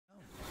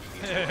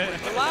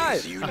We're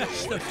live. You know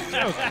what to do.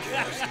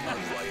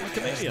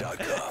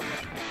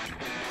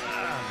 YKWD.com.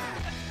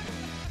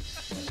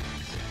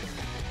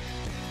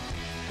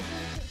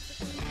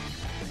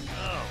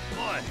 Oh,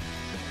 boy.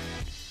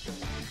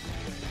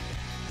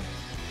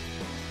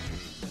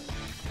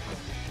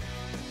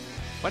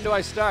 When do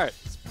I start?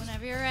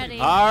 Whenever you're ready.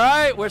 All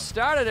right, we're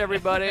started,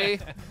 everybody.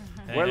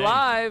 We're Hey.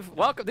 live.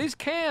 Welcome. These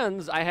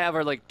cans I have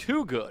are like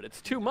too good.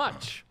 It's too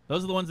much.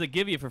 Those are the ones they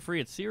give you for free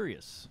at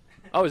Sirius.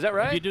 Oh, is that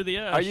right? If you do the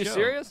Are you show.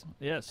 serious?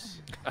 Yes.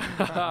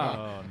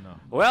 Oh, no.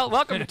 Well,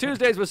 welcome to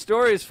Tuesdays with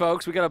Stories,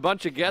 folks. We got a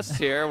bunch of guests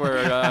here. We're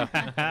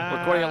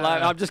recording it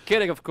live. I'm just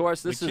kidding, of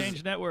course. We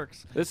changed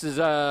networks. This is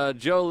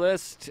Joe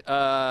List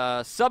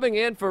subbing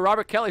in for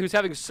Robert Kelly, who's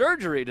having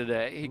surgery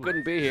today. He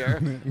couldn't be here.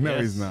 No,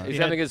 Yes. he's not. He's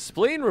having his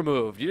spleen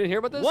removed. You didn't hear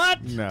about this?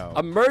 What? No.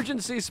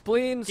 Emergency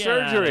spleen Get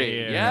outta surgery.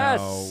 here. Yes.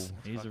 No.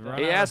 He's a He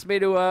runner. asked me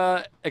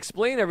to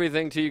explain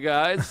everything to you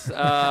guys.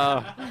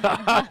 That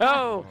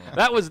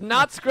was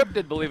not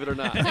scripted, believe it or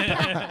not.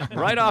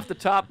 Right off the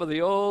top of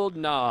the old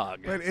nog.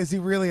 But is he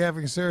really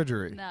having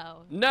surgery?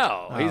 No.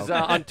 No, Oh, he's okay.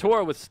 on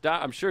tour with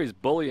I'm sure he's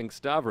bullying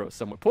Stavros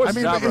somewhere. Poor I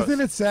mean, but Stavros.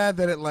 isn't it sad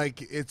that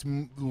it's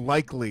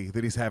likely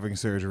that he's having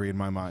surgery in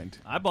my mind?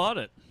 I bought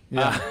it.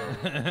 Yeah.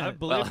 I Well,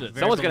 believed it.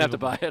 someone's going to have to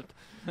buy it.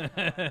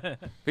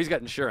 He's got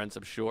insurance,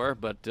 I'm sure.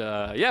 But,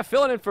 yeah,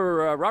 filling in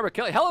for Robert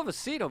Kelly. Hell of a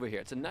seat over here.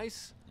 It's a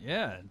nice...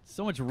 Yeah,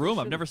 so much room.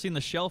 I've never seen the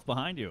shelf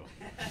behind you.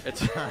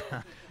 It's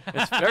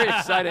very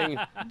exciting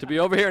to be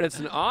over here, and it's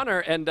an honor.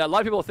 And a lot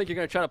of people think you're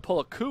going to try to pull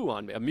a coup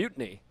on me, a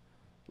mutiny.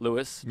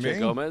 Louis J. Me?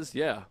 Gomez,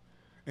 yeah.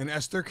 An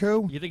Esther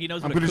coup? You think he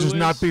knows I'm what a going to coup just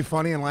not is? be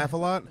funny and laugh a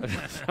lot?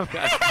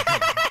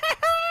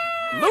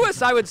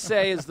 Louis, I would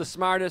say, is the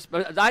smartest.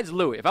 Besides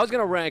Louis, if I was going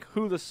to rank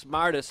who the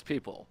smartest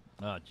people,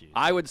 Oh, jeez.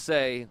 I would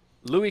say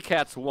Louis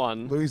Katz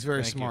 1. Louis is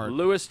very Thank you. smart.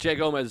 Louis J.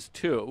 Gomez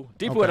 2.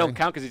 Deep Blue I Okay. don't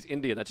count because he's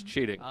Indian. That's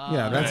cheating.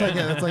 Yeah,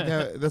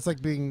 that's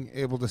like being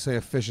able to say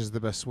a fish is the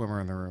best swimmer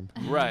in the room.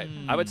 Right.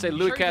 I would say Louis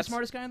Sure, you're the Katz.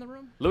 smartest guy in the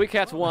room? Louis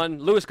Katz 1.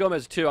 Louis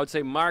Gomez 2. I would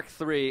say Mark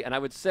 3. And I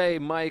would say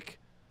Mike.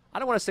 I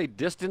don't want to say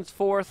distance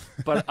 4th,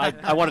 but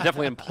I want to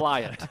definitely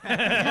imply it.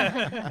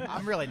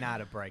 I'm really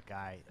not a bright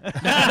guy.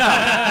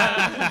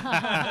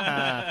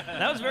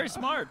 That was very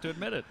smart to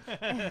admit it.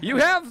 You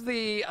have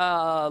the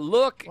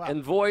look Wow.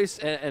 and voice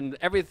and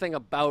everything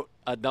about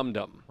a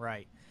dum-dum.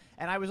 Right.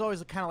 And I was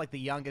always kind of like the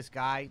youngest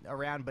guy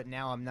around, but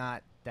now I'm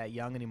not that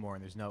young anymore,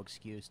 and there's no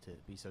excuse to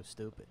be so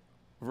stupid.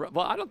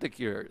 Well, I don't think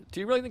you're. Do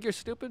you really think you're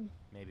stupid?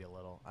 Maybe a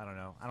little. I don't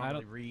know. I I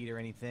don't really read or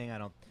anything. I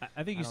don't.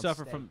 I think you I don't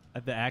suffer stay. from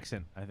the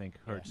accent. I think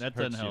hurts. That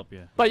hurts doesn't help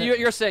you. But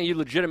you're saying you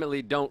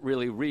legitimately don't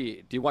really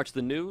read. Do you watch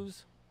the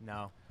news?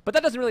 No. But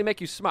that doesn't really make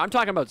you smart. I'm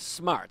talking about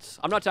smarts.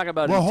 I'm not talking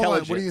about Well, hold on.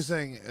 intelligence. What are you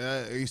saying?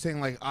 Are you saying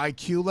like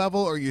IQ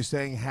level, or are you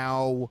saying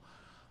how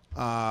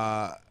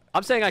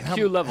I'm saying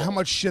IQ level. how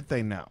much shit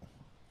they know?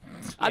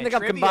 I Yeah, think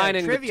I'm trivia-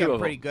 combining the trivia two I'm of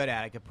pretty them. good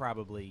at. I could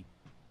probably.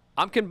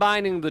 I'm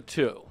combining the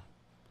two.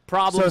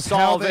 Problem So it's how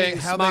solving, they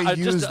smart,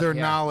 use just their a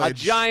knowledge.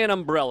 giant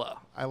umbrella.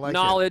 I like it.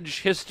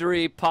 knowledge,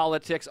 history,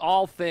 politics,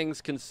 all things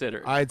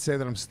considered. I'd say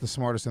that I'm the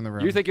smartest in the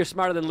room. You think you're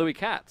smarter than Louis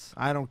Katz?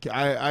 I don't. You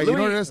know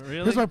what it is?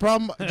 Really? Here's my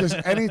problem. Just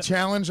any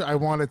challenge I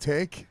want to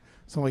take.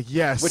 So I'm like,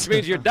 yes. Which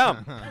means you're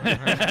dumb.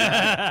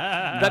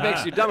 That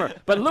makes you dumber.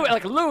 But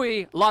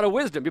Louis, a lot of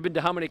wisdom. You've been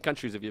to how many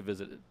countries have you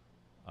visited?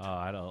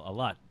 I don't, a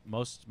lot.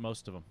 Most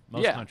of them.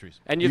 Most yeah.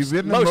 countries. And You've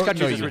been to most no,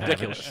 countries is you haven't.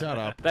 ridiculous. Shut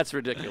up. That's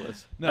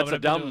ridiculous. No, That's but a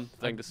I've been dumb to-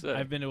 thing to say.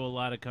 I've been to a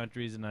lot of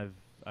countries, and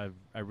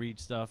I read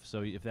stuff.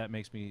 So if that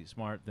makes me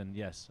smart, then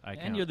yes, I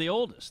can. And you're the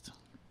oldest. So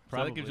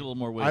Probably. that gives you a little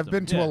more wisdom. I've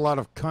been to Yeah. a lot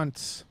of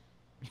cunts.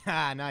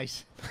 Ah,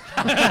 nice.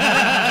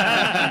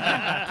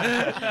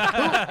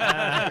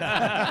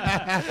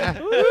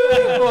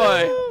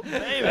 Boy.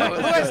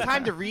 Who has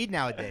time to read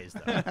nowadays,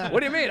 though? What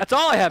do you mean? That's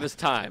all I have is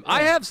time.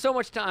 I have so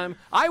much time.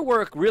 I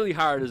work really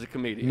hard as a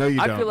comedian. No,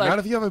 you I don't. Feel like, Not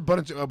if you have a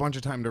bunch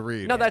of time to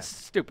read. no, that's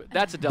stupid.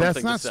 That's a dumb That's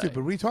thing not to say.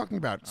 stupid. What are you talking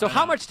about? So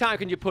how much time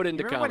can you put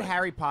into Remember when comedy?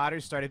 Harry Potter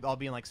started all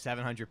being like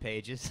 700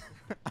 pages?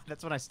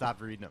 That's when I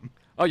stopped reading them.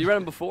 Oh, you read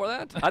them before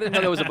that? I didn't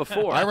know there was a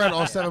before. I read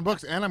all 7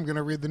 books, and I'm going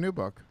to read the new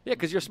book. Yeah,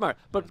 because you're smart.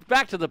 But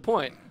back to the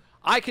point.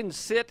 I can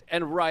sit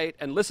and write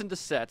and listen to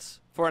sets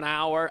for an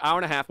hour, hour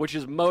and a half, which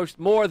is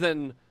more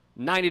than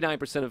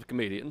 99% of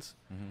comedians.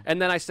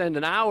 And then I send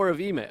an hour of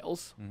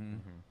emails,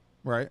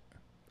 Right?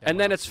 and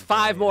then it's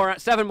 7 more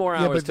hours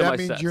Yeah, but to my that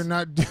means sets. you're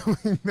not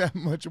doing that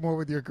much more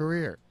with your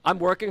career. I'm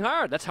working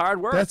hard. That's hard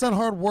work. That's not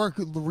hard work.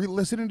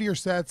 Listening to your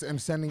sets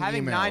and sending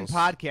Having emails. 9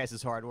 podcasts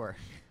is hard work.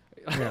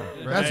 Yeah.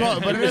 That's all,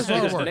 but it is I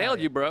hard just work. nailed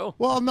you, bro.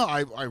 Well, no,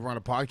 I run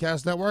a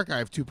podcast network. I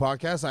have 2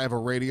 podcasts. I have a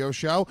radio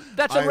show.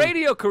 That's a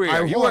radio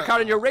career. You work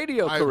hard in your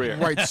radio I career.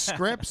 write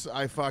scripts.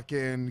 I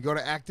fucking go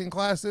to acting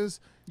classes.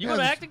 You Yeah, go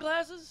to this- acting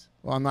classes?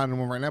 Well, I'm not in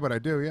one right now, but I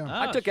do. Yeah. Oh,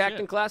 I took shit.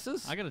 acting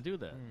classes. I got to do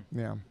that.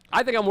 Yeah.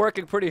 I think I'm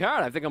working pretty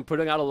hard. I think I'm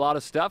putting out a lot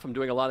of stuff. I'm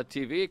doing a lot of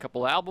TV, a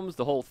couple albums,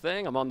 the whole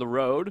thing. I'm on the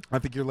road. I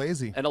think you're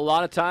lazy. And a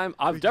lot of time,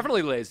 I'm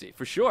definitely lazy,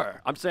 for sure.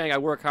 I'm saying I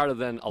work harder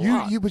than a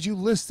lot. But you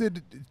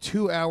listed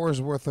 2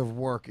 hours worth of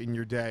work in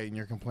your day, and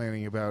you're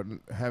complaining about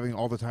having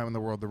all the time in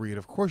the world to read.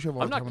 Of course, you have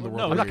all the time in the world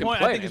No, to I'm not read. I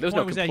complaining. think his There's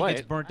point no was that he complaint.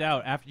 gets burnt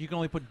out after you can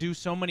only do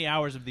so many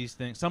hours of these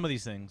things. Some of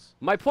these things.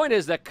 My point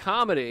is that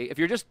comedy, if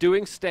you're just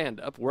doing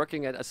stand-up,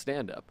 working at a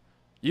stand-up,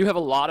 you have a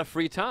lot of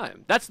free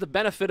time. That's the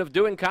benefit of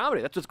doing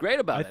comedy. That's what's great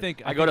about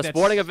it. I go to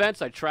sporting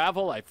events. I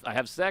travel. I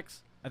have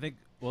sex. I think.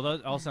 Well,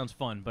 that all sounds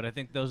fun, but I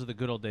think those are the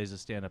good old days of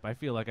stand-up. I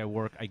feel like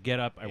I get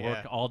up, I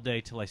work all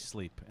day till I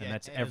sleep, and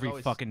that's every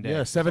always- fucking day.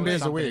 Yeah, 7 days a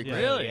something week. to do.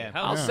 Really? Yeah.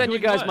 How- I'll Yeah. send you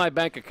doing guys what? my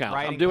bank account.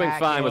 I'm Writing doing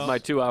fine with packets. my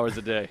 2 hours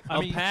a day.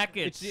 Oh,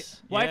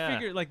 packets. Well, Yeah. I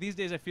figure like these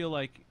days, I feel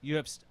like you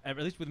have, at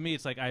least with me,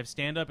 it's like I have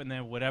stand-up and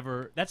then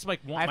whatever. That's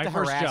like I have my to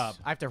first harass. job.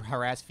 I have to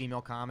harass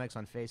female comics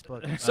on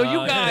Facebook. So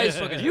you guys,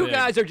 fucking you big.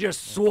 guys are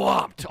just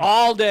swamped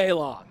all day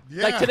long.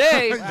 Yeah. Like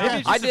today, Maybe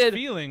it's I just a did.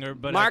 feeling,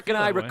 but Mark feel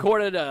and I that way.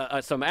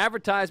 recorded some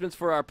advertisements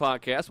for our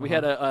podcast. We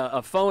had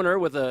a phoner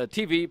with a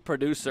TV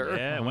producer.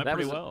 Yeah, it went That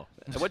pretty was- well.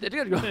 It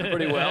did go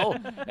pretty well.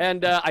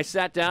 And I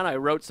sat down. I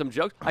wrote some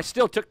jokes. I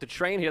still took the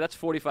train here. That's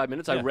 45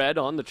 minutes. I Yeah. read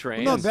on the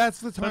train. No, that's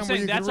the But time I'm where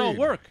saying you that's can all read.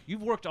 work.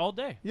 You've worked all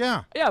day.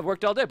 Yeah. Yeah, I've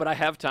worked all day, but I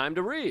have time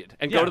to read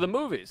and Yeah. go to the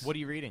movies. What are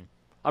you reading?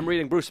 I'm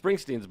reading Bruce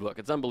Springsteen's book.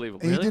 It's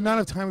unbelievable. And you did not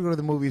have time to go to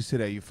the movies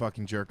today, you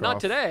fucking jerk Not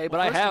off. today, but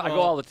Well, I first have. of I go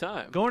all, all the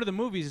time. Going to the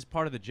movies is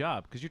part of the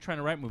job because you're trying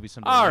to write movies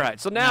someday. All right,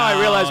 so now I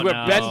realize we're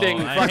no.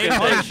 bending I fucking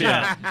hate things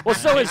here. Well,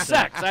 so is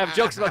sex. I have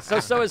jokes about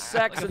so is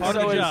sex, and part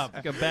of so the is. job.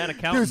 Like a bad Dude,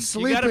 accountant.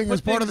 sleeping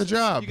is part of the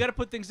job. You got to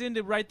put things in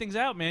to write things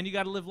out, man. You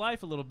got to live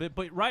life a little bit.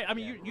 But I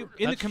mean, you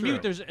in the That's commute,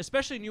 true. there's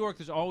especially in New York,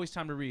 there's always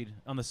time to read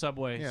on the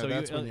subway. Yeah, so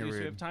that's you, when you you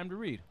read. have time to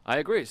read. I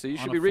agree. So you On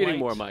should a be reading flight.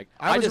 more, Mike.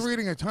 I was just,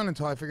 reading a ton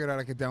until I figured out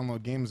I could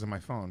download games on my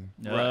phone.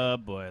 Oh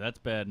boy, that's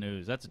bad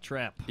news. That's a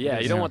trap. Yeah,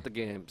 you Yeah. don't want the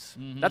games.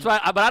 That's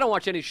why. But I don't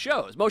watch any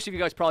shows. Most of you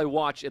guys probably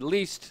watch at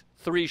least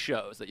 3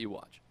 shows that you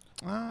watch.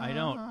 I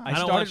don't. I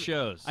don't watch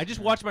shows. I just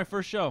watched my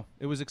first show.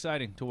 It was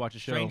exciting to watch a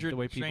show Stranger- the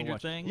way people Stranger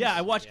watch. Things? Yeah,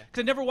 I watched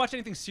because I never watched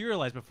anything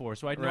serialized before,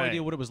 so I had no Right.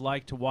 idea what it was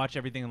like to watch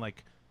everything in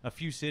like a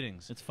few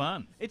sittings. It's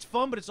fun. It's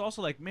fun, but it's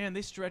also like, man,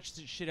 they stretch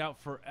this shit out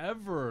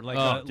forever. Like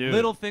Oh, a dude.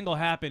 little thing will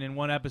happen in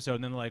one episode,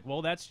 and then they're like,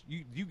 well, that's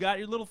you got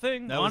your little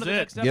thing. That on was to the it.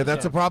 next Yeah,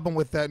 that's a episode. problem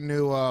with that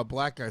new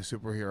black guy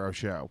superhero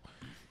show.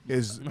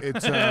 It's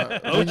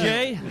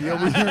OJ?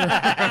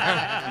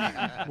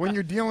 when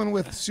you're dealing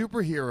with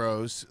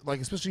superheroes, like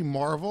especially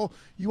Marvel,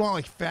 you want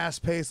like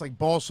fast paced, like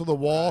balls to the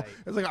wall.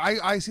 It's like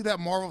I see that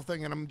Marvel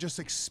thing and I'm just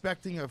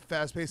expecting a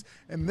fast pace,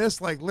 and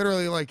this like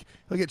literally like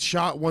he'll get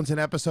shot once an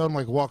episode and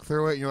like walk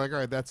through it and you're like, all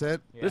right, that's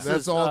it. This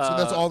That's is, all. So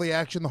that's all the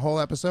action, the whole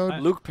episode.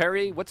 Luke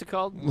Perry, what's it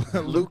called?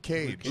 Luke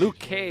Cage. Luke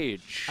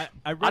Cage. I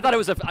I read thought it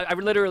was I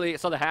literally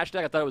saw the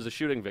hashtag. I thought it was a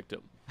shooting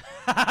victim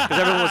because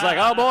everyone was like,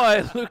 "Oh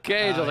boy, Luke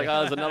Cage." I was like,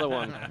 "Oh, there's another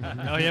one."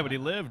 Oh yeah, but he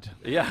lived.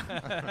 Yeah.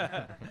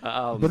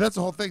 But that's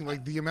the whole thing.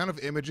 Like the amount of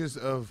images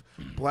of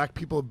black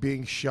people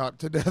being shot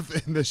to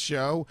death in this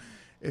show.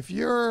 If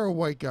you're a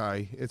white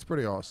guy, it's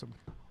pretty awesome.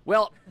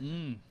 Well,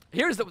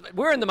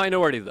 we're in the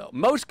minority though.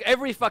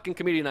 Every fucking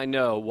comedian I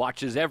know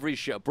watches every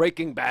show.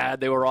 Breaking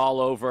Bad, they were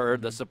all over.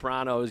 The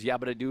Sopranos,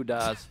 Yabba Doo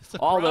Does,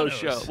 all those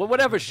Sopranos. shows. Well,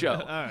 whatever show.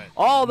 right.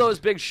 All those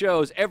big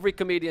shows. Every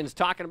comedian's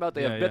talking about.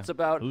 They Yeah, have bits yeah.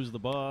 about. Who's the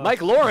boss?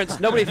 Mike Lawrence,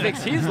 nobody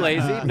thinks he's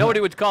lazy. Nobody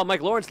would call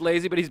Mike Lawrence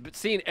lazy, but he's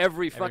seen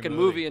every fucking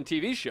movie and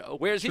TV show.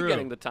 Where's he True.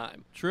 getting the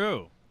time?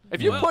 True.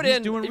 If you Well, put he's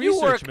in, doing if you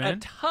work research, man. a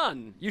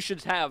ton, you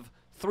should have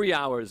 3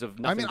 hours of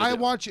I nothing mean, to I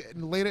do. watch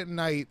late at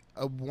night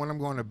when I'm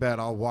going to bed.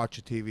 I'll watch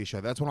a TV show.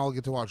 That's when I'll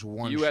get to watch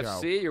one show.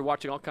 UFC. You're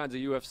watching all kinds of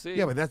UFC.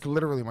 Yeah, but that's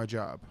literally my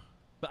job.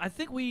 But I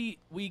think we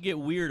get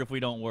weird if we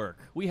don't work.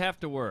 We have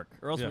to work,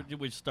 or else Yeah.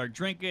 we start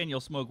drinking.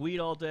 You'll smoke weed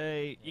all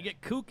day. You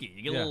get kooky.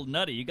 You get a Yeah. little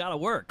nutty. You gotta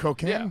work.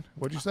 Cocaine? Yeah.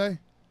 What'd you say?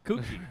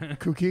 Kooky.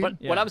 Cocaine? But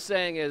what Yeah. I'm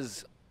saying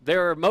is,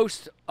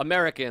 most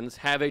Americans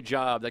have a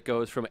job that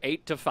goes from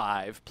 8 to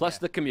 5 plus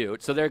the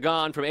commute. So they're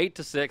gone from 8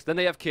 to 6. Then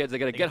they have kids. They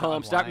got to get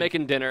home, start unwind.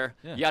 making dinner.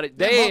 Yeah. You gotta, Yeah,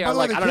 they by are the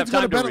way, like, the I don't have kids go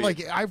time to bed read.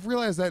 Like I've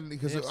realized that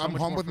because They have so I'm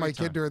much home more with my free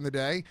kid time. during the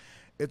day.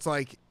 It's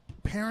like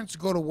parents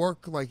go to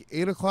work like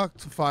 8 o'clock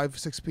to 5,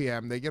 6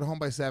 p.m. They get home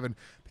by 7.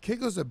 The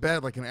kid goes to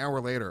bed like an hour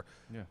later.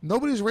 Yeah.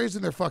 Nobody's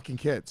raising their fucking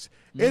kids.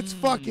 It's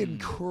fucking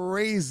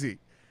crazy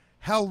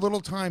how little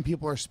time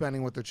people are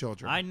spending with their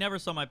children. I never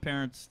saw my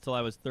parents till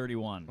I was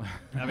 31.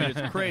 I mean,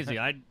 it's crazy.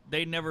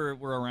 They never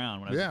were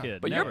around when I was Yeah. a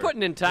kid. But Never. you're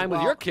putting in time with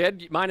Well- your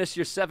kid, minus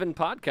your 7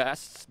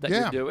 podcasts that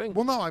yeah. you're doing.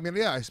 Well, no, I mean,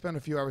 yeah, I spend a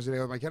few hours a day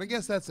with my kid. I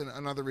guess that's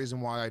another reason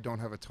why I don't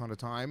have a ton of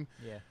time.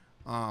 Yeah.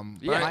 But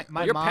yeah,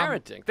 my you're mom-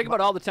 parenting. Think about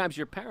all the times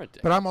you're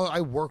parenting. But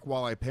I work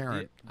while I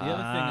parent. The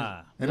other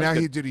thing is, And now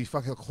he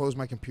fucking closed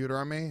my computer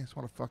on me. I just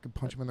want to fucking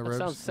punch him in the ribs.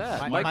 Sounds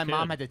sad. My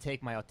mom had to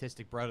take my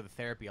autistic brother to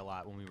therapy a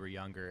lot when we were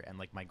younger, and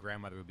like my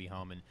grandmother would be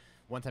home. And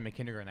one time in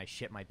kindergarten, I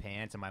shit my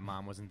pants, and my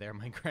mom wasn't there.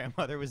 My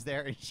grandmother was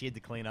there, and she had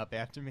to clean up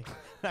after me.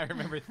 I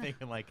remember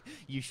thinking, like,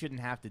 you shouldn't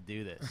have to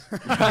do this.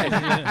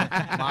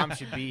 Mom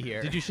should be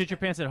here. Did you shit your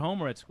pants at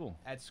home or at school?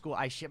 At school,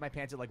 I shit my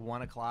pants at like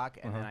 1 o'clock,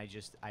 and then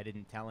I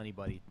didn't tell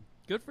anybody.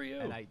 Good for you.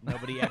 And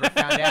nobody ever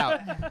found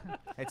out.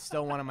 It's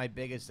still one of my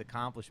biggest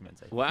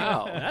accomplishments. I think.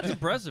 Wow. That's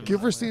impressive.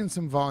 Give Recine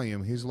some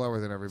volume. He's lower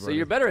than everybody. So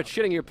you're better at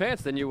shitting your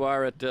pants than you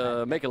are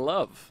at making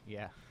love.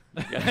 Yeah.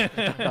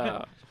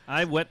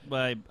 I wet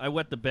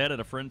the bed at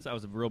a friend's. I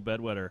was a real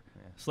bedwetter.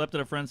 Yeah. Slept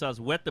at a friend's house.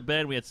 Wet the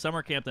bed. We had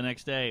summer camp the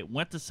next day.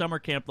 Went to summer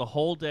camp the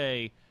whole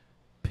day,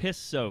 piss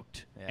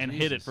soaked, and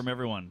hid it from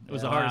everyone. It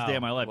was the hardest day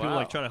of my life. People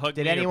like try to hug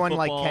me. Did anyone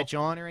like football. catch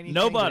on or anything?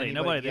 Nobody.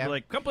 Yeah. They're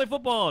like, come play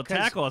football,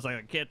 tackle. I was like,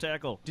 I can't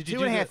tackle. Did you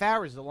 2.5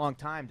 hours is a long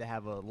time to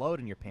have a load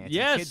in your pants.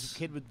 Yes.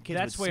 Kids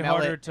That's would way smell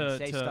harder it and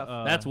say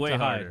stuff. That's way to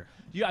hide. harder.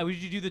 Would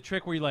you do the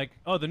trick where you're like,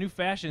 oh, the new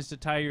fashion is to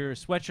tie your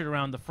sweatshirt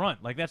around the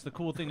front? Like, that's the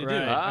cool thing to do.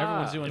 Right.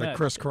 Everyone's doing like that.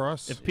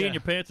 crisscross. If peeing your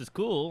pants is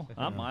cool,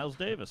 I'm Miles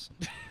Davis.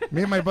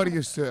 Me and my buddy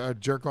used to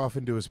jerk off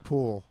into his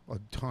pool a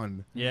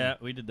ton. Yeah,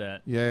 we did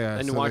that. Yeah.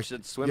 And you so watched like-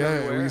 it swim yeah,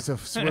 everywhere? we used to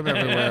swim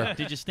everywhere.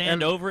 Did you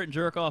stand over it and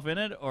jerk off in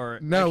it, or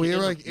No, actually we were in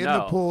the- like in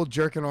the pool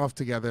jerking off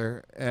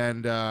together,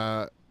 and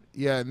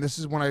and this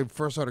is when I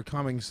first started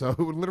coming, so it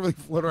would literally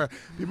float around.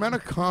 The amount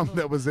of cum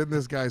that was in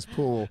this guy's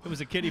pool. It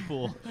was a kiddie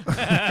pool.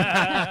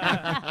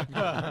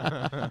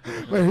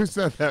 Wait, who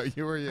said that?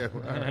 You or you? All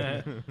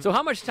right. So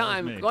how much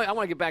time? me. I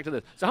want to get back to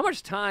this. So how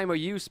much time are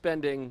you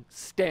spending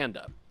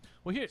stand-up,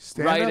 Well, here,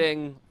 Stand-up?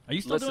 writing, Are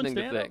you still doing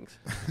listening to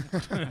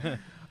stand-up? things?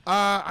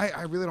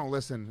 I really don't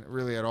listen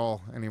really at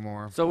all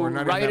anymore. So or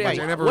not even writing. that much.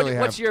 I never really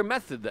what's have. your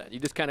method then? You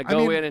just kind of I go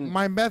mean, in and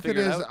my method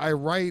figure it is out? I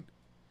write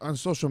on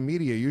social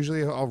media.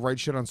 Usually I'll write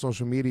shit on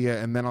social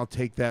media, and then I'll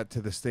take that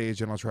to the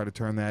stage, and I'll try to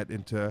turn that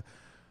into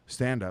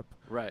stand-up.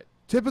 Right.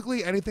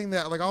 Typically, anything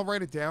that, like, I'll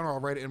write it down or I'll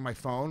write it in my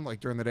phone, like,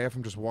 during the day if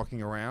I'm just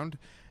walking around.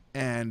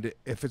 And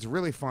if it's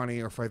really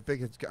funny or if I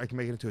think I can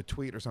make it into a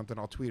tweet or something,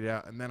 I'll tweet it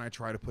out, and then I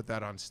try to put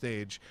that on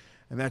stage.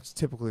 And that's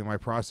typically my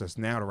process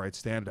now to write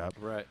stand-up.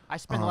 Right. I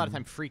spend a lot of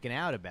time freaking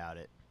out about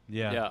it.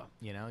 Yeah.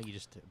 You know, you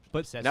just. But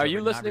obsess now are over you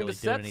not listening really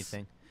to doing sets?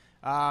 anything.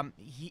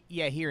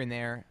 Yeah, here and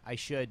there. I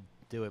should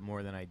do it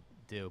more than I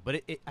do,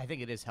 but I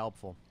think it is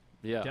helpful.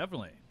 Yeah.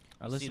 Definitely.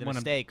 I See listen the when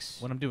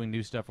mistakes. I'm doing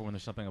new stuff or when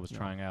there's something I was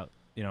trying out.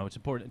 You know, it's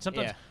important. And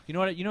sometimes, Yeah. you know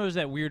what? You know, there's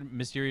that weird,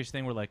 mysterious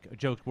thing where like a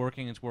joke's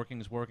working,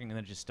 it's working, and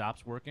then it just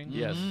stops working.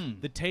 Yes.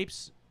 Mm. The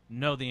tapes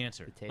know the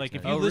answer. The tapes Like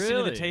if know you the listen to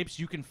answer. the tapes,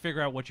 you can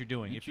figure out what you're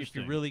doing if you're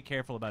Interesting. really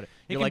careful about it.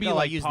 It You're can like, be oh,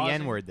 like I used pausing. the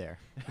N-word there.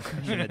 I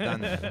shouldn't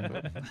have done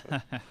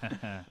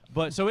that.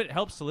 But so it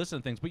helps to listen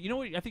to things. But you know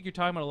what I think you're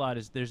talking about a lot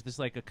is there's this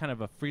like a kind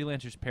of a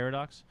freelancer's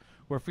paradox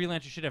where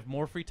freelancers should have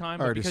more free time.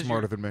 but Already because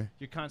smarter you're, than me.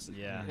 You're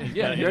constantly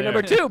Yeah, you're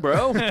number 2,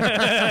 bro.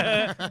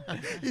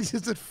 He's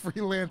just a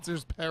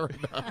freelancer's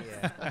paradox.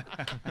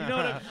 You know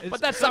what? It's,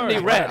 But that's something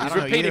he sorry. read. I He's don't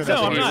know repeating either.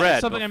 No, something I'm he not. read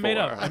It's something I made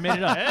before. up. I made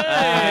it up.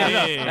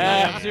 Hey!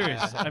 I'm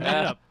serious. I made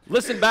it up.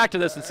 Listen back to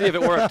this and see if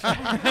it worked.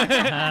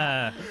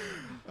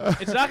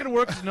 It's not going to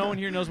work because no one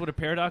here knows what a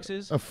paradox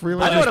is. A I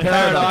freelancer's know what a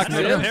paradox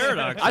What is. a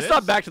paradox I is.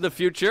 saw Back to the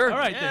Future. All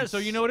right, then. Yes. So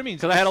you know what it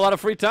means. Because I had a lot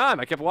of free time.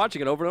 I kept watching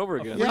it over and over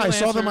again. Yeah, I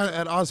saw them freelancer-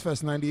 at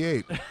Ozfest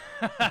 '98.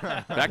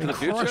 Back to the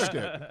Crushed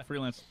Future? it.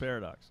 Freelance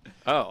paradox.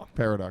 Oh.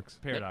 Paradox.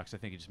 Paradox, I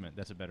think you just meant.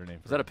 That's a better name.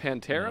 For Is that a it.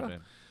 Pantera?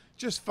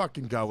 Just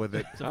fucking go with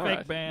it. It's a All fake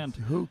right. band.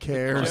 Who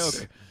cares?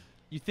 Joke.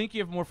 You think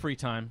you have more free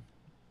time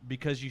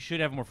because you should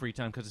have more free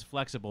time because it's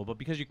flexible, but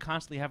because you're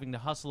constantly having to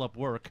hustle up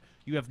work,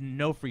 you have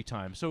no free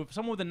time. So if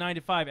someone with a 9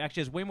 to 5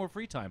 actually has way more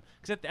free time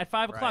because at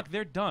 5 o'clock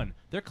they're done.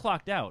 They're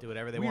clocked out. Do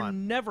whatever they We're want.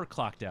 never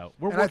clocked out.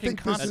 We're And I working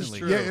think this is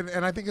constantly. yeah,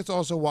 and I think it's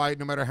also why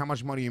no matter how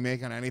much money you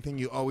make on anything,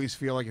 you always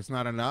feel like it's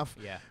not enough.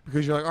 Yeah.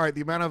 Because you're like, all right,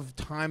 the amount of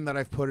time that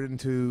I've put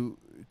into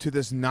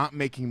this not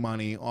making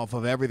money off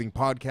of everything,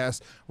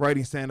 podcast,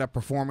 writing, stand-up,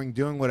 performing,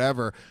 doing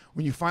whatever,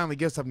 when you finally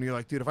get something, you're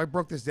like, dude, if I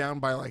broke this down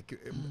by like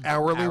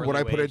hourly what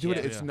I put wage, into it,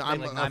 yeah. it's Pay not,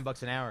 like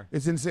 $9 an hour.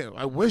 it's insane.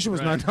 I wish it was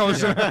Right.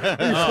 $9 an hour.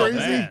 Are you Oh, crazy?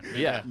 man.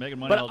 Yeah. Making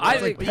money But all I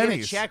day. think- But you get a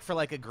pennies. check for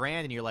like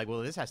 $1,000, and you're like,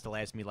 well, this has to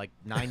last me like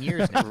 9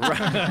 years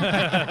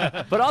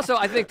now. But also,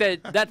 I think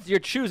that you're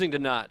choosing to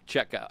not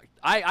check out.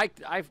 I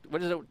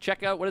what is it?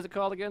 Check out? What is it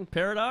called again?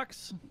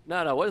 Paradox?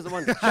 No. What is the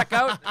one? Check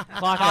out?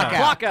 Clock out.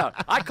 Clock out.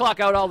 I clock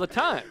out all the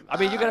time. I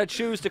mean, you got to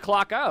choose to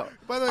clock out.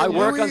 By the way, I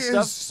work Louis on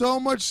stuff. is so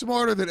much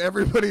smarter than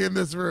everybody in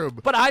this room.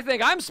 But I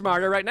think I'm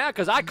smarter right now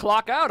because I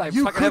clock out. I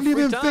You fucking have couldn't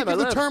free even time. think I of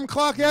the live. term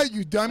 "clock out,"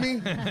 you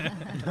dummy.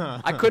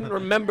 I couldn't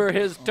remember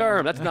his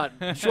term. That's not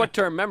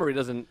short-term memory.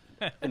 Doesn't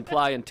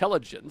imply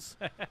intelligence.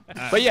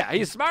 But yeah,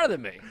 he's smarter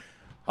than me.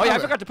 Oh yeah, I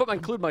forgot to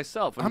include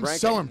myself. When I'm ranking.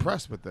 so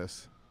impressed with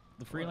this.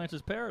 The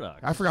Freelancer's Paradox.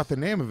 I forgot the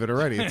name of it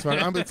already. It's like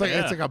it's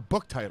like a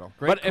book title.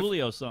 Great But if-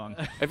 Coolio song.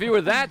 If you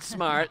were that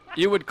smart,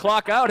 you would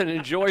clock out and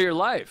enjoy your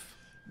life.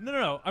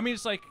 No. I mean,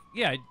 it's like,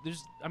 yeah,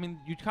 there's. I mean,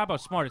 you talk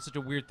about smart. It's such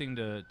a weird thing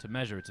to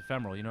measure. It's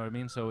ephemeral. You know what I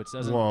mean? So it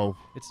doesn't. Whoa.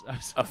 It's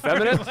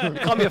Effeminate? You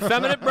call me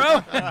effeminate,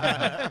 bro?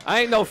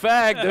 I ain't no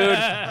fag,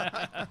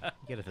 dude.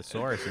 Get a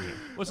thesaurus in you.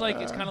 Well, it's like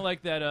it's kind of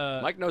like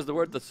that. Mike knows the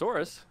word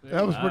thesaurus.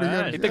 That was pretty He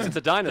good. thinks it's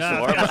a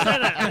dinosaur. Beat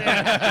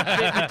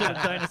me to the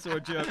dinosaur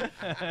joke.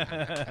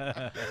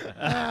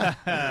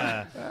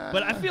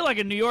 But I feel like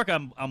in New York,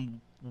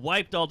 I'm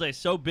wiped all day,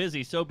 so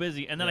busy,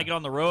 and then I get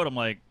on the road, I'm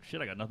like,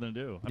 shit, I got nothing to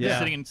do. I'm just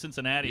sitting in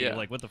Cincinnati,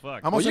 like, what the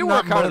fuck? I'm Well, also you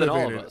not work harder than all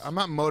of motivated. us. I'm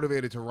not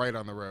motivated to write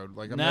on the road.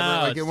 Like I'm No,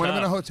 never like it's when I'm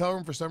in a tough. hotel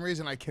room for some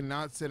reason I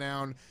cannot sit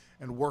down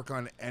and work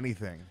on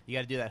anything. You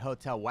got to do that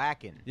hotel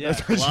whacking. Yeah,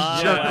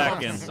 lot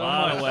of whacking,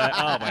 lot of whack.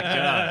 Oh my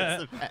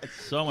god,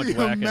 so much The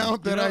whacking.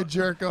 amount that I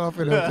jerk off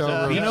in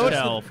hotel rooms. You know what's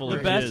Shell the, full the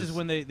of best jizz. is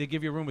when they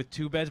give you a room with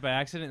 2 beds by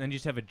accident, and then you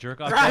just have a jerk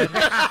off bed. You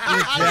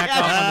just jack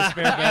off on the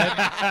spare bed.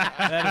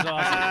 That is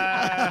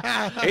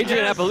awesome.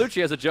 Adrian Appalucci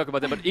has a joke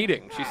about that, but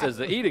eating. She says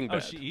the eating bed. Oh,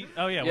 she eat?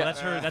 Oh yeah, Yeah.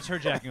 well that's her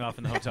jacking off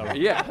in the hotel room.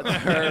 Yeah.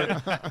 that's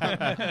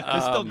her.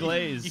 It's still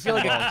glazed. You feel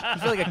like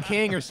a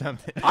king or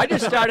something. I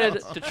just started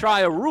to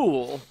try a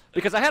rule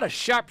because I had a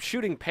sharp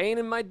shooting pain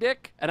in my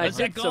dick, and Was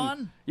I it did some.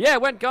 gone? Yeah,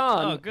 it went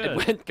gone. Oh, good.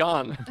 It went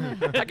gone.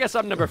 I guess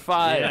I'm number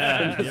 5.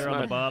 Yeah, This you're on the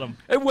month. bottom.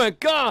 It went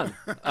gone.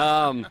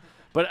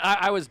 But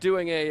I was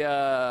doing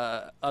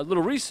a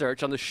little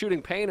research on the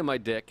shooting pain in my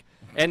dick,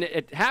 and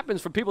it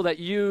happens for people that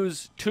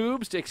use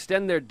tubes to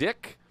extend their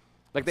dick,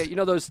 like they,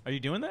 those Are you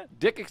doing that?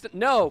 dick extend.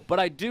 No, but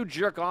I do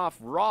jerk off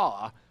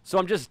raw, so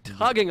I'm just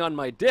tugging on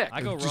my dick.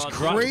 I go Just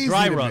raw. crazy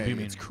dry to rub, me. you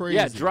mean. It's crazy.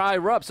 Yeah, dry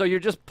rub. So you're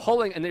just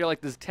pulling, and they're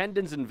like there's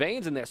tendons and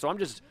veins in there. So I'm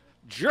just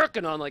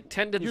jerking on like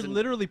tendons. You're and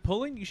literally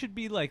pulling. You should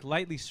be like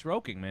lightly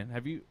stroking, man.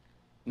 Have you?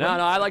 No,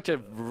 I like to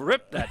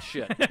rip that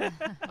shit.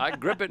 I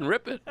grip it and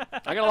rip it.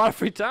 I got a lot of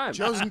free time.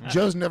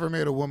 Joe's never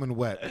made a woman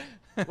wet,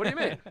 What do you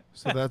mean?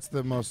 so that's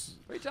the most.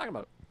 What are you talking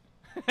about?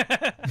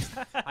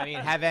 I mean,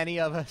 have any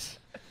of us?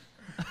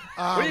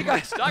 What are you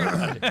guys talking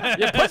about?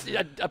 Your pussy,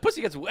 a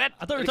pussy gets wet.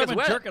 I thought we It were gets talking about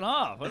wet. jerking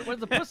off. Where does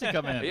the pussy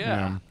come in?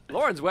 Yeah.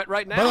 Lauren's wet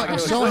right now. But I'm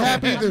so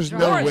happy there's no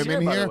Lauren's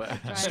women here, by the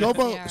here. way.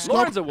 Scopo,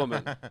 Lauren's a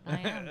woman. I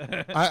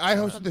am. I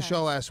hosted the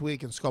show last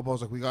week, and Scopo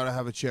was like, "We gotta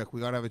have a chick. We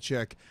gotta have a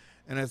chick."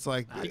 And it's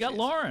like, You got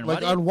Lauren.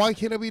 like Why do on you-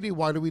 YKWD,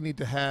 why do we need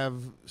to have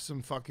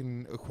some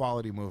fucking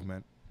equality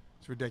movement?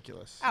 It's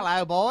ridiculous.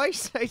 Hello,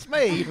 boys. It's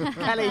me,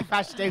 Kelly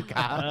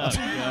Fastuca.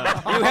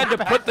 You had to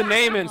put the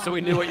name in so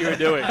we knew what you were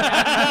doing.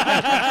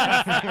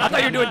 I thought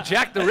you were doing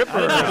Jack the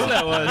Ripper.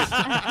 that was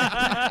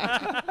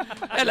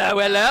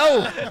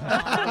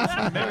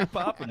Hello. Mary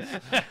Poppins.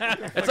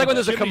 It's like when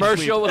there's a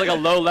commercial with like a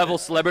low-level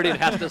celebrity and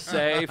has to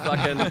say,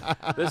 "Fucking,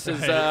 this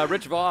is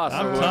Rich Voss."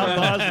 I'm or Tom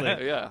whatever.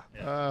 Bosley. Yeah.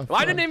 Well,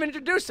 I didn't even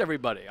introduce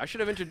everybody. I should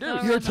have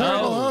introduced. You're a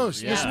terrible Oh,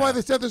 host. This is yeah. why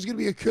they said there's gonna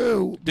be a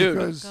coup. Dude,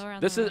 because Go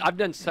around This the is. room. I've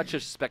done such a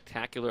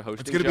spectacular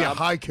hosting it's gonna be a job.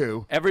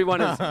 haiku.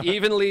 Everyone is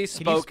evenly Can you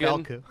spell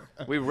spoken. coup?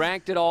 We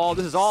ranked it all.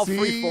 This is all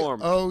free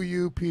form.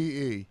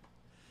 COUPE.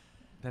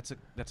 That's a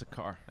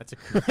car. That's a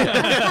coup.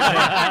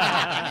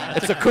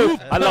 It's a coup.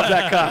 I love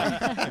that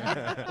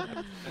car.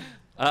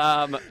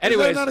 Is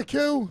Anyways, that not a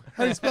coup?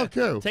 How do you spell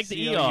coup? Take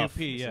the E off.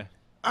 C-O-U-P, yeah.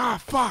 Ah,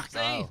 fuck. Oh,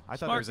 I thought there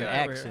Smart was an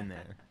guy over X here. in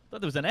there. I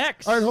thought there was an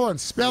X. All right, hold on.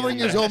 Spelling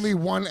is Yes. only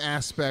one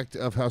aspect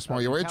of how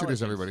smart you are.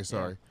 Introduce Intelligence, everybody.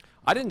 Sorry.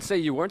 I didn't say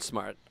you weren't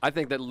smart. I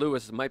think that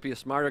Lewis might be a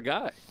smarter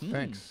guy.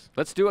 Thanks.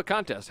 Let's do a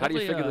contest. How do you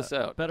Probably figure a this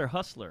out? Better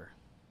hustler.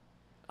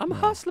 I'm a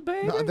hustler,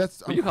 baby. No,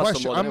 that's Well, you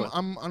hustle more than anyone.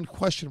 I'm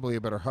unquestionably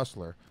a better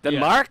hustler. Then Yeah.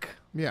 Mark?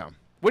 Yeah.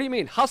 What do you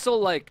mean? Hustle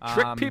like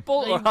trick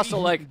people or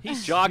hustle like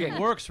jogging? He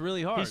works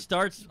really hard. He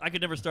starts. I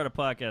could never start a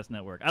podcast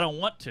network. I don't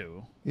want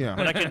to. Yeah.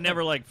 But I could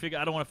never figure.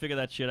 I don't want to figure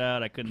that shit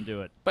out. I couldn't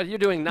do it. But you're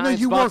doing No, 9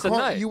 you work spots a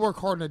hard. night. You work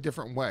hard in a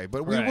different way,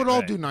 but we Right, would all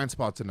right. do 9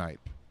 spots a night.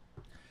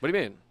 What do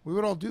you mean? We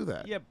would all do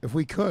that. Yep. If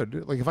we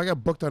could, like if I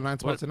got booked on 9 What,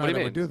 spots a what night, do you I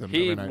mean? would do them.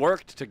 He every night.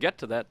 worked to get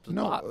to that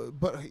No, spot.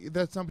 but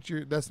that's not what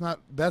you're. That's not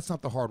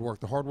the hard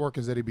work. The hard work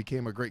is that he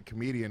became a great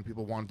comedian.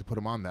 People wanted to put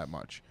him on that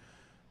much.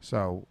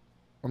 So,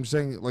 I'm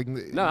saying like.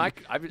 No, I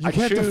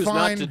can't choose not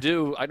define- to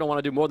do. I don't want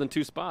to do more than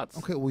 2 spots.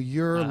 Okay, well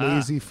you're a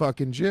lazy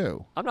fucking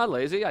Jew. I'm not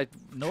lazy. I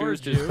Nor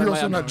choose to. Jew. You're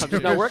also I'm not just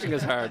Jewish. not working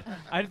as hard.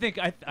 I think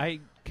I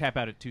cap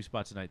out at 2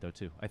 spots a night though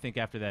too. I think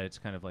after that it's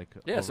kind of like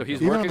Yeah, so overkill.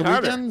 he's Even on working the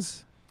harder.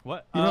 weekends.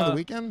 What? Even on the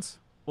weekends.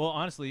 Well,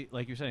 honestly,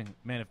 like you're saying,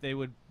 man, if they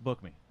would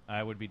book me,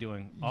 I would be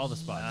doing all the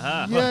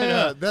spots.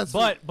 Yeah, that's.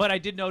 But I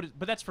did notice,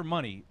 but that's for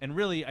money, and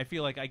really, I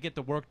feel like I get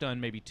the work done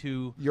maybe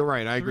 2, You're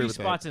right. I 3 agree with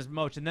spots as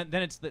much, and then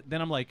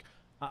then I'm like,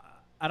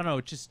 I don't know,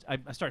 it's just I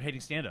start hating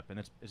stand up, and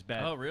it's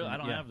bad. Oh, really? I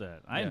don't Yeah. have that.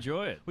 I Yeah.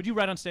 enjoy it. Would you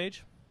write on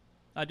stage?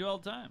 I do all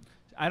the time.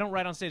 I don't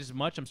write on stage as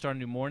much. I'm starting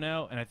to do more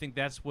now, and I think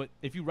that's what.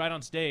 If you write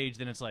on stage,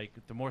 then it's like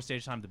the more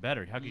stage time, the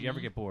better. How could you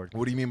ever get bored? that.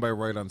 What do you mean by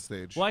right on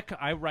stage? Well,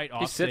 I write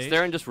off He sits stage.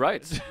 there and just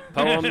writes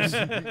poems,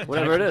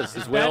 whatever it is.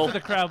 His It's bad will. for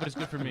the crowd, but it's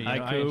good for me. You know, I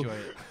Haiku. enjoy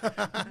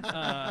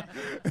it.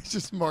 It's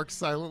just Mark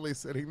silently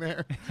sitting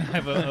there. I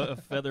have a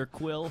feather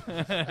quill.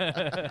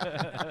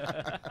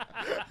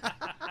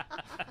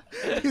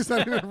 He's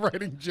not even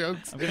writing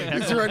jokes.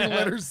 He's writing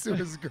letters to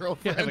his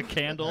girlfriend. Have a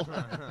candle.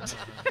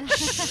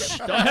 Shh,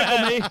 don't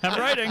heckle me. I'm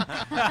writing.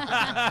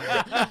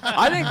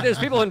 I think there's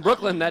people in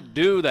Brooklyn that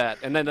do that,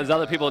 and then there's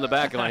other people in the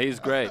back going, he's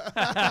great.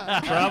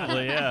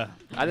 Probably, yeah.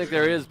 I think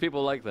there is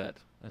people like that.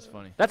 That's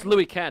funny. That's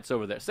Louis Katz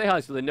over there. Say hi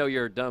so they know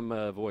your dumb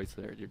voice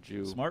there, your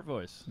Jew. Smart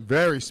voice.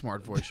 Very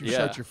smart voice. You Yeah.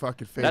 shut your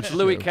fucking face. That's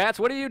Louis Joe. Katz.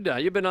 What have you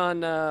done? You've been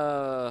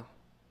on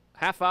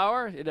half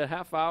hour? You did a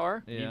half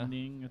hour? Yeah.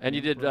 Evening. And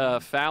you did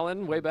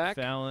Fallon way back?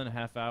 Fallon,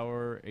 half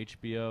hour,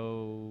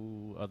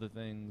 HBO, other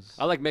things.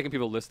 I like making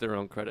people list their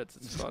own credits.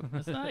 It's fun.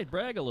 That's nice.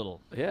 Brag a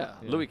little. Yeah.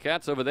 Louis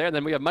Katz over there. And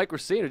then we have Mike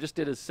Recine, who just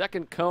did his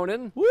second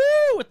Conan. Woo!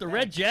 With the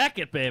red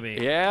jacket, baby.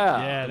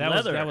 Yeah. Yeah,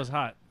 leather. that was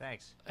hot.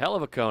 Thanks. Hell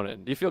of a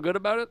Conan. Do you feel good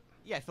about it?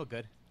 Yeah, I feel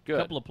good. Good.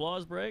 Couple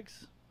applause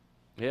breaks.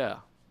 Yeah.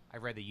 I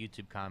read the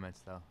YouTube comments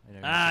though. I know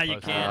you're Ah, supposed you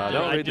to. can't.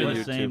 don't I read do the the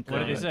YouTube same What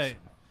did they thing. say?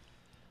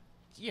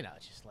 You know,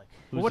 it's just like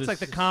Well, what's Who's like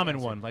the this? common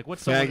one? Like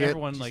what's someone Faggot.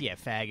 everyone just, like? yeah,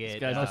 faggot.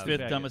 This guy's the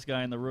fifth faggot. dumbest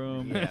guy in the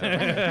room.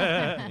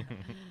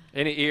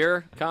 Any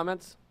ear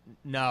comments?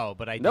 No,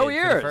 but I No did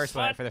ears. For the first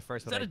one, What? for the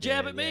first Is one. that I a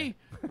jab did, at me?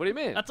 What do you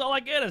mean? That's all I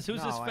get is who's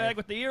No, this I- fag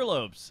with the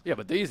earlobes? Yeah,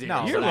 but these ears.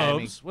 No, but I Earlobes?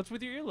 mean- What's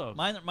with your earlobes?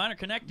 Mine are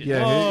connected.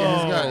 Yeah,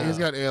 Whoa. he's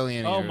got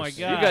alien ears. Oh my You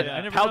God. got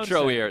I never noticed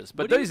Paltrow that. ears,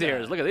 but What do you these got?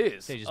 ears, look at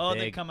these. They just Oh, big.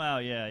 they come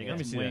out. Yeah, you Let got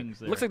me some see that. wings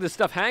there. Looks like there's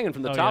stuff hanging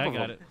from the Oh, top yeah, of I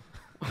got them.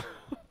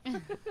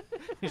 it.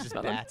 It's just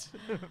Nothing? bats.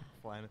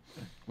 Flying.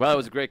 Well, it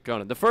was a great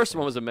Conan. The first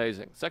one was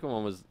amazing. Second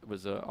one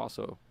was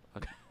also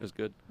it was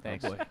good.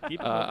 Thanks. Keep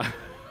it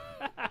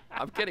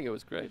I'm kidding. It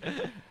was great.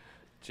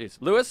 Jeez,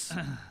 Lewis,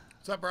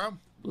 What's up, bro?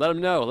 let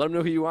them know. Let them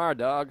know who you are,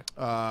 dog.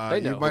 They know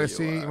You who might have you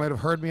seen, are. you might have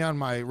heard me on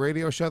my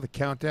radio show, The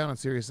Countdown, on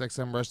Sirius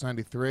XM Rush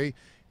 93. You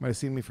might have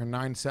seen me for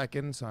 9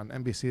 seconds on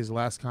NBC's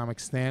Last Comic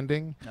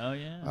Standing. Oh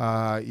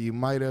yeah. You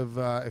might have,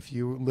 if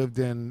you lived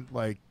in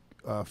like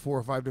 4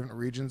 or 5 different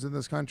regions in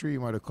this country,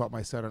 you might have caught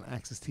my set on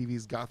Access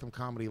TV's Gotham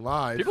Comedy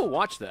Live. People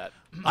watch that.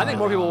 I think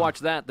more people watch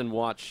that than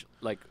watch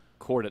like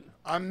Corden.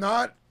 I'm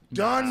not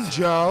done,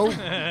 Joe.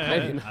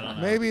 Maybe not. I don't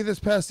know. Maybe this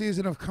past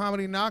season of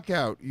Comedy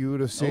Knockout, you would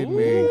have seen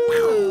me.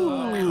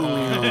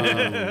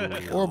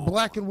 Or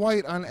Black and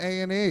White on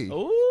A&E.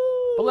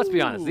 Ooh. But let's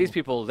be honest. These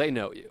people, they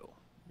know you.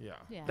 Yeah.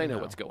 Yeah. They know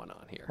what's going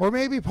on here. Or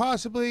maybe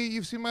possibly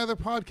you've seen my other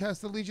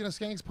podcast, the Legion of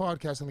Skanks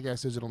podcast on the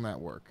Gas Digital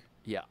Network.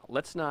 Yeah.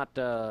 Let's not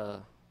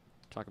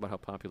talk about how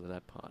popular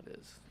that pod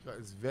is.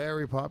 It's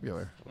very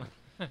popular.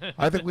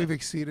 I think we've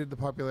exceeded the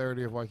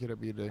popularity of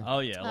YKWD. Oh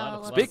yeah. A lot Oh,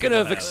 of well, Speaking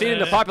people of know. exceeding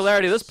the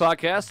popularity of this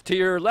podcast, to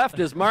your left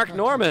is Mark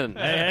Norman.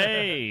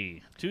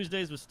 Hey,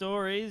 Tuesdays with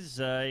Stories.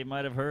 You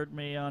might have heard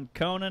me on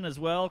Conan as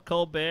well.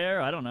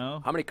 Colbert. I don't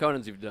know. How many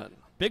Conans you've done?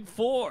 Big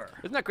Four.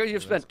 Isn't that crazy?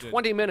 You've spent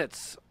 20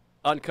 minutes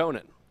on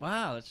Conan.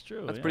 Wow, that's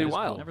true. That's yeah. pretty I just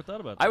wild. Never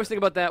thought about that. I was thinking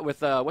about that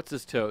with what's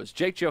his toes.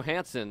 Jake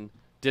Johansson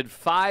did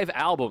 5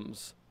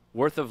 albums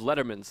worth of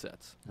Letterman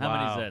sets. How Wow.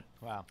 many is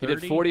that? Wow. He did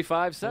 30?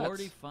 45 sets.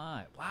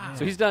 45. Wow.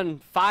 So he's done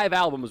 5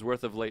 albums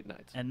worth of late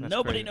nights. And That's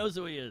nobody great. knows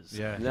who he is.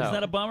 Yeah. No. Isn't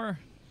that a bummer?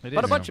 It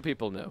But a is. bunch of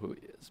people know who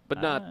he is,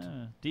 but not.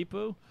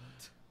 Deepu?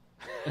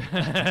 What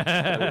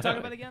are we talking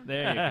about again?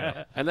 There you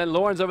go. And then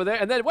Lauren's over there.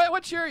 And then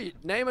what's your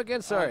name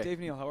again? Sorry. Dave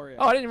Neal, how are you?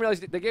 Oh, I didn't realize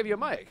they gave you a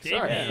mic. Dave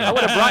Sorry. Neal. I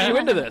would have brought you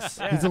into this.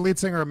 He's the lead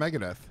singer of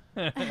Megadeth.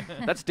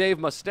 That's Dave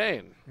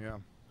Mustaine. Yeah.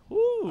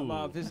 Woo.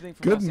 I'm visiting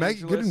from Good, Los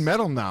Angeles. good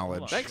metal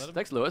knowledge.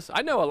 Thanks, Lewis.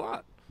 I know a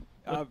lot.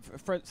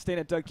 Staying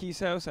at Doug Key's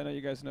house. I know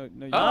you guys know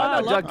you. Oh, I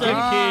know love Doug Doug Key. Key.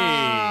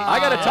 I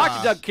got to talk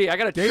to Doug Key. I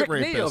got to Date trick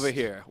rapist. me over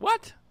here.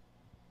 What?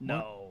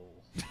 No.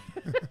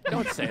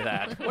 Don't say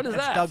that. What is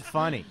that? Doug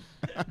funny.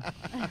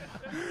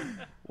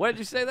 Why did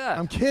you say that?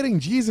 I'm kidding.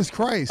 Jesus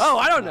Christ. Oh,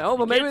 I don't know.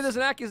 Well, maybe Can't- there's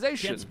an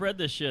accusation. Can't spread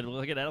this shit.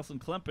 We'll get Alison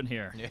Klempen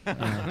here.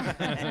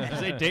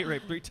 Say date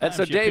rape 3 times. And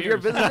so, she Dave, you're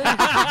appears. visiting?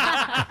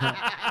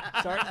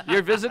 Sorry.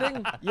 You're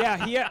visiting?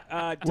 Yeah, he.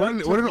 Doug What an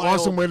took my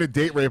awesome old- way to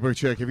date rape a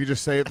chick. If you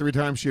just say it 3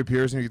 times, she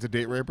appears and you get to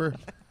date rape her.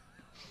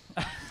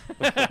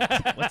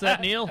 What's that,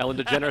 Neil? Ellen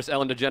DeGeneres,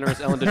 Ellen DeGeneres,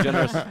 Ellen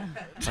DeGeneres.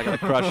 I got a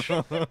crush.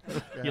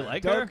 You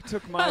like her? Doug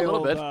took my A little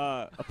old bit.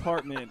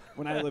 apartment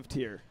when I lived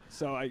here,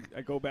 so I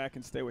go back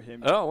and stay with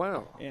him. Oh,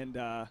 wow. And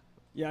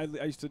yeah,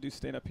 I used to do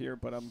stand up here,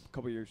 but I'm a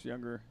couple years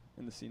younger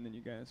in the scene than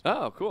you guys.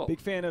 Oh, cool. Big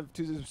fan of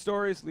Tuesdays with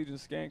Stories, Legion of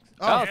Skanks.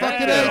 Oh, Oh, fucking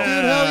thank A, you. dude.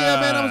 Hell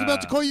yeah, man. I was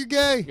about to call you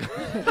gay.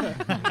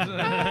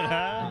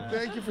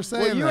 Thank you for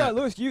saying Well, you, that.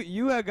 Lewis,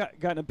 you had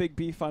gotten a big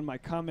beef on my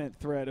comment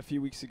thread a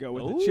few weeks ago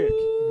with a chick.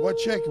 What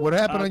chick? What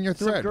happened on your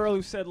Some thread? girl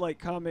who said like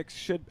comics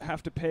should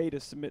have to pay to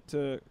submit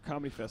to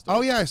comedy festivals.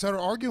 Oh, yeah. I started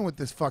arguing with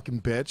this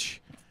fucking bitch.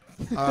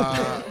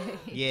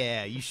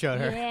 Yeah, you showed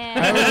her.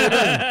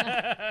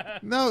 Yeah.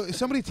 No,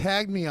 somebody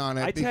tagged me on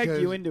it. I tagged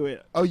because- you into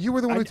it. Oh, you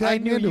were the one who I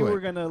tagged knew me into you it. were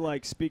gonna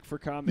like speak for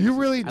comics. You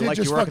really I did like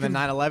just you working fucking.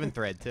 the 9/11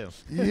 thread too.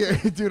 Yeah,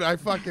 dude, I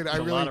fucking, I That's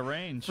a really, lot of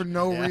range. for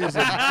no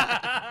reason.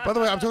 By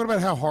the way, I'm talking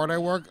about how hard I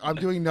work. I'm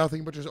doing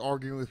nothing but just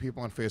arguing with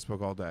people on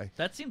Facebook all day.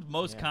 That seems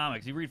most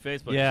comics. You read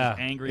Facebook, Yeah. it's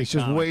just angry It's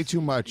just comics. way too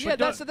much. Yeah,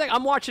 that's the thing.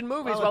 I'm watching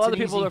movies Well, while it's other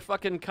an people easy- are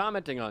fucking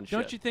commenting on shit.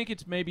 Don't you think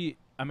it's maybe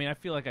I mean, I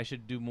feel like I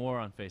should do more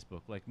on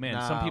Facebook. Like,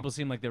 man, some people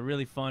seem like they're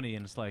really funny,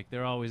 and it's like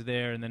they're always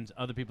there, and then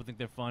other people think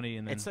they're funny,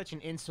 and then It's such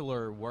an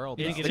insular world.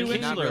 It's though. too You're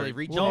not insular. really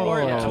reaching Don't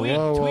worry, anyone.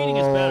 tweeting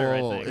is better,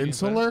 I think.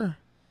 Insular?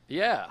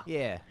 Yeah.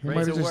 Yeah. He right,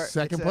 might it's have a just word-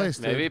 second it's a- place.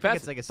 Maybe he think passed.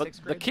 it's like a But sixth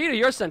the grade. key to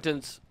your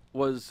sentence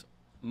was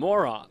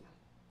moron.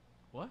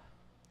 what?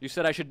 You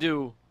said I should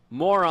do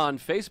more on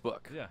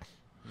Facebook. Yeah.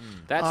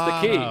 That's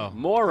the key. Oh. Hold on,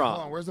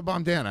 Moron. where's the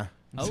bandana?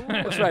 Oh,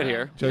 it's right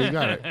here. Joe, you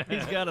got it.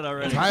 He's got it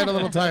already. Tie it a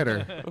little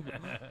tighter.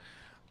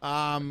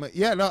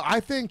 Yeah, no, I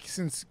think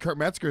since Kurt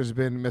Metzger's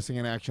been missing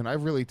in action,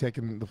 I've really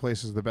taken the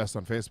places of the best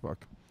on Facebook.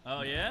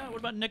 Oh yeah. What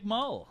about Nick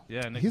Mull?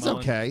 Yeah, Nick He's Mullen.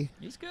 okay.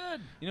 He's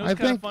good. You know I what's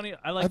kind of think- funny?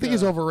 I think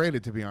he's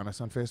overrated, to be honest,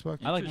 on Facebook.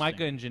 I like Interesting.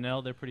 Micah and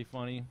Janelle. They're pretty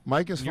funny.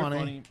 Mike is You're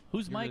funny.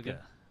 Who's You're really Micah?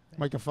 good.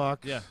 Micah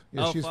Fox. Yeah.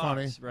 Oh, she's Fox,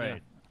 funny.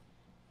 Right.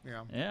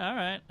 Yeah. Yeah. All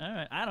right. All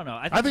right. I don't know.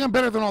 I think I'm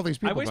better than all these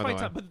people. I waste by my the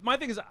time, way. but my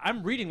thing is,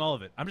 I'm reading all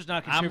of it. I'm just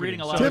not I'm contributing.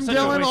 reading a lot so of it's Tim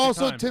such a Dillon waste of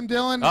also. time. Tim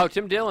Dillon. Oh,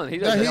 Tim Dillon. He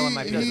does Yeah, that on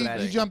my he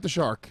today. jumped the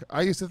shark.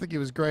 I used to think he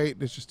was great.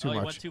 It's just too Oh, you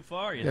much. went too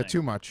far. You Yeah, think?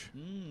 too much.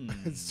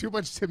 Mm. It's too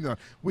much Tim Dillon.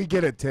 We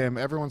get it, Tim.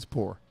 Everyone's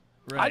poor.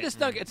 Right. I just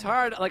think it's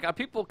hard. Like, are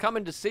people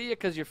coming to see you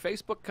because your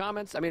Facebook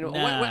comments? I mean, No,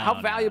 how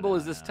no, valuable no,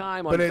 is this no.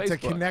 time on But Facebook? it's a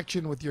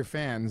connection with your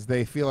fans.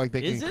 They feel like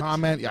they Is can it?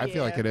 comment. Yeah, I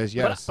feel like it is.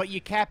 Yes. But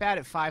you cap out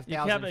at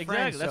 5,000 cap- friends.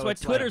 exactly. That's so why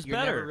it's Twitter's like, you're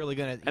better. Never really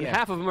gonna. and yeah.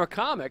 half of them are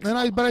comics. But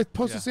I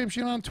post Yeah. the same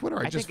shit on Twitter.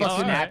 I I just think it's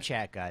fucking. all right.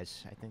 Snapchat,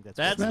 guys. I think that's.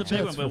 That's what the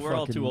big Snapchat's one, but for we're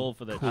all too fucking old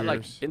for that. I like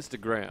queers.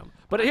 Instagram.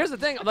 But here's the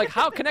thing, like,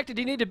 how connected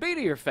do you need to be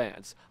to your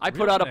fans? I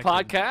put out a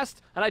connected. podcast,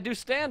 and I do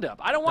stand-up.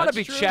 I don't want to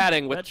be That's true.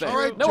 chatting with That's fans. All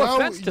right, No Joe,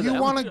 offense to you them.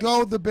 want to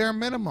go the bare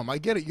minimum. I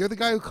get it. You're the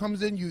guy who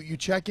comes in, you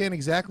check in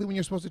exactly when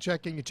you're supposed to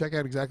check in, you check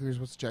out exactly when you're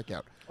supposed to check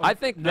out. I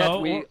think No,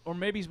 that we... or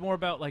maybe it's more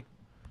about like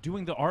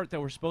doing the art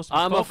that we're supposed to be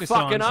I'm a focused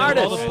on. fucking instead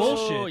of all artist. the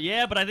Oh, bullshit.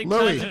 yeah, but I think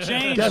Louis, times have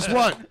changed. guess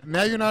what?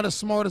 Now you're not as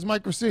smart as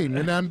Mike Recine.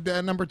 You're now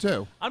number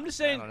 2. I'm just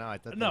saying. I don't know, I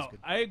thought that no, was good.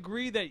 I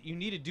agree that you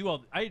need to do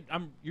all.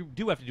 You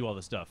do have to do all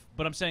this stuff,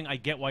 but I'm saying I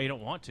get why you don't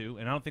want to,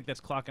 and I don't think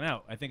that's clocking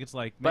out. I think it's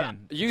like, But man,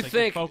 you it's like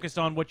you're think- focused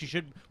on what you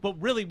should, but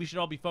really we should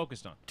all be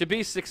focused on. To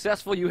be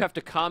successful, you have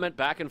to comment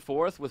back and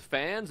forth with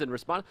fans and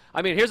respond.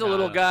 I mean, here's a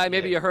little guy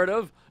maybe you heard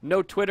of.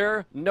 No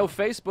Twitter, no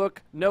Facebook,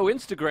 no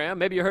Instagram.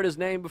 Maybe you heard his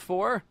name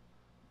before.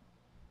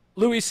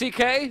 Louis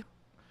C.K.?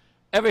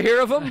 Ever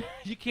hear of him?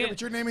 You can't.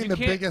 but you're naming you the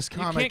can't- biggest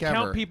comic You can't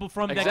ever. count people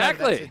from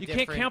Exactly. That you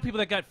can't count people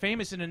that got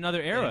famous in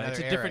another era. another It's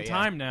a era, different yeah.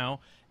 time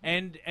now,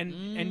 and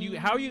you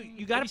got to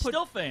He's put.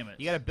 still famous.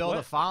 You got to build a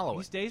What? following.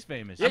 He stays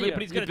famous. Yeah, I mean,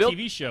 but he's you got a built-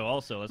 TV show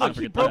also. Let's Look, not he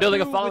forget broke that.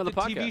 building a through following with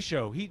on the the TV podcast.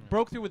 show. He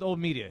broke through with old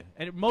media,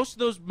 and most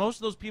of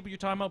those people you're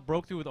talking about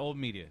broke through with old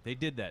media. They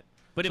did that.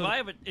 But So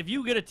if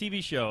you get a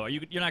TV show,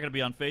 you're not going to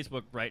be on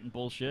Facebook writing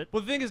bullshit.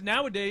 well, the thing is,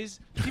 nowadays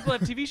people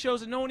have TV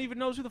shows and no one even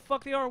knows who the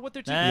fuck they are, or what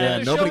their TV Yeah,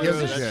 their nobody show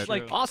gives a is. shit.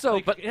 Like, Also,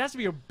 like, but- it has to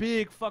be a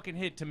big fucking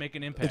hit to make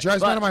an impact. It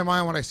drives me But- out of my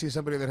mind when I see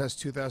somebody that has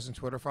 2,000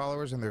 Twitter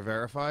followers and they're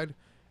verified.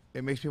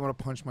 It makes me want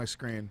to punch my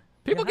screen.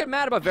 People get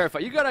mad about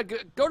verified. You gotta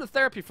go to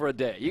therapy for a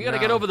day. You gotta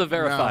No, get over the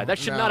verified. no, that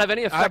should no. not have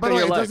any By effect the on way,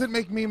 your it life. doesn't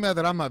make me mad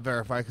that I'm not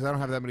verified because I don't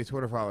have that many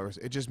Twitter followers.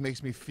 It just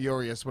makes me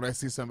furious when I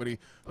see somebody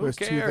who Who has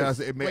cares?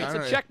 2,000. Wait, I it's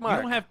don't a know. check You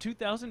mark. don't have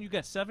 2,000. You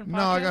got 7. No,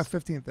 I podcasts? got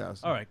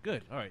 15,000. All right,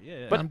 good. All right,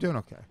 yeah. I'm doing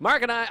okay.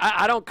 Mark and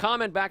I don't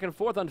comment back and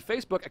forth on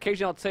Facebook.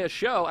 Occasionally I'll say a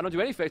show. I don't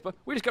do any Facebook.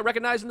 We just get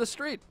recognized in the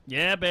street.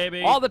 Yeah,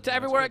 baby. All the time,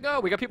 everywhere I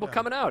go. We got people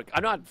coming out.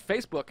 I'm not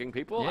Facebooking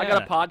people. I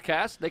got a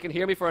podcast. They can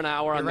hear me for an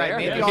hour on You're right. there.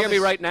 Maybe They can all hear me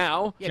this- right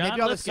now. Yeah, John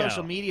maybe all the Lithgow. social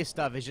media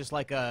stuff is just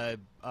like a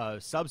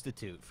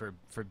substitute for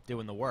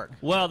doing the work.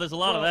 Well, there's a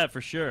lot of that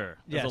for sure.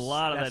 There's Yes, a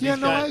lot of that's- that. Yeah,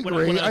 These no, guys- I when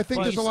agree. when I think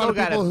But there's you a lot still of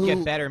people gotta who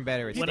get better and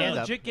better at People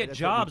stand-up. legit get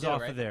That's what we jobs do,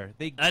 off right? of there.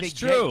 They That's get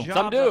true. jobs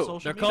Some on do. social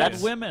They're media.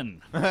 called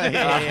women.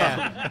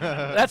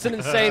 yeah. That's an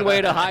insane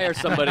way to hire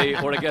somebody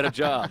or to get a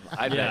job.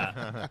 I think.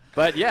 Yeah.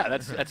 But yeah,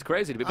 that's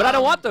crazy to me. But I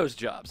don't want those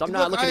jobs. I'm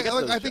not Look, looking to get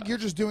look, those I think jobs. you're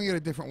just doing it a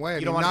different way. I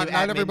You don't mean, wanna do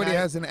not At everybody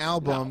Midnight? has an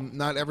album.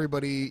 Not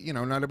everybody,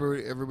 not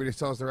everybody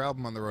sells their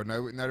album on the road.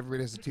 Not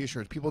everybody has a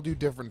T-shirt. People do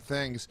different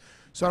things.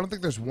 So I don't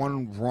think there's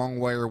one wrong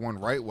way or one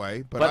right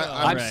way. But But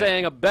I'm Right.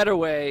 saying a better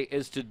way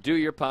is to do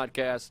your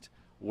podcast,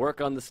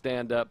 work on the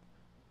stand-up.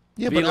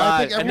 yeah, be but I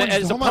think live, and then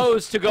everyone's as hold on.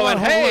 opposed to Hold going, on,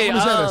 hold on, hey, let me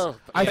say this. oh,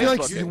 I feel like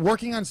Facebook.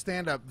 working on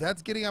stand-up,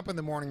 that's getting up in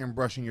the morning and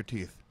brushing your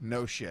teeth.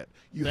 No shit.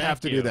 You Thank have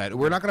to you. do that.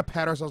 We're not going to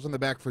pat ourselves on the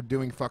back for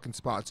doing fucking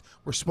spots.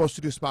 We're supposed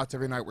to do spots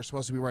every night. We're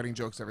supposed to be writing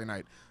jokes every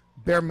night.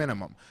 Bare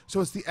minimum.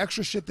 So it's the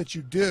extra shit that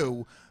you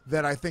do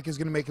that I think is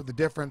going to make the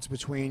difference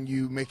between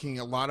you making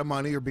a lot of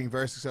money or being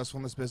very successful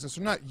in this business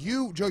or not.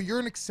 You, Joe, you're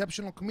an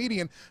exceptional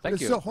comedian. But Thank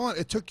it's you. still, hold on,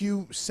 it took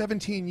you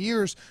 17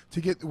 years to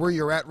get where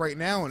you're at right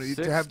now and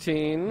to have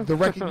 16. the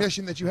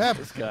recognition that you have.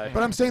 This guy.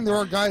 But I'm saying there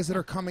are guys that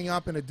are coming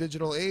up in a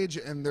digital age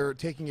and they're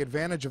taking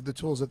advantage of the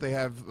tools that they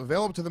have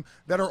available to them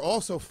that are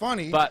also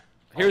funny. But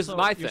here's Also,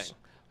 my you're thing.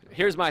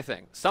 Here's my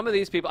thing. Some of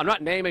these people, I'm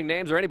not naming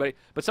names or anybody,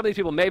 but some of these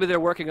people, maybe they're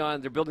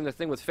building their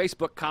thing with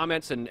Facebook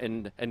comments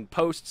and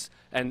posts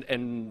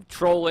and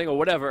trolling or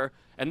whatever,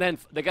 and then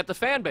they get the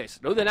fan base.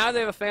 No, now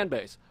they have a fan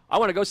base. I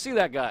want to go see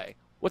that guy.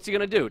 What's he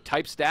going to do?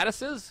 Type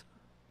statuses?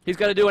 He's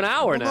got to do an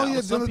hour now. No,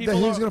 yeah, Some then people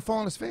he's are- going to fall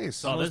on his face.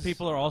 Some of those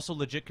people are also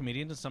legit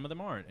comedians, and some of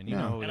them aren't. And you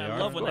know who And they I are.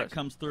 love when that course.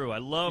 comes through. I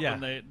love Yeah.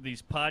 when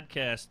these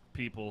podcast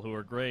people who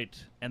are great,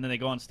 and then they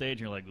go on stage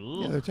and you're like,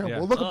 ooh. Yeah, they're terrible. Yeah.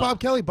 Well, look at Bob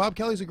Kelly. Bob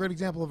Kelly's a great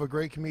example of a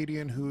great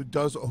comedian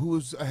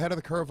who's ahead of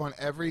the curve on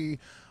every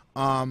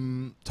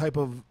type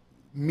of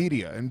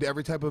media and he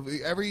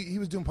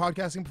was doing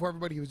podcasting before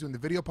everybody. He was doing the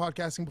video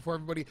podcasting before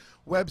everybody,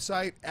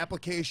 website,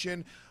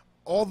 application,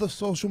 all the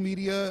social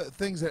media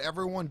things that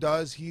everyone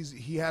does.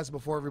 He has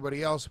before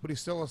everybody else, but he's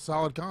still a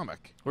solid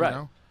comic. Right. You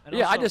know? And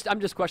Yeah, also-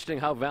 I'm just questioning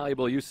how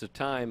valuable use of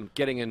time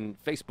getting in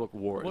Facebook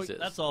wars Well, is.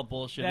 that's all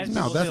bullshit. That's- These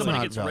No, people- that's somebody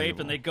not gets raped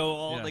valuable. and they go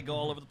all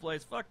Yeah. over the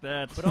place. Fuck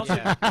that. But also,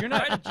 you're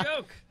not Write a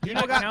joke. You're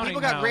not counting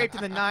People got how- raped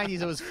in the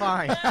 90s. It was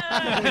fine.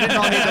 We didn't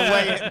all need to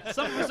weigh it.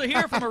 Some of us are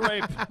here from a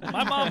rape.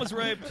 My mom was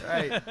raped.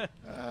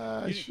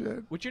 Right.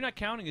 Shit. What you're not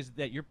counting is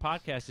that your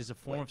podcast is a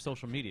form of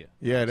social media.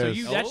 Yeah, it so is.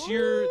 you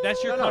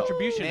that's your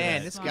contribution. to Man,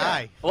 that. this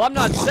guy. Well, I'm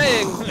not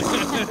saying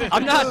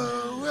I'm not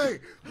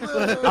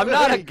I'm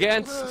not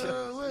against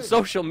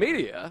social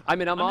media. I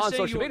mean, I'm just on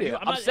saying social you- media. you-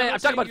 I'm not talking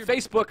saying about you're-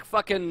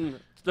 Facebook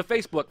the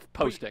Facebook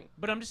posting.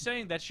 But I'm just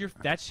saying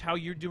that's how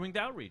you're doing the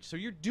outreach. So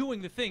you're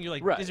doing the thing. You're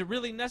like, Right. is it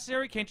really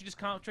necessary? Can't you just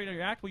concentrate on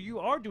your act? Well, you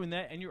are doing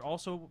that, and you're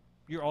also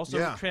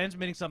Yeah.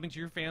 transmitting something to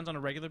your fans on a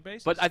regular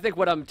basis. But I think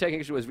what I'm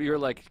taking issue is you're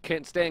like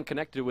staying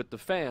connected with the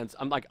fans.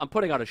 I'm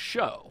putting out a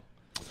show.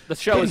 The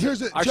show But is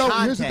here's our Joe,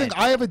 here's the thing. content.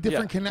 I have a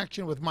different Yeah.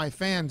 connection with my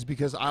fans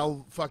because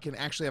I'll fucking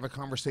actually have a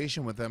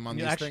conversation with them on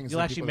you'll these actually, things. you'll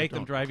that actually people make them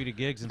don't. drive you to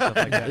gigs and stuff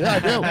like that. Yeah, I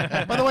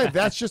do. By the way,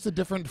 that's just a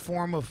different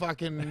form of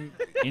fucking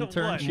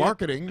Internship.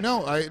 marketing.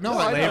 No, I know.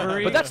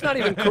 Slavery. But that's not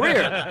even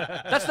career.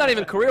 That's not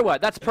even career-wise.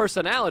 That's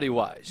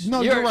personality-wise.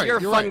 No, you're you're right, You're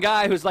a you're fun right.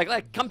 guy who's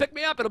like, come pick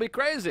me up. It'll be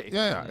crazy.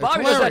 Yeah, it's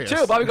Bobby does that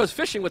hilarious. too. Bobby goes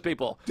fishing with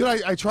people. Dude,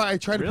 I try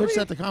to pitch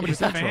that to Comedy With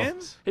the Central.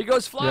 fans? He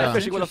goes fly Yeah.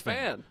 fishing with a Interesting.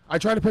 fan. I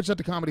tried to pitch that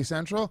to Comedy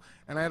Central,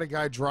 and I had a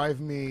guy drive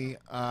me.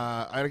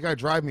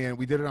 And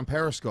we did it on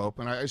Periscope.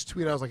 And I just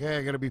tweeted, I was like, "Hey,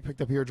 I got to be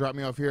picked up here. Drop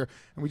me off here."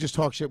 And we just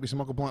talk shit. We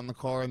smoke a blunt in the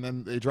car, and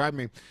then they drive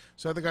me.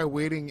 So I had the guy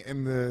waiting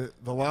in the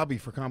lobby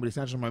for Comedy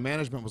Central. My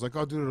management was like,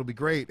 "Oh, dude, it'll be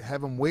great.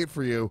 Have him wait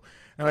for you."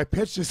 And I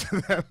pitched this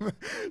to them.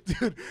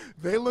 Dude,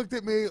 they looked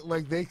at me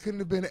like they couldn't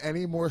have been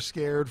any more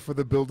scared for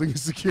the building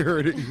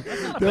security.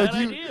 That's not a bad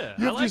idea.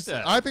 I like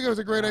that. I think it was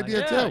a great idea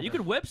Yeah, too. you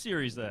could web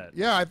series that.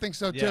 Yeah, I think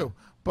so Yeah. too.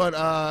 But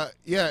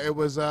yeah, it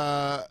was.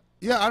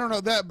 Yeah, I don't know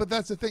that, but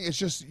that's the thing. It's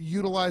just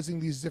utilizing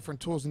these different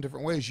tools in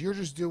different ways. You're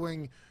just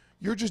doing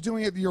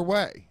it your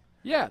way.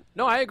 Yeah.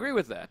 No, I agree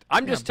with that.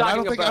 I'm just But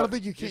talking about. I don't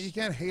think you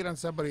can't hate on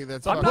somebody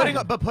that's. I'm fucking-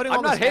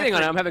 I'm not hating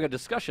on it. I'm having a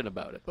discussion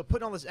about it. But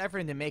putting all this effort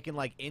into making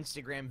like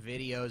Instagram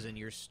videos and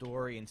your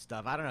story and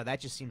stuff, I don't know. That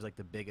just seems like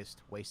the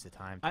biggest waste of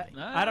time to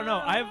me. I don't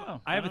know. I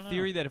have don't a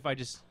theory that if I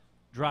just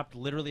dropped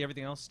literally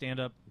everything else, stand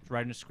up,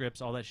 writing the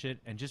scripts, all that shit,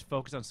 and just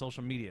focus on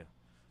social media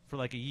for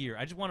like a year,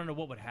 I just want to know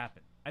what would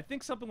happen. I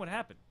think something would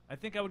happen. I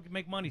think I would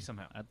make money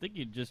somehow. I think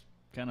you'd just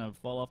kind of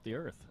fall off the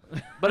earth.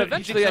 But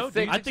eventually, so? I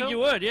think. I think you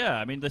would, yeah.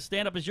 I mean, the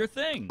stand-up is your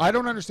thing. I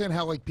don't understand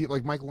how like people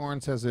like Mike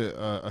Lawrence has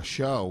a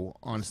show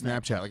on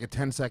Snapchat, like a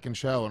 10-second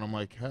show, and I'm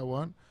like, hey,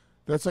 what?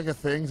 That's like a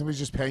thing. Somebody's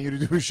just paying you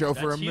to do a show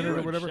for a That's minute or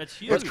huge. whatever. That's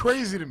That's huge.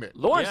 crazy to me.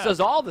 Lawrence Yeah. does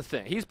all the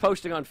thing. He's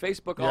posting on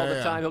Facebook all the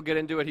Yeah. time. He'll get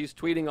into it. He's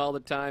tweeting all the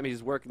time.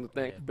 He's working the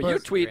thing. But, But- you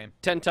tweet Instagram.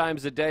 10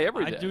 times a day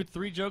every day. I do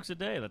 3 jokes a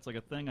day. That's like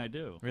a thing I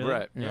do. Really?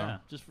 Right. Yeah.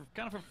 Just for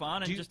kind of for fun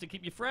and Do you- just to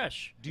keep you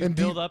fresh. Do you And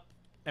do build you- up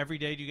every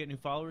day? Do you get new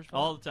followers? from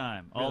All it? the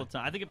time. All Really? the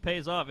time. I think it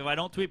pays off. If I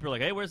don't tweet, people are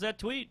like, hey, where's that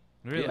tweet?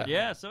 Really?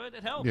 Yeah, so it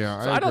helps.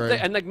 Yeah, So I don't agree.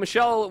 think, and like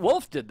Michelle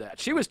Wolf did that.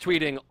 She was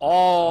tweeting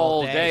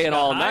all day. day She and Got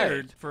all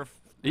hired night. for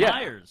Yeah,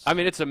 Myers. I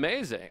mean it's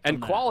amazing and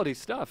that. quality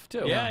stuff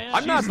too. Yeah, yeah.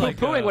 I'm not She's like,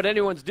 poo-pooing what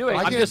anyone's doing.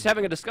 I I'm get- just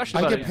having a discussion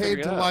I about get it. paid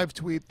figuring to it out. live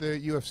tweet the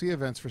UFC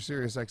events for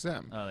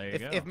SiriusXM. Oh, there you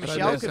If, go. if But I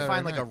Michelle did could Saturday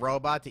find like a night.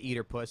 robot to eat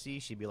her pussy,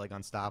 she'd be like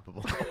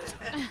unstoppable.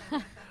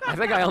 I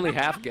think I only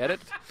half get it.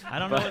 I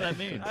don't know what that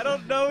means. I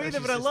don't know She's either,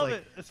 but I just love like-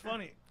 it. It's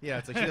funny. Yeah,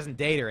 it's like she doesn't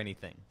date or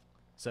anything.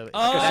 So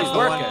Oh, that's the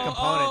working. one component.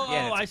 Oh,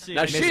 yeah, I it's see.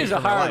 Now missing she's a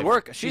from her hard life.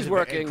 worker. She's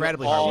working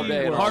incredibly all hard. day.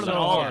 She and works all Harder than night.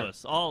 all hard. of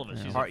us. All of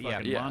us. She's Hard- a yeah.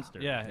 fucking Yeah. monster.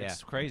 Yeah, Yeah.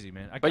 it's crazy,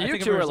 man. But I you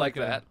think of two her are as like a-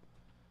 that.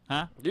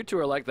 Huh? You two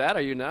are like that,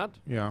 are you not?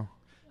 Yeah.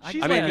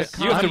 She's I mean, like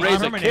you have to raise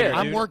a Terminator, kid.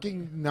 I'm dude.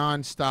 working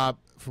nonstop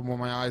from when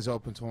my eyes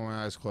open to when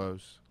my eyes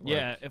close. Like,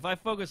 Yeah, if I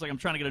focus, like I'm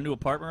trying to get a new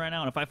apartment right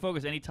now, and if I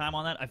focus any time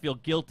on that, I feel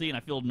guilty and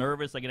I feel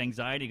nervous. I get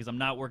anxiety because I'm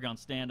not working on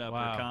stand-up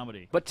Wow. or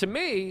comedy. But to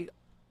me,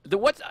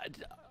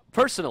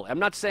 personally, I'm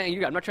not saying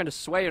you. I'm not trying to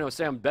sway you or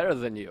say I'm better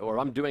than you or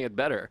I'm doing it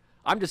better.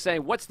 I'm just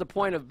saying, what's the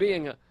point of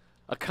being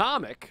a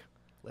comic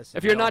Listen,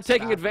 if you're don't not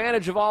taking stop.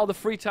 advantage of all the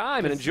free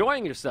time and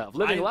enjoying yourself,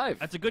 living life?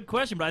 That's a good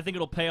question, but I think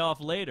it'll pay off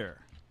later.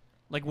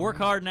 Like, work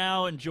hard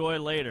now, enjoy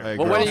later. I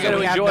Well, agree. when are you Also, going to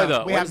we have enjoy no-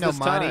 though? we have When's no this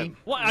money. time?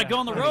 Well, I go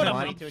on the We have road. no I'm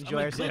money in to enjoy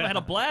Cleveland. ourselves. I had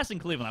a blast in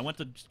Cleveland. I went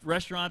to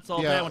restaurants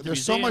all day. I Yeah, went to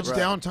there's so much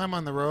museums. downtime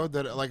on the road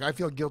that like I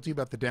feel guilty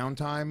about the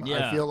downtime.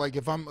 Yeah. I feel like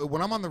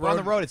when I'm on the road, Well, on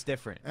the road, it's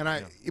different. and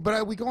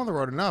we go on the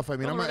road enough. I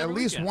mean, Go on I'm the road at every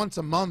least weekend. once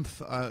a month.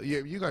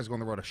 You guys go on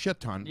the road a shit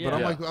ton, but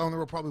I'm Yeah. like on the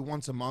road probably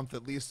once a month,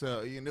 at least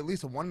a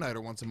one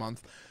nighter once a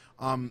month.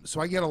 So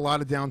I get a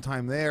lot of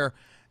downtime there.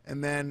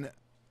 And then,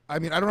 I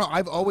mean, I don't know.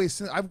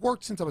 I've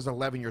worked since I was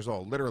 11 years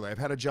old. Literally, I've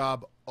had a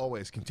job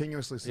always,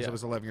 continuously since I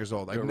was 11 years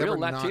old. You're I've a real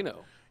never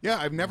Latino. Yeah,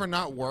 I've never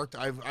not worked.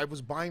 I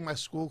was buying my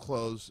school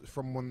clothes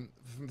from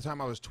the time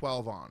I was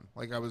 12 on.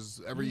 Like I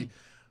was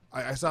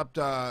I stopped.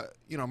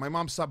 You know, my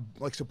mom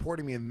stopped like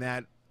supporting me in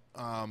that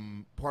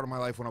part of my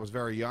life when I was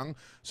very young.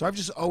 So I've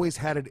just always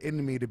had it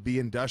in me to be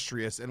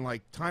industrious, and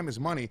like time is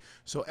money.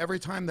 So every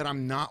time that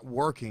I'm not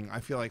working, I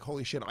feel like,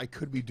 holy shit, I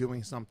could be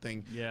doing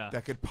something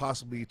that could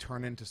possibly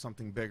turn into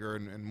something bigger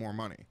and more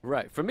money.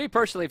 Right. For me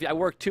personally, if I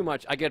work too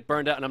much, I get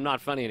burned out and I'm not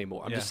funny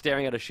anymore. I'm just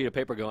staring at a sheet of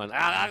paper going,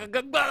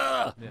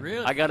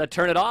 Really? I got to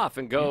turn it off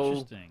and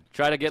go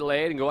try to get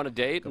laid and go on a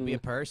date. And be a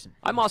person.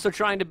 I'm also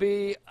trying to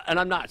be, and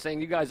I'm not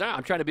saying you guys are,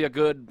 I'm trying to be a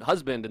good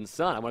husband and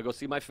son. I want to go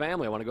see my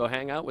family. I want to go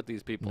hang out with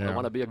these people. I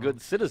want to be a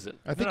good citizen.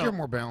 I think you're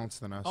more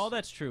balanced than us. All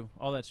that's true.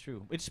 All that's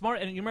true. It's smart.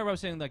 And you remember I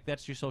was saying, like,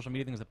 that's your social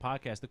media thing, is the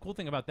podcast. The cool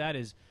thing about that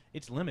is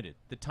it's limited.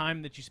 The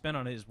time that you spend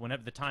on it is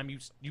whenever the time you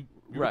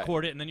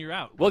record it and then you're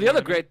out. Well, the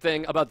other great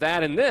thing about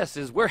that and this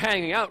is we're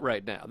hanging out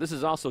right now. This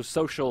is also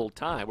social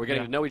time. We're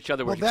getting to know each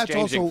other. We're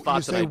exchanging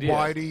thoughts and ideas.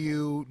 Why do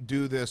you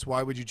do this?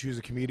 Why would you choose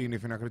a comedian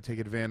if you're not going to take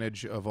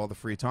advantage of all the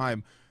free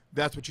time?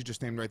 That's what you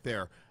just named right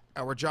there.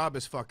 Our job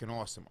is fucking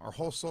awesome. Our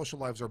whole social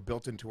lives are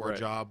built into our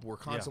job. We're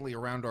constantly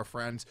around our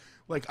friends.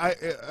 Like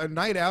a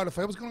night out, if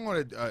I was going on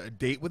a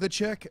date with a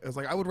chick, it's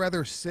like I would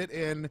rather sit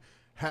in,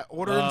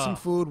 order in some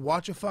food,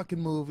 watch a fucking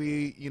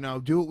movie, you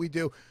know, do what we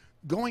do.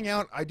 Going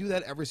out, I do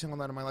that every single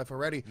night of my life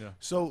already. Yeah.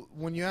 So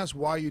when you ask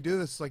why you do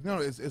this, it's like, no,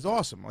 it's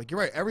awesome. Like, you're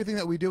right. Everything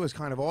that we do is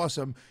kind of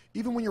awesome.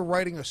 Even when you're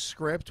writing a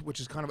script,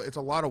 which is kind of, it's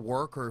a lot of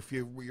work, or if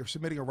you're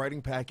submitting a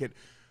writing packet,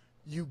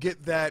 you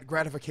get that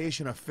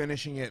gratification of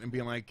finishing it and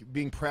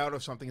being proud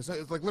of something. It's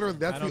like literally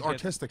that's the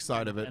artistic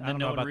side of it. And then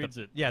no one reads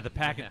it. Yeah, the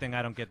packet thing,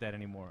 I don't get that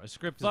anymore. A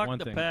script Fuck is one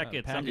the thing.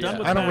 packets. I'm Packets. done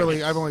with I don't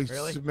packets. I've only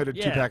submitted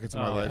 2 packets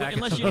in my life.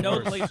 Unless you know,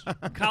 like,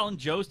 Colin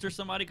Jost or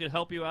somebody could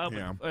help you out.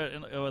 Yeah. But,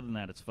 other than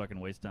that, it's fucking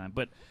waste time.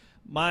 But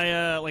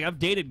my, like, I've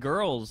dated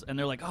girls, and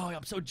they're like, oh,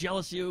 I'm so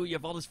jealous of you. You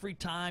have all this free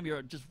time.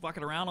 You're just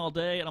fucking around all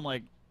day. And I'm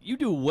like, you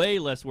do way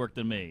less work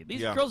than me.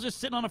 These girls just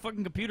sitting on a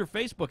fucking computer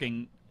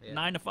Facebooking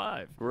 9 to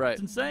 5. Right.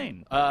 It's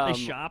insane. They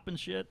shop and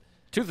shit.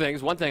 2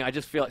 things. One thing, I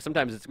just feel like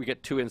sometimes we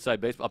get too inside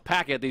baseball. A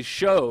packet, these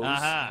shows,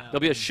 there'll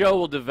be a show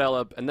will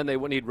develop, and then they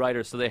need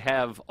writers, so they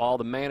have all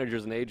the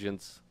managers and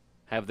agents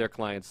have their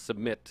clients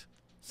submit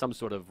some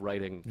sort of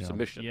writing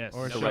submission. Yes.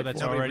 Or a show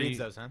that's already reads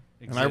those, huh?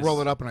 And I roll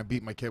it up and I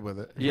beat my kid with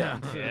it. Yeah.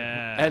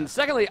 Yeah. And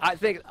secondly, I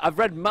think I've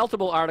read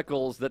multiple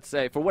articles that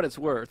say, for what it's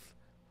worth,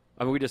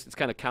 I mean, it's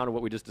kind of counter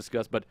what we just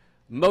discussed, but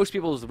most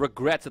people's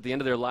regrets at the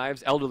end of their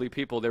lives, elderly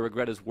people, their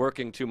regret is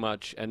working too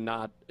much and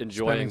not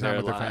enjoying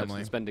their lives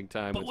and spending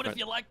time but with what if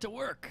you like to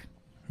work?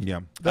 Yeah.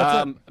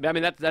 I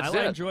mean, that's I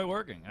it. enjoy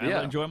working.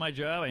 I enjoy my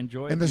job. I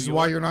enjoy And this is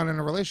why you're not in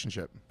a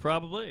relationship.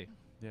 Probably.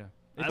 Yeah.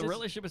 A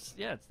relationship is,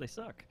 they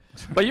suck.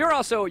 But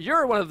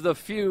you're one of the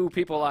few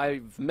people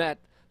I've met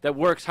that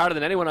works harder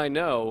than anyone I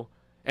know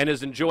and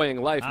is enjoying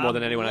life more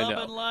than anyone I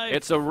know.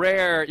 Life.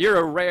 You're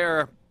a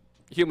rare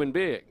human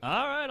being.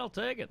 All right, I'll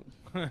take it.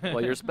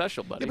 Well, you're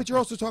special, buddy. Yeah, but you're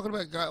also talking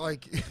about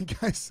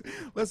guys.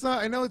 Let's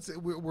not. I know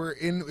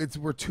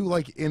we're too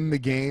like in the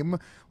game.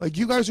 Like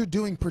you guys are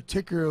doing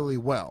particularly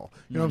well.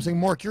 You know what I'm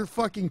saying, Mark? You're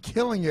fucking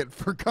killing it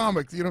for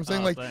comics. You know what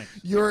I'm saying? Thanks.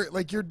 You're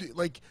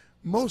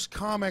most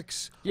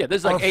comics. Yeah,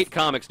 there's like 8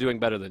 comics doing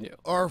better than you.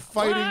 Are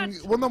fighting.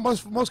 Well, no,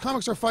 most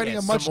comics are fighting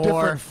a much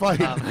different fight.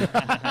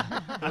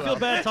 I feel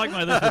bad talking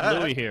about this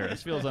with Louis here.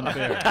 This feels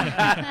unfair.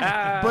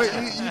 But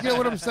you get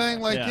what I'm saying?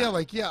 Like,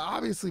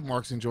 obviously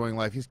Mark's enjoying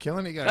life. He's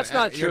killing it. That's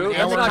not true.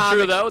 That's not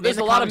true, though. There's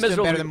a lot of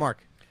miserable better than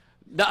Mark.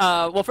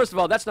 Well, first of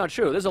all, that's not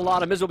true. There's a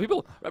lot of miserable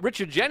people.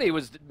 Richard Jenny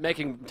was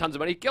making tons of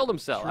money. He killed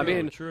himself.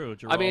 True.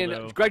 I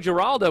mean, Greg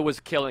Giraldo was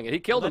killing it. He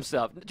killed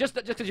himself. Just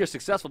because you're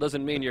successful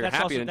doesn't mean you're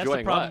happy and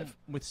enjoying life.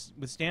 With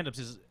stand-ups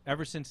is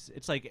ever since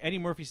it's like Eddie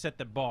Murphy set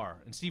the bar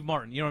and Steve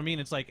Martin. You know what I mean?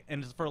 It's like,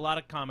 and for a lot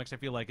of comics, I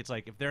feel like it's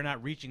like if they're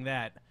not reaching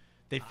that,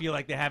 they feel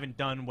like they haven't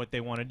done what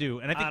they want to do.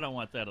 And I don't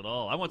want that at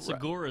all. I want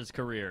Segura's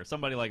career,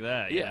 somebody like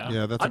that. Yeah,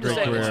 yeah, that's a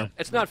great career.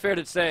 It's not fair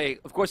to say.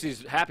 Of course,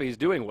 he's happy. He's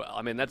doing well.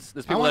 I mean, there's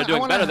people that are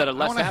doing better that are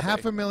less happy. I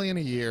want $500,000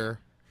 a year,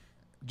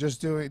 just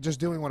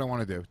doing what I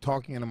want to do,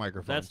 talking into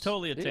microphones. That's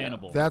totally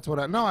attainable. That's what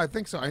I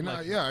think so. I know.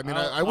 Yeah, I mean,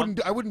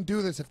 I wouldn't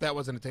do this if that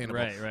wasn't attainable.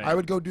 Right. I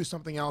would go do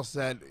something else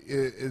that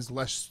is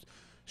less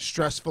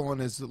stressful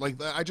and is like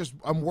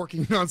I'm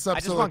working on stuff. I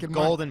just want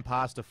golden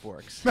pasta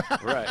forks.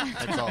 Right.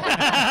 That's all.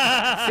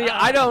 See,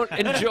 I don't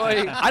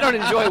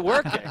enjoy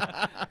working.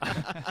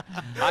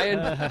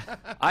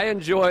 I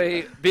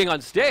enjoy being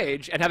on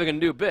stage and having a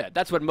new bit.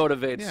 That's what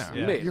motivates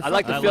me. I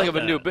like the feeling of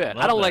a new bit.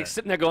 I don't like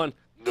sitting there going,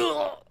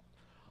 oh,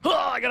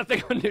 I gotta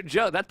think of a new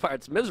joke. That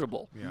part's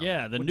miserable.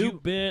 Yeah, the new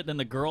bit, then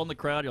the girl in the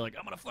crowd, you're like,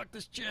 I'm gonna fuck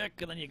this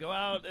chick, and then you go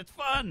out. It's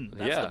fun.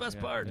 That's the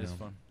best part. It's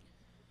fun.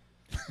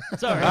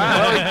 Sorry.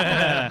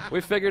 Well,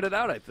 we figured it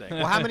out, I think.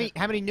 Well, how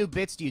many new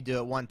bits do you do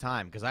at one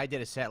time? Because I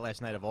did a set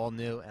last night of all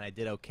new, and I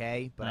did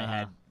okay, but I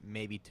had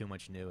maybe too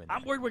much new. In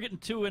I'm there. worried we're getting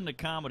too into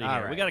comedy All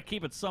here. We right. got to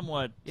keep it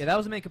somewhat. Yeah, that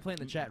was the main complaint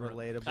in the chat room.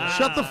 Relatable.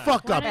 Shut the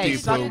fuck up, Hey,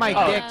 suck Deepu. my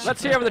Oh, dick.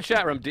 let's hear from the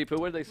chat room, Deepu.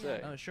 What did they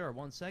say? Sure,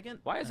 1 second.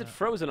 Why is it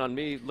frozen on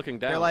me looking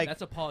down? They're like,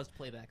 That's a paused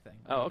playback thing.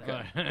 oh,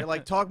 okay. they're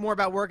like, talk more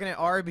about working at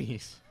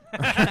Arby's.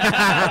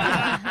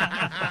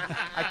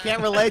 I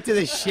can't relate to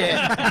this shit.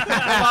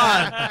 Come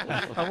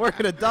on. I'm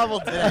working a double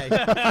today.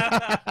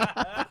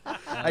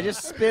 I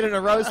just spit in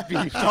a roast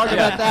beef. Talk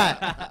about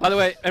that. By the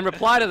way, in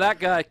reply to that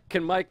guy,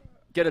 can Mike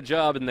get a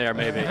job in there,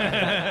 maybe?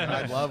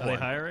 I'd love Are they one.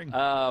 hiring?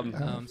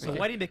 So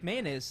Whitey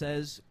McMahon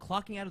says,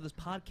 clocking out of this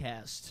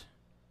podcast.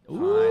 All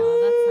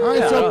right,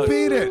 Yeah, so I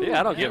beat it. Yeah,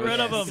 I don't Get give a rid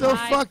of shit. him. So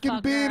Hi, fucking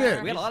beat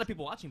it. We got a lot of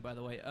people watching, by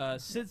the way.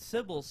 Sid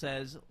Sybil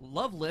says,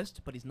 love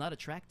list, but he's not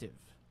attractive.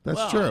 That's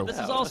well, true. This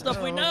is all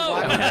stuff we know.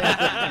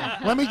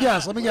 Let me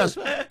guess.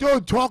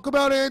 Dude, talk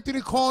about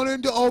Anthony calling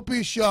into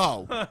Opie's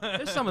show.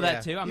 There's some of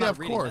that, too. I'm yeah, not of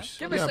reading course.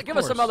 Give Yeah, us, of give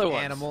us some course. other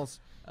ones. Animals.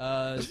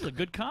 that. This is a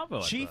good combo.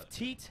 I Chief thought.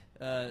 Teat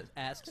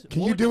asks, Can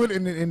what you would do it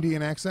in an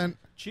Indian accent?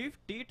 Chief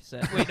Teat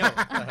says, wait,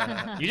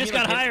 no. You just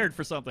got hired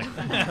for something.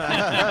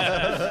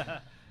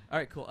 All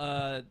right, cool.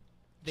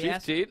 They Chief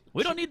asked, Teat?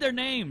 We don't need their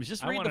names.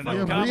 Just I read the wanna know. fucking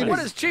Yeah, read comments. it. What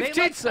does Chief They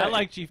Teat like- say? I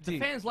like Chief the T.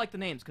 fans like the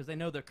names because they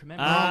know they're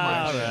commemorating. Ah,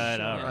 the all show.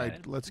 right, All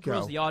right, let's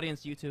Grows go. the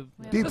audience, YouTube.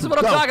 Deep, This is what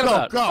I'm go, talking go,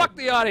 about. go. Fuck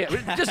the audience.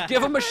 Just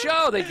give them a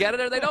show. They get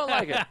it or they don't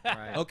like it.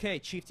 Right. Okay,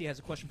 Chief T has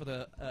a question for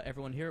the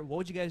everyone here. What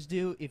would you guys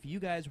do if you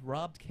guys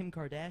robbed Kim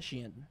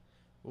Kardashian?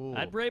 Ooh.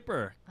 I'd rape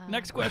her.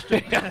 Next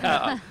question.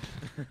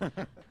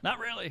 Not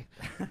really.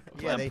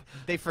 Yeah,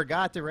 they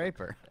forgot to rape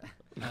her.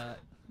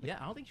 Yeah,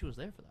 I don't think she was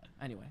there for that.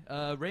 Anyway,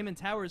 Raymond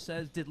Towers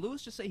says, did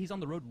Lewis just say he's on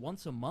the road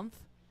once a month?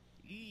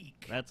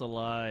 Eek. That's a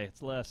lie.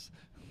 It's less.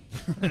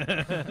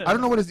 I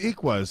don't know what his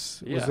eek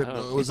was. Yeah, Was it I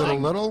don't know. was it a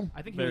little?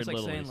 I think he Very was like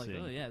little, saying you like, see.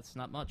 oh yeah, it's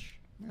not much.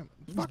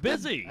 He's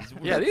busy.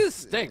 Yeah, these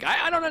stink.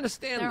 I don't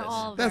understand They're this.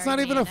 all That's very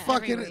not even a mean every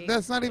fucking. week.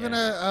 That's not even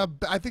I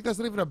think that's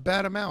not even a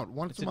bad amount.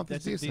 Once a month is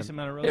That's a decent. decent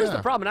amount of Here's roast.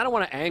 the problem, and I don't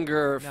want to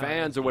anger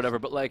fans or whatever,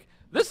 but like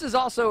this is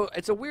also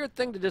it's a weird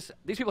thing to just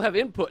these people have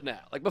input now.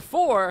 Like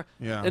before,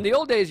 Yeah. in the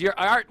old days, your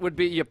art would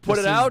be you put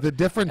This it is out, the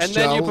difference, and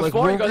then Joe. you Like,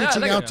 perform. we're You go,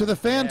 reaching yeah, out to the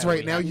fans Yeah, right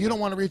we now. have You don't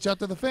want to reach out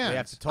to the We have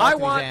fans. to talk I to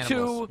these want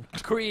animals.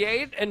 to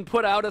create and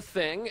put out a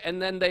thing,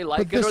 and then they like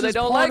But it this or they is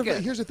don't part like of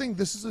it. Here's the thing.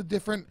 This is a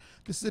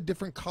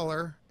different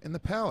color in the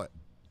palette,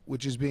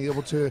 which is being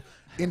able to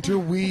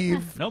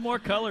interweave. No more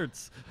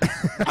coloreds.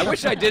 I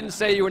wish I didn't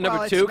say you were number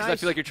Well, it's two because I nice.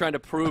 feel like you're trying to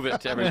prove it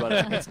to everybody.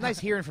 It's nice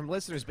hearing from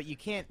listeners, but you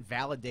can't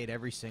validate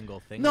every single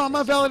thing. No, that I'm they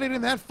not say.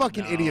 validating that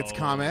fucking idiot's No.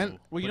 comment.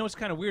 Well, you know what's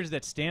kind of weird is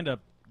that stand-up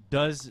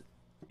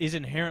is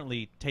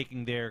inherently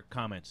taking their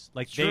comments.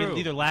 Like they True,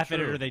 either laugh at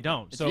it true. or they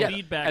don't. It's So Yeah,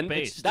 feedback and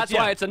based. That's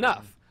Yeah. why it's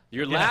enough.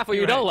 You Yeah, laugh or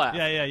you you're don't right. laugh.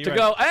 Yeah, yeah, you're to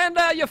right.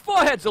 go, and your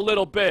forehead's a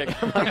little big.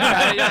 I'm like,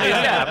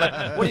 yeah,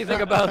 but what do you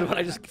think about what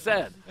I just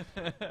said?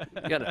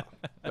 You know,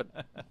 but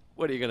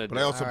what are you going to do? But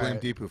I also All blame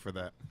right. Deepu for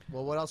that.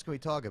 Well, what else can we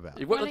talk about?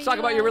 Let's talk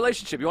about your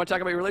relationship. You want to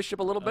talk about your relationship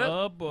a little bit?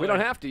 Oh, boy. We don't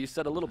have to. You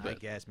said a little I bit.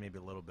 guess maybe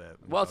a little bit.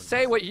 Well,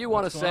 say what you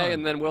want to going say, on?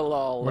 and then we'll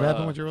all What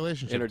happened with your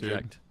relationship,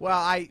 interject.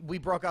 Well, we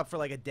broke up for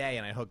like a day,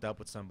 and I hooked up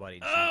with somebody.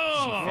 She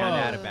Oh! found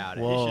out about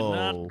it. You should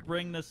Whoa. not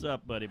bring this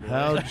up, buddy boy.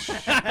 No,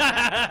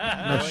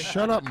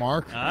 shut up,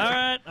 Mark. All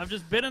right, I've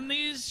just been in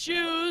these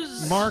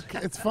shoes. Mark,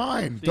 it's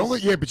fine. Don't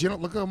look. Yeah, but you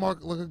don't look at Mark.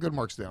 Look how good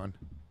Mark's doing.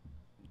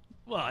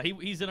 Well,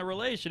 he's in a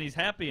relation. He's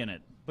happy in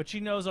it. but she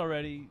knows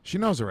already. She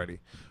knows already.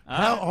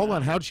 Hold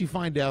on. How'd she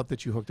find out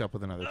that you hooked up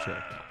with another chick?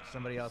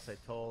 Somebody else I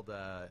told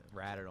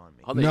ratted on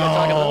me. Hold on, you gotta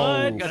talk to the-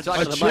 No, you gotta talk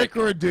a to the chick mic.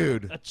 or a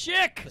dude? A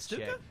chick.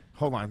 Chick.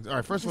 Hold on. All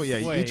right. First of all,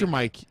 yeah, Wait. eat your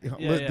mic.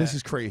 Yeah. This is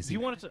If crazy. you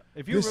wanted to,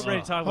 if you were This-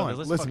 ready to talk hold about on,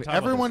 this, let's listen, fucking talk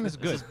about everyone- this.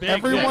 This is good. big.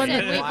 Everyone,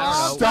 Listen, we've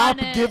all stop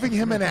done it. giving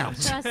him an out.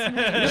 Trust me.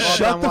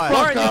 Shut the what? fuck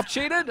Lauren, up. you've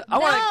cheated? I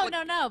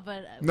wanna, No,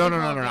 but No, we've no,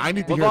 all no. been I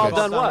need to there. We've hear all this.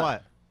 done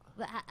what?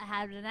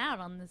 Had it out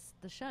on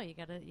the show. You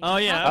gotta. Oh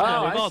yeah, okay,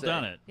 Oh, we've I all see.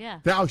 done it. Yeah.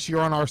 Oh, so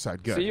you're on our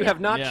side. Good. So you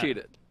have not Yeah.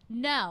 cheated.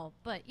 No,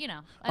 but you know,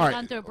 All I've right.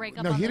 gone through a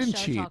breakup No, on he the didn't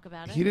show. cheat. Talk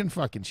about it. He didn't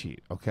fucking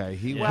cheat. Okay.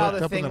 He Well, hooked the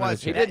up with thing another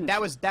was chick. didn't.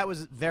 that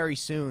was very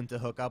soon to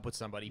hook up with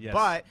somebody. Yes.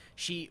 But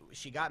she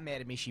got mad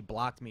at me. She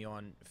blocked me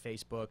on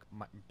Facebook,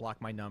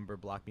 blocked my number,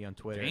 blocked me on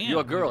Twitter. Damn.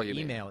 Your girl, you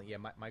mean? Emailing, yeah,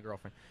 my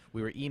girlfriend.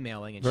 We were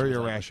emailing, and Very she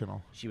was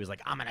irrational. She was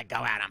like, "I'm gonna go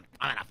out.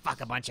 I'm gonna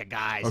fuck a bunch of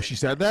guys." Oh, she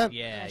said that?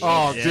 Yeah.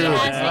 Oh, Yeah. dude.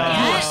 That's You a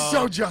are yes.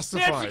 so Yeah,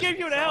 justified. she gave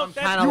you an out. I'm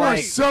That's kinda You are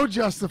like- so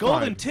justified.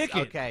 golden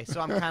ticket. Okay,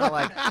 so I'm kind of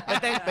like,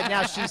 but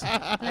now she was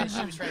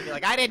trying to be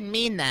like, I didn't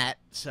mean that.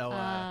 So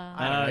I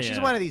don't know. Oh, She's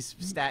yeah. one of these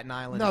Staten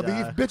Island. No,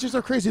 these bitches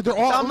are crazy. They're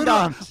all. Literally,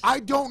 Dum-dums. I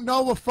don't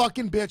know a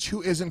fucking bitch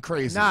who isn't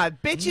crazy. Nah,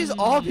 bitches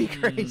all be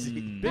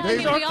crazy. Well, I They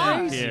mean, are we all.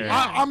 crazy.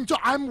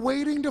 I'm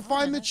waiting to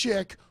find the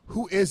chick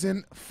who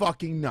isn't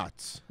fucking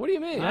nuts. What do you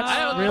mean? That's I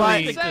don't really- know what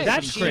to say.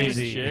 That's Some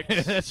crazy.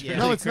 chicks. That's Yeah.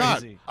 really No, it's not.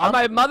 crazy.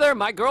 My mother,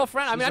 my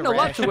girlfriend. I mean, I She's know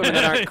lots of women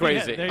that aren't Yeah,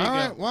 crazy. there you All go.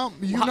 right, well,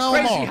 you How- know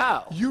crazy them all.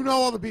 how? You know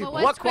all the people.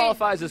 Well, What What's crazy?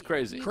 qualifies as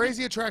crazy?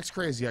 Crazy attracts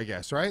crazy, I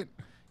guess, right?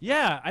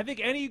 Yeah, I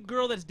think any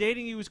girl that's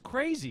dating you is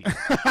crazy.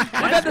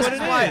 That's what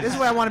it is. This is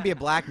why I want to be a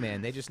black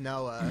man. They just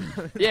know.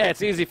 Yeah,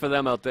 it's easy for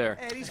them out there.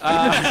 Hey, these They've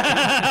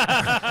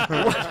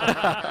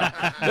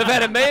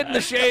had it made in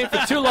the shade for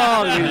too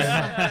long,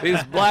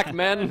 these black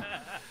men.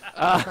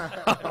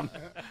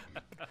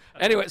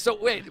 Anyway, so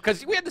wait,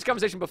 because we had this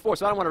conversation before,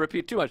 so I don't want to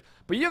repeat too much.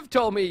 But you've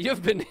told me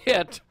you've been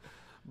hit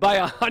by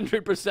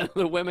 100% of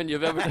the women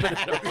you've ever been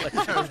in a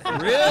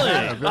relationship. Really?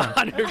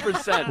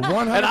 100%.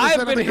 100%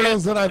 of the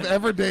girls that I've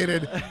ever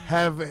dated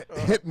have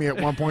hit me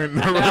at one point in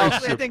a Now,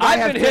 relationship.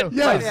 I've been hit by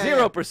Yes.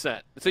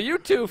 0%. So you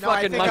two No, I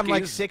fucking think monkeys. I'm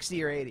like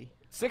 60 or 80.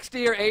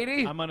 60 or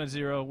 80? I'm on a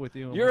 0 with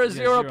you. You're a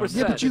Yeah, 0%.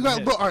 Yeah, but you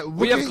got look. All right,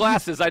 We look have at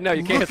glasses. I know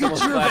you can't Look hit at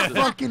someone's your glasses.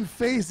 fucking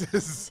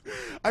faces.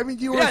 I mean,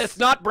 you are. Yeah, it's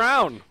not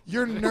brown.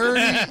 You're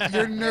nerdy.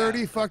 You're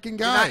nerdy fucking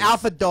guys. Not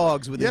alpha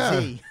dogs with Yeah.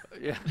 a Z.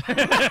 Yeah.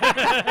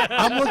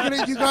 I'm looking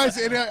at you guys,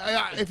 and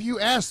if you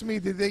asked me,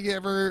 did they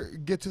ever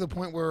get to the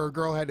point where a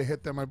girl had to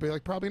hit them? I'd be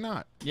like, probably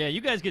not. Yeah,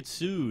 you guys get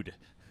sued.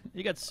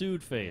 You got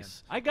sued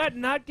face. I got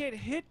not get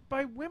hit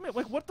by women.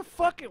 Like, what the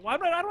fuck? I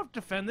don't have to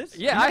defend this.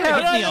 Yeah, I hit have.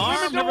 the Women arm,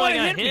 don't never want to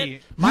got hit hit. me.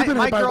 My, You've been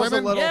my hit by girl's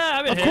women? a little. Yeah,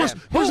 I've been Of hit. course.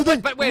 Here's the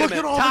thing. But wait a Look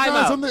minute. at all the Time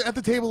guys out. at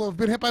the table have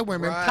been hit by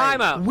women. Right.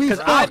 Time out. We Because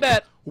fuck. I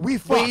bet. We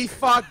fuck. We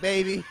fuck,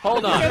 baby.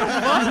 Hold on. You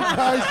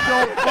guys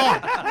don't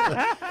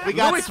fuck. We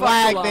got Louis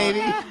swag, fucked a lot.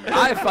 baby.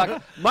 I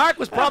fuck. Mark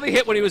was probably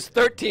hit when he was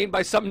 13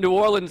 by some New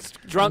Orleans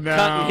drunk No.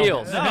 cunt in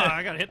heels. No,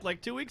 I got hit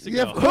like 2 weeks ago.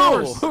 Yeah, of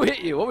course. Who hit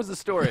you? What was the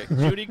story?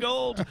 Judy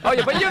Gold. Oh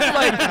yeah, but you're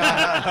like,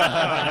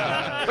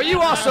 but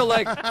you also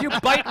like you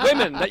bite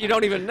women that you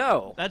don't even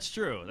know. That's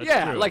true. That's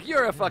Yeah, true. like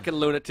you're a fucking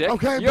lunatic.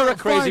 Okay, you're but a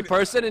crazy fine.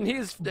 person, and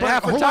he's But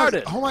half hold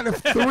retarded. On, hold on. If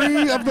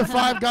 3 of the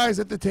 5 guys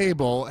at the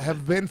table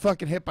have been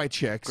fucking hit by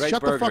chicks, Great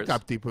shut the burgers. fuck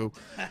up, Deepu.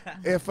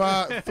 If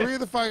 3 of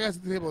the 5 guys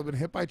at the table have been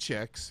hit by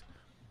chicks,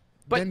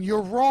 But- then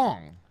you're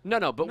wrong.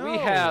 No, but we No.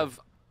 have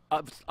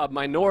a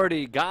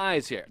minority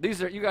guys here.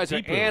 These are you guys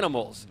People. are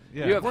animals.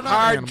 Yeah. You have We're not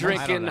hard animals. I don't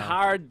drinking, know.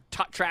 hard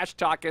trash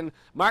talking.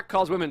 Mark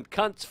calls women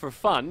cunts for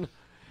fun.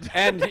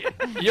 And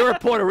you're a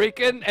Puerto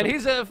Rican, and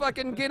he's a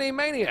fucking Guinea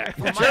maniac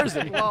from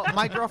Jersey. Well,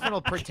 my girlfriend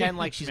will pretend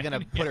like she's gonna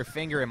put her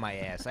finger in my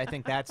ass. I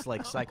think that's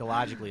like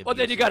psychologically. Well,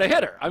 then you abusive. got to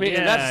hit her. I mean,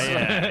 yeah, that's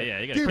yeah.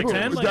 You got to Deepu,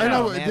 pretend like I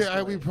know. that.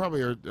 Masculine. We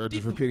probably are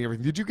just repeating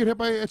everything. Did you get hit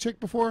by a chick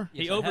before?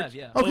 He Yes, I over. have,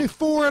 yeah. Okay,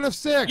 4 out of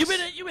 6. You been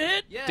hit? You been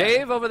hit? Yeah.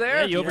 Dave over there.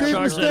 Yeah, you Dave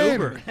overcharged that Mustaine.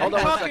 Uber. Hold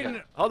on one Fucking-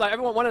 second. Hold on,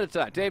 everyone one at a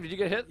time. Dave, did you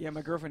get hit? Yeah,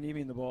 my girlfriend hit me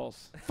in the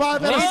balls.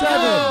 5 out of 7.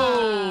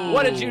 Oh.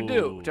 What did you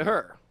do to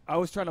her? I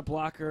was trying to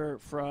block her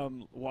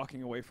from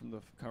walking away from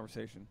the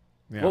conversation.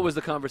 Yeah. What was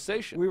the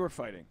conversation? We were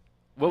fighting.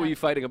 What were you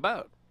fighting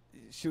about?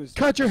 She was.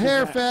 Cut your she was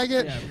hair, mad.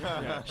 faggot.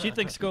 Yeah. She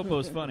thinks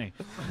Scopo's funny.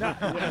 Nah,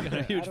 yeah, Got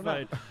a huge I don't know.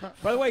 fight.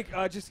 By the way,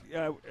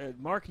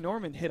 Mark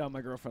Norman hit on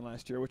my girlfriend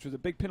last year, which was a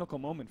big pinnacle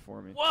moment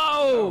for me.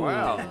 Whoa!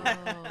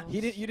 Wow.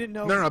 You didn't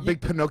know. No, you, big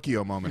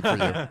Pinocchio moment for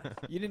you.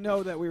 You didn't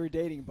know that we were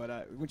dating,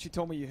 but when she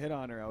told me you hit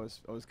on her, I was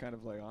kind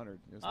of like honored.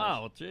 It was nice.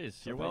 Oh, jeez.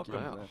 So You're thank you welcome.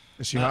 for that.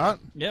 Is she hot?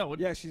 Yeah. What,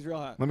 Yeah, she's real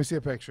hot. Uh, Let me see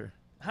a picture.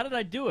 How did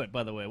I do it,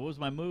 by the way? What was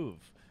my move?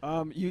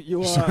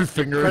 You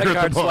Finger Credit at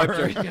card the bar.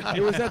 swiped her.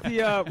 it was at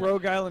the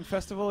Rogue Island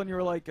Festival, and you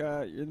were like,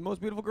 "You're the most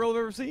beautiful girl I've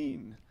ever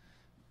seen."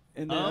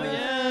 And then, Oh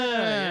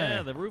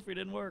yeah, the roofie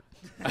didn't work.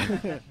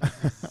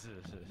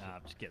 Nah,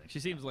 I'm just kidding. She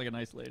seems like a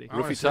nice lady. I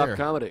wanna Roofie see Top her.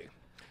 Comedy.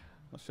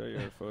 I'll show you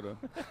her photo.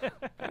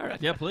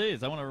 Yeah,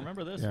 please. I want to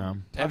remember this. Yeah.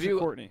 Have Tasha you,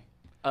 Courtney.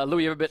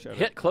 Louis, you ever been Shut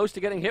hit close to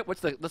getting hit?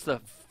 What's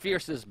the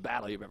fiercest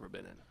battle you've ever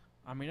been in?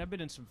 I mean, I've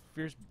been in some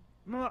fierce.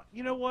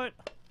 You know what?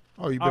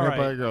 Oh, you've been All hit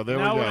by right. a girl. There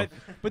Now we go. when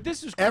but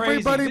this is crazy.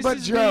 Everybody This but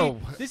is Joe. Me,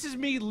 this is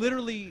me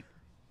literally.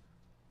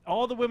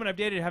 All the women I've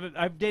dated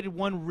I've dated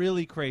one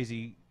really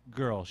crazy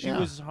girl. She Yeah.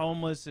 was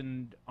homeless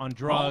and on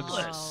drugs,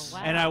 Homeless. Oh,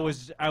 wow. and I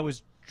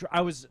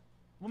was.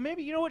 Well,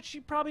 maybe you know what? She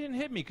probably didn't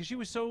hit me because she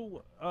was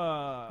so.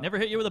 Never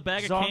hit you with a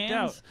bag of zonked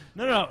cans?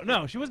 out.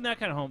 No. She wasn't that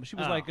kind of home. She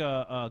was Oh. like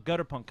a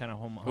gutter punk kind of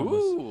homeless.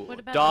 Ooh, What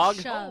about dog.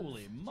 the shove?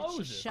 Holy Did she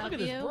Moses! shove Look at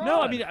this you? broad. No,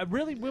 I mean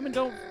really, women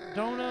don't.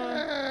 Hold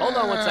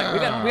on one second.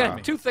 We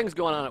got two things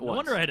going on at No once.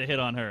 wonder I had to hit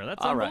on her.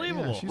 That's All right.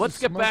 unbelievable. Yeah, she's Let's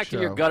a get smoke back to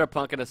your show. gutter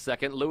punk in a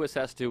second. Lewis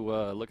has to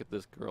look at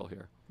this girl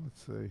here.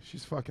 Let's see.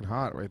 She's fucking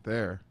hot right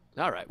there.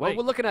 All right. Well, Wait,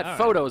 we're looking at all right.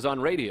 photos on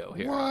radio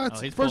here. What? Oh,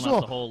 he's First of pulling all,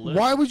 up the whole list.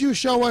 why would you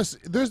show us?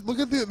 Look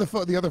at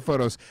the other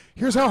photos.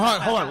 Here's how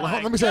hot. Hold on.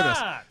 my Let me say this.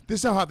 God.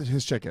 This is how hot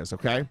his chick is.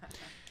 Okay.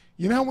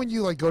 You know how when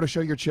you like go to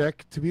show your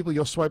chick to people,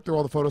 you'll swipe through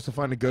all the photos to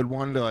find a good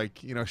one to like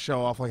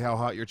show off like how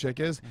hot your chick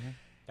is.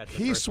 That's the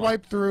He first one.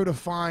 swiped through to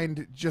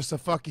find just a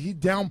fucking. He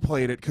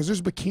downplayed it because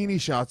there's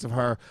bikini shots of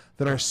her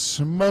that are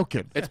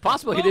smoking. It's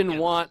possible he didn't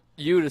want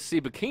you to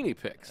see bikini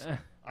pics.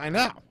 I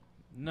know.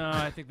 No,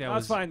 I think that That's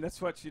was fine. That's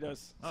what she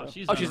does. Oh, so.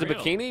 she's Oh, she's a unreal.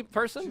 bikini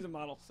person? She's a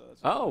model, so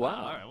that's Oh, Oh, wow.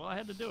 all right. Well, I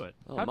had to do it.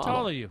 Oh, How model.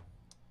 tall are you?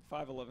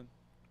 5'11".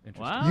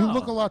 Interesting. Wow. You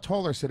look a lot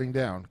taller sitting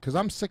down because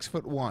I'm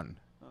 6'1".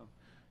 Oh.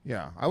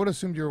 Yeah, I would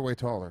assume you were way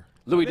taller.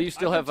 Louis, I've do been- you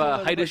still I've have been told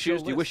I height look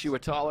issues? Joe Do you wish List. you were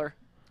taller?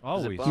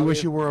 Always. bother Do you wish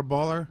you? you were a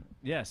baller?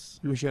 Yes,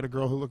 You wish you had a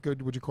girl who looked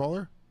good? Would you call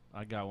her?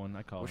 I got one.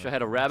 I call Wish her. I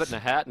had a rabbit and a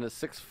hat and a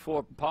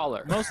 6'4"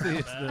 parlor. Mostly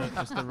it's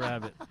just the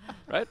rabbit.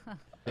 Right?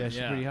 Yeah, she's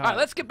Yeah. pretty All hot. right,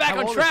 let's get back How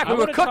on old track. is- I We were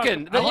wanna talk-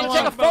 cooking. I Then you wanna take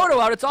a talk about- photo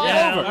out. It's all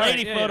Yeah, over. the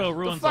lady Yeah, photo yeah. The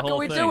ruins fuck the are whole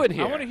we thing. doing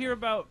here? I want to hear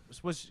about.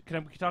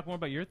 Can you talk more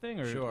about your thing?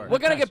 Or Sure. We're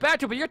gonna get back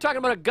to it, but you're talking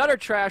about a gutter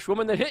trash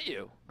woman that hit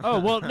you. Oh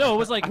well, no, it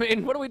was like I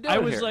mean, what are we doing I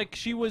was here? like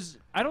she was.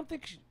 I don't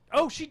think.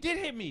 Oh, she did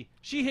hit me.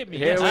 She hit me.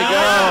 Here Yes. we go.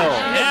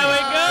 There we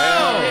go.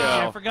 There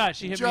we go. I forgot.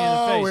 She hit me in the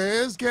Joe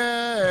face. is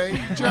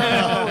gay.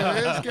 Joe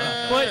is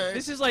gay. But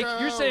this is like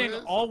you're Joe saying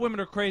is- all women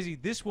are crazy.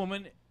 This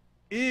woman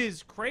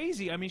is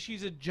crazy. I mean,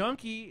 she's a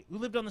junkie who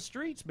lived on the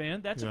streets,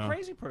 man. That's Yeah. a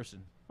crazy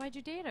person. Why'd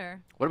you date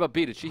her? What about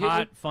B? Did she hit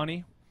Hot,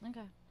 funny.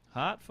 Okay.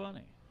 Hot,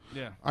 funny.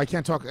 Yeah. I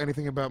can't talk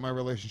anything about my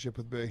relationship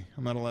with B.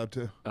 I'm not allowed to.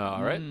 you?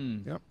 All right.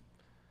 Yep.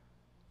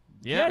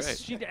 Yes,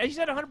 she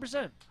said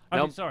 100%. I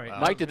Now, mean, sorry.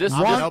 Mike, did this?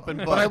 I'm One- an open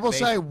book. but I will They-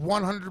 say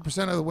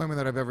 100% of the women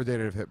that I've ever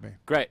dated have hit me.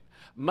 Great.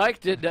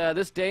 Mike, did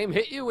this dame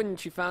hit you when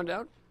she found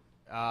out?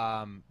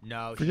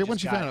 No. Forget when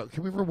just she got- found out.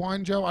 Can we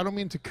rewind, Joe? I don't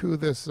mean to coo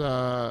this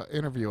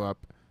interview up.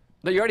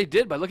 No, you already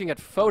did by looking at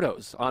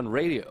photos on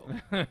radio.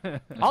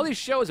 All these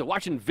shows are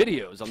watching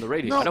videos on the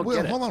radio. I No, don't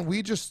get hold it. on.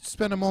 We just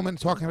spent a moment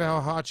talking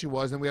about how hot she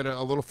was, and we had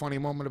a little funny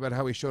moment about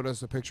how he showed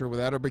us a picture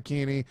without her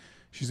bikini.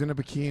 She's in a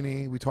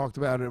bikini. We talked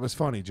about it. It was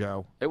funny,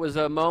 Joe. It was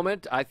a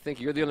moment. I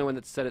think you're the only one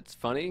that said it's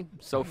funny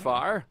so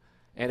far,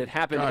 and it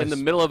happened in Guys. the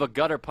middle of a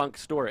gutter punk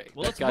story.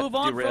 Well, that let's got move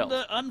on derailed. from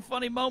the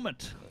unfunny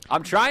moment.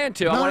 I'm trying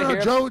to. I want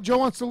to hear. Joe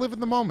wants to live in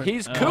the moment.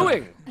 He's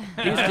cooing.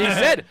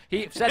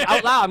 He said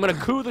out loud, "I'm going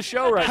to coo the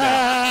show right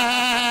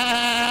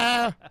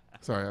now."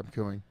 Sorry, I'm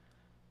cooing.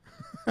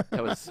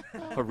 That was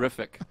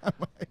horrific.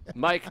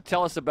 Mike,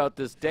 tell us about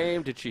this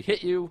dame. Did she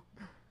hit you?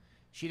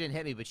 She didn't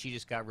hit me, but she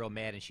just got real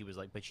mad, and she was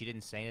like, but she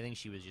didn't say anything.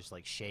 She was just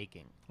like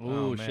shaking.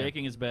 Ooh, man.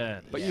 shaking is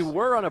bad. But you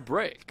were on a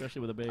break. Especially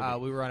with a baby.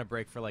 We were on a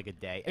break for like a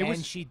day, It and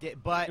was- she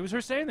did, but It was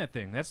her saying that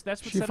thing. That's what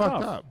She set it fucked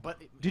off. up.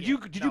 but Did yeah, you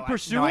no,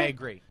 pursue no, it? I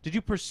agree. Did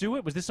you pursue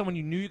it? Was this someone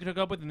you knew you could hook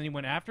up with, and then you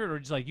went after it, or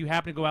just like you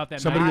happened to go out that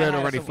Somebody night? you I had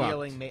had already a fucked.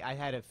 feeling. I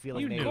had a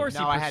feeling. You maybe, knew. Of course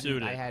no, you I pursued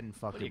hadn't. I it. hadn't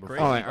fucked What are it you, before.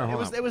 crazy? All right, hold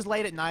It on. was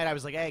late at night. I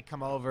was like, hey,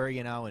 come over,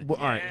 you know. And Well,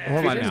 all right,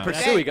 hold If on you now. didn't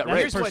pursue, he got Now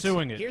raped. you're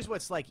pursuing it. Here's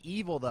what's like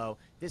evil though.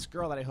 This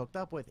girl that I hooked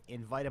up with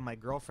invited my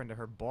girlfriend to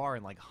her bar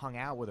and like hung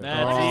out with her.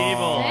 That's girl.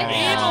 evil. Sick.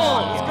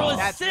 Evil. This girl is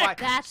That's sick. why-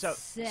 That's so,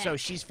 sick. So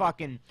she's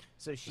fucking.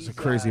 So she's a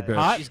crazy bitch.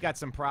 Hot? She's got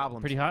some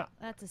problems. Pretty hot.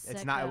 That's a sick.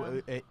 It's not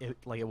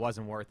like it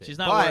wasn't worth it. She's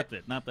not But- worth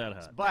it. Not that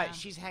hot. But Yeah.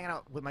 she's hanging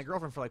out with my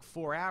girlfriend for like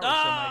 4 hours.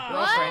 Ah! So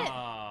my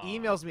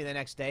girlfriend emails me the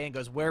next day and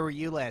goes, "Where were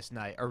you last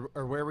night? Or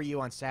where were you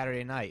on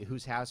Saturday night?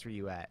 Whose house were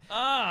you at?"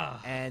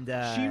 Ah. And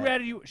She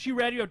ratted you. She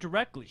ratted you out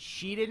directly.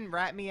 She didn't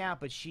rat me out,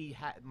 but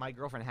my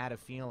girlfriend had a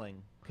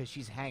feeling because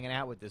she's hanging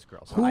out with this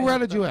girl. So Who I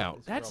ratted hooked you up out?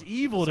 with this That's girl.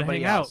 evil to Somebody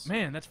hang else. out,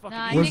 man. That's fucking.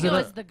 No, I evil. think Was it it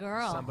a- was the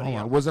girl. Somebody Hold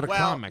on, else. was it a well,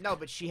 comic? No,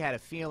 but she had a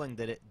feeling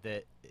that it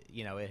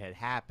had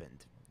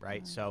happened,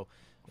 right? So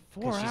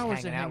 4 'cause she's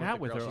hours to hanging hang out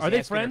the with girl. her. She's Are they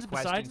asking her friends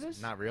besides questions.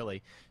 this? Not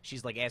really.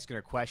 She's like asking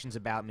her questions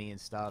about me and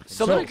stuff.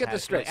 So and let she me get had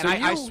this a feeling- straight. And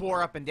So I you-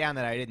 swore up and down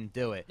that I didn't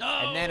do it.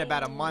 And then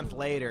about a month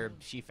later,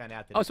 she found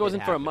out that. Oh, so it did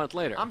wasn't for a happen. month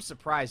later. I'm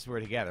surprised we're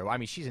together. Well, I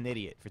mean, she's an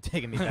idiot for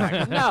taking me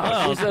back.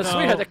 No, she's a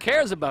sweetheart that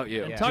cares about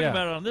you. Yeah. Talking Yeah.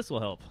 about it on this will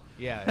help.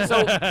 Yeah. So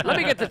let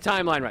me get the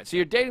timeline right. So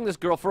you're dating this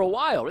girl for a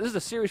while. This is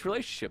a serious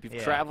relationship. You've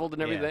Yeah. traveled and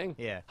Yeah. everything.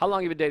 Yeah. How long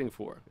have you been dating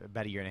for?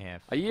 About a year and a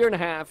half. A year and a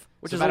half,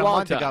 which So is about a long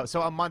month time. ago.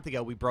 So a month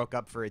ago, we broke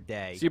up for a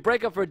day. So you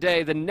break up for a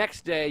day. The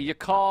next day, you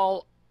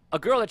call a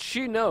girl that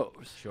she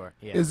knows. Sure.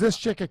 Yeah. Is this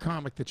chick a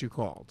comic that you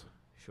called?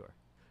 Sure.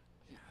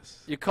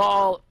 You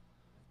call.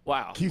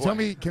 Wow. Can you boy. tell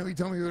me? Can you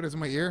tell me who it is in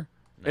my ear?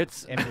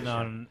 It's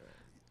No,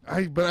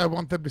 But I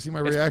want them to see my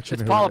reaction. it's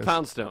to who Paula it is.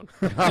 Poundstone.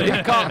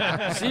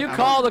 So you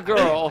call the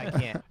girl. I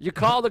can't. You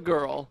call the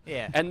girl.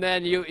 Yeah. And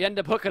then you end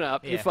up hooking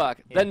up. You Yeah. fuck.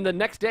 Yeah. Then the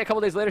next day, a couple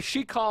days later,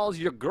 she calls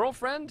your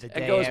girlfriend The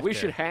and day goes, "We after.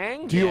 should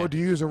hang." Do you Yeah. do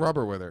you use a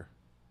rubber with her?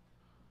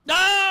 No!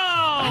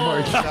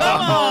 Oh, So,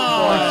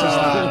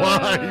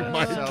 Why,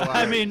 Mike?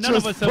 I mean, none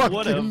of us Just have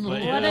would have. fucking But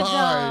What yeah. a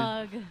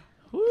Why? dog.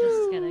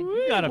 Just kidding.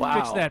 You gotta Wow.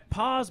 fix that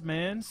pause,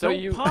 man. So Don't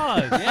you-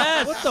 pause.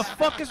 Yes. What the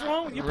fuck is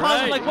wrong with you? Right.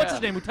 Pausing like what's Yeah.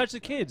 his name? Who touched the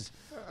kids?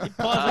 You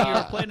paused like you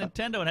were playing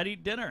Nintendo and had to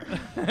eat dinner.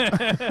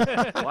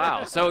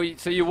 Wow. So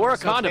you wore a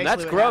So condom.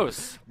 That's basically what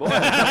gross. Boy.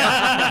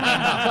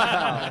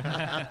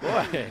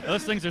 Boy.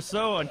 Those things are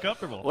so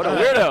uncomfortable. What a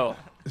weirdo.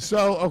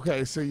 So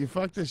okay, so you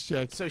fucked this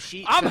chick. so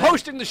she. I'm so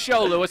hosting the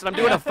show, Lewis, and I'm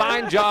doing a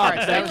fine job.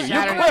 Alright, Thank so you. You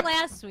You're Saturday- were quip.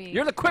 last week.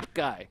 You're the quip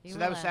guy. You So were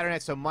that was last. Saturday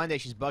night. So Monday,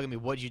 she's bugging me.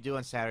 What'd you do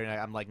on Saturday night?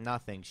 I'm like,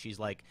 nothing. She's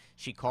like,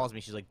 she calls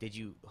me. She's like, did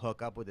you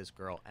hook up with this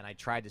girl? And I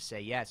tried to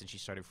say yes, and she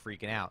started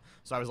freaking out.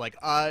 So I was like,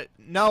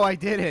 no, I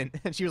didn't.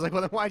 And she was like,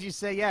 well, then why'd you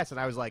say yes? And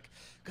I was like,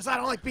 because I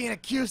don't like being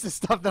accused of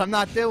stuff that I'm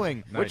not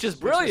doing. Which is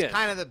Which was brilliant.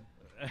 kind of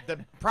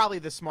the probably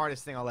the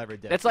smartest thing I'll ever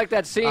do. It's like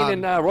that scene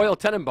in Royal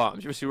Tenenbaums.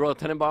 You ever see Royal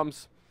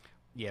Tenenbaums?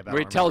 yeah, but I Where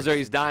he don't tells her remember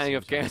he's the dying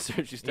of scenes. cancer,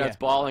 and she starts Yeah.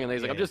 bawling, and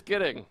he's like, Yeah, "I'm just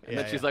kidding." And Yeah,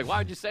 then she's yeah. like,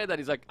 "Why'd you say that?"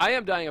 He's like, "I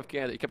am dying of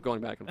cancer." He kept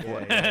going back and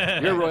forth. Yeah,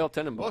 You're Royal Well,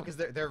 Tenenbaum. because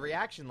their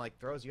reaction like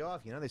throws you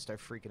off. You know, they start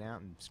freaking out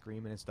and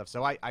screaming and stuff.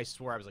 So I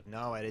swore I was like,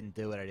 no, I didn't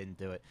do it. I didn't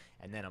do it.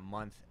 And then a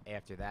month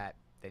after that,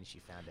 then she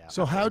found out.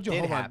 So It how'd you did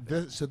hold on?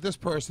 happen. So this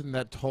person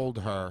that told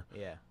her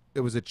Yeah. it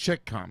was a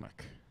chick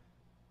comic.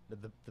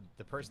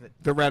 the person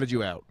That ratted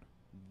you out.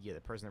 the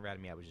person that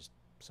ratted me out was just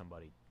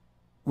somebody.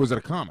 Was it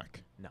a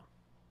comic? No.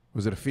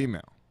 Was it a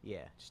female? Yeah,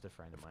 just a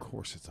friend of mine. Of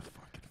course, it's a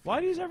fucking.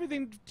 Why does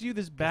everything do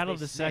this battle of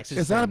the sexes?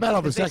 It's not a battle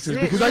of the sexes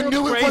snitch. because I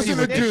knew it Crazy wasn't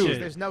a with this dude. shit.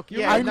 There's no.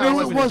 I no,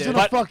 knew it wasn't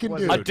a fucking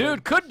dude. A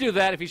dude could do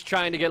that if he's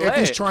trying to get If laid.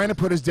 he's trying to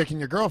put his dick in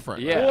your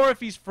girlfriend. Yeah. Or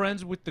if he's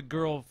friends with the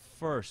girl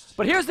first.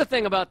 But here's the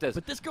thing about this.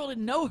 But this girl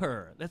didn't know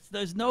her.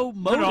 There's no No,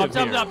 motive no, I'm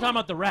talking here.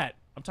 about the rat.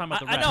 I'm talking about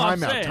the I rat. know. I'm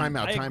Time out, saying, time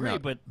out, I time agree,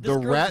 out. but this The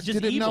girl's rat just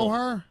didn't evil. know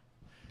her?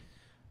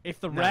 If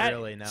the Not rat,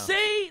 really, no.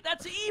 See,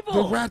 that's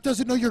evil. The rat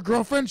doesn't know your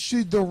girlfriend?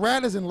 The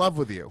rat is in love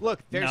with you. Look,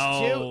 there's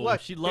No, two.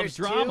 Look, she loves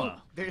there's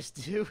drama. There's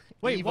two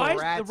Wait, evil why is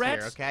the rats here,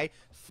 rats- okay?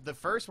 The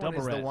first one Double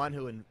is the rat. one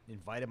who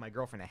invited my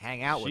girlfriend to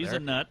hang out with She's her. a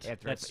nut.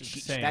 After That's she,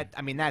 insane. that,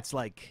 I mean, that's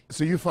like.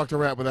 So you fucked a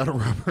rat without a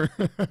rubber.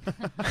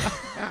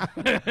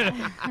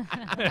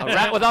 A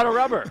rat without a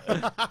rubber.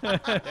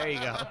 There you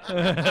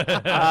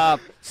go.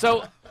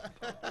 So,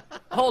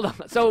 hold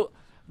on. So,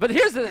 but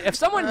here's the: if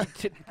someone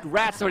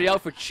rats somebody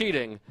out for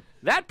cheating,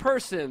 that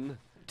person,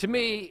 to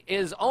me,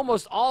 is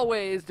almost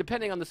always,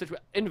 depending on the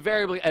situation,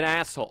 invariably an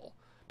asshole.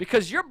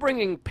 Because you're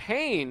bringing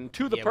pain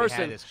to the Yeah, we had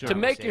person this to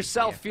make conversation,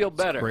 yourself yeah. feel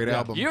better. great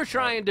album. You're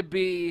trying to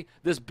be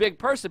this big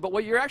person, but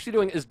what you're actually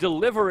doing is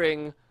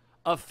delivering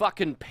a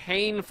fucking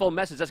painful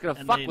message that's going to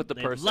And fuck they- with the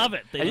they person. love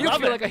it. They and you love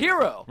feel it. like a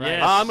hero.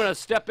 Yes. I'm going to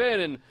step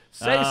in and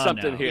say Oh,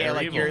 something no. here. Yeah,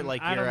 like evil. you're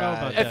like I you're. don't know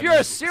about If that. you're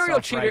a serial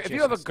cheater, if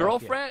you have a self-righteous and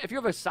stuff, yeah. girlfriend, if you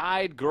have a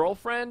side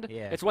girlfriend,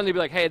 Yeah. it's one to be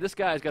like, hey, this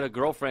guy's got a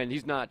girlfriend,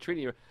 he's not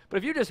treating you. But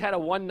if you just had a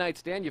one-night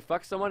stand, you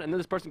fuck someone, and then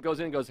this person goes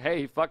in and goes, hey,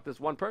 he fucked this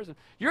one person,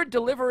 you're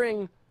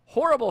delivering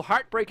horrible,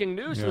 heartbreaking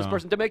news to this Yeah.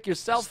 person to make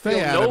yourself Stay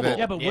feel out of noble. it.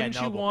 Yeah, but Yeah,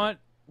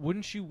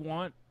 wouldn't you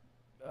want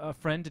a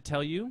friend to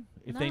tell you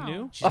if they No.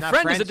 knew? She's A not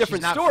friend is friends- a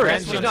different she's not story.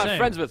 friends She's with not her.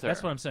 friends with her.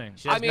 That's what I'm saying.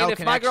 She has I mean, no if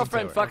my connection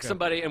girlfriend to her. fucks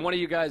somebody and one of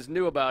you guys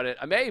knew about it,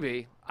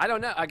 maybe. I don't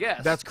know. I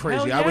guess. That's crazy.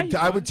 Hell yeah,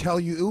 I you would tell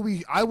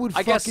you. I would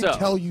I guess fucking so.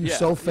 tell you Yeah.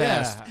 so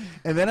fast,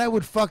 and then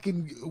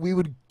we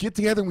would get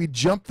together and we'd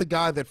jump the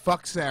guy that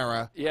fucked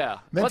Sarah. Yeah.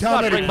 Then Let's tell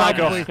not me bring my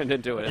probably- girlfriend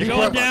into it. You You're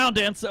probably- going down,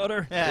 Dan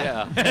Soder.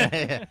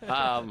 Yeah.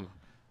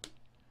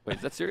 Wait,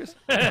 is that serious?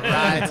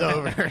 Ride's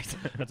over.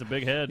 That's a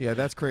big head. Yeah,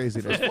 that's crazy.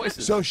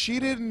 voices. So she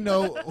didn't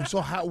know. So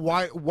how?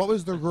 Why? What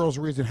was the girl's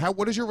reason?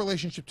 What is your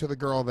relationship to the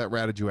girl that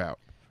ratted you out?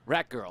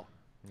 Rat girl.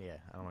 Yeah,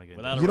 I don't want to get.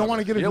 Without into a You don't rubber. want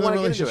to get You into don't the wanna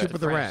get into relationship it.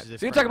 with the rat. She's a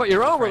So you're friend. talking about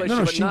your She's a own friend. No,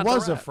 relationship, she but not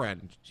was the a rat.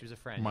 friend, She was a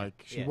friend.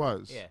 Mike. She yeah.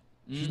 was. Yeah.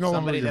 She's no longer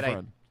Somebody your that I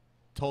friend.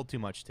 told too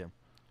much to.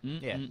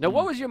 Yeah. Now,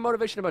 what was your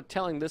motivation about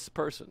telling this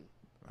person?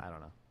 I don't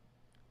know.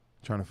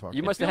 Trying to fuck.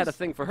 You must have had a feels-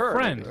 thing for her.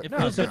 friend. maybe. It No,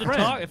 feels it's a good to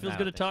friend. talk. It feels I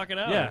good to don't talk it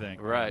out. Yeah. I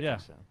think. Right. Yeah.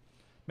 So.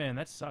 Man,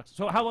 that sucks.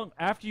 So how long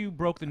after you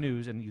broke the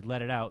news and you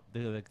let it out,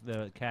 the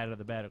cat out of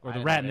the bag, or I the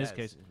don't rat know, in this yeah,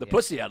 case? it's- The yeah.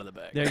 pussy out of the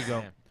bag. There you go.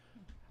 Yeah.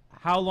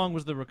 How long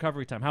was the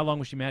recovery time? How long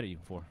was she mad at you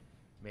for?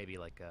 Maybe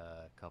like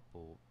a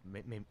couple,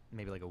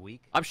 maybe like a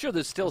week. I'm sure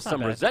there's still That's not some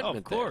bad. resentment Oh,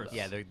 of course.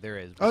 there. Yeah, there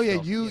is. Oh but yeah,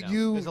 still, you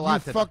know, there's a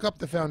lot to fuck up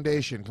the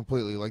foundation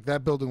completely. Like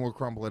that building will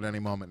crumble at any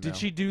moment. Did now.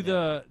 she do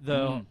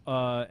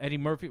the Eddie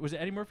Murphy? Was it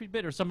Eddie Murphy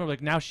bit or something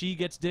like now she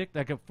gets dick?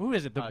 Like who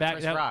is it? The back?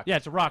 Chris Rock. Yeah,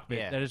 it's a rock bit.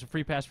 Yeah. That is a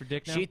free pass for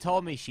dick now. She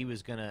told me she's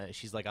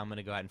like, I'm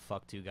gonna go out and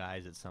fuck two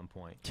guys at some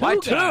point. Why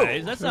Two two?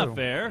 guys? That's Two. not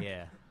fair.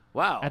 Yeah,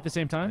 Wow. at the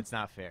same time. it's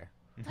not fair.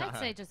 I'd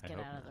say just get out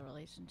of the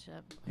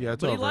relationship. Yeah,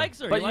 it's But he over. likes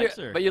her. But he likes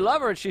her. you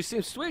love her, and she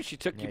seems sweet. She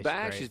took Yeah, you she's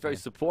back. great, She's very yeah.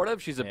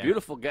 supportive. She's a Yeah.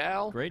 beautiful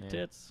gal. Great Yeah.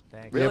 tits.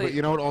 Thanks. Really? Yeah, but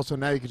you know what? Also,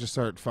 now you can just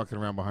start fucking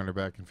around behind her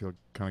back and feel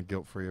kind of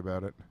guilt-free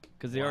about it.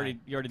 Because Why? you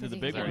already did the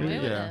big Get one. away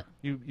with Yeah.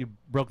 it. You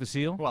broke the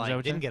seal. Well, Is that I what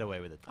you're didn't saying? get away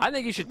with it. I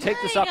think you should take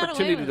Yeah, this you got away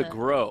opportunity with to it.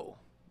 grow.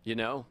 You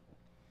know,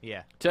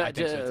 Yeah, to I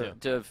think so too.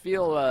 to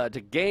feel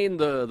to gain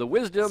the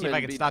wisdom See if and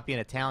I can be, stop being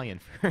Italian.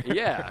 For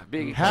yeah,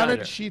 being How kinder.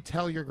 did she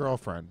tell your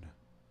girlfriend?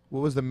 What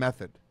was the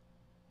method?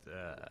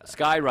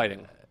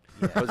 skywriting?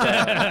 Was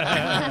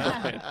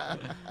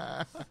that-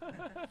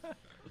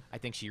 I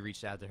think she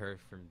reached out to her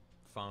from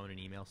phone and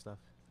email stuff.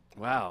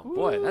 wow,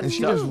 boy, that's And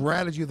she tough. just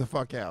ratted you the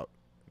fuck out.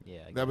 Yeah.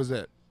 I That was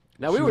it.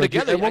 Now we She were let you-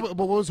 together. and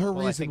what was her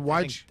Well, reason?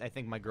 Why? I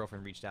think my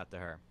girlfriend reached out to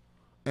her.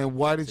 And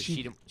why did So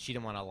she? she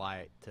didn't want to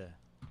lie to.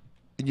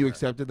 And you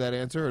accepted that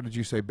answer, or did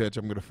you say, "Bitch,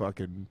 I'm gonna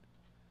fucking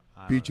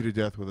beat you to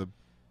death with a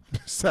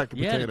sack of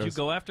Yeah, potatoes"? did you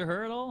go after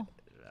her at all?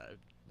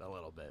 A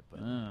little bit, but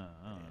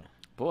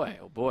Boy,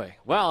 oh boy.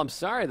 Well, I'm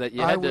sorry that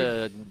you I had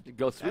to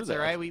go through that's that.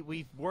 all right.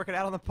 We work it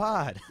out on the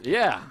pod.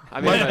 Yeah, I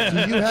mean, Mike,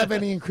 do you have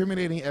any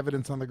incriminating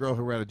evidence on the girl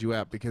who ratted you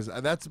out? Because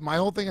that's my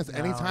whole thing. Is No,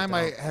 anytime I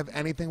I don't. have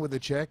anything with a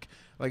chick,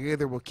 like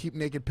either we'll keep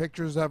naked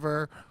pictures of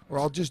her, or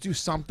I'll just do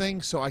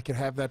something so I could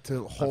have that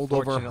to hold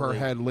over her Unfortunately-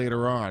 head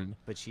later on.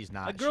 But she's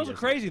not. Like, she girls are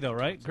doesn't- crazy though,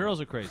 right?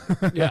 Girls are crazy.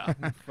 yeah.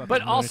 Fucking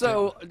But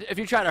also, lunatic. if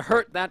you try to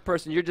hurt that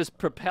person, you're just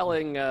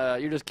propelling.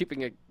 You're just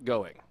keeping it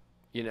going.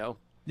 You know,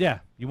 yeah,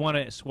 you want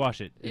to squash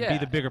it. And Yeah. be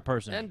the bigger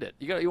person. end it.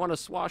 You want to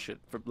swash it,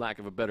 for lack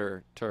of a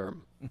better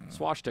term.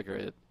 Swastika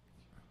it.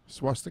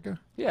 Swastika?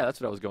 Yeah, that's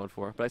what I was going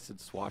for, but I said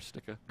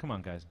swastika. Come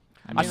on, guys.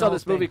 I saw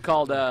this movie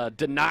called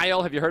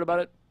Denial. Have you heard about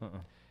it? Uh-uh.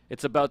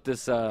 It's about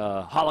this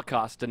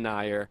Holocaust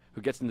denier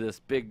who gets into this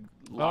big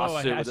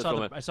lawsuit with this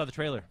woman. I saw the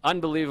trailer.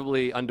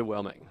 Unbelievably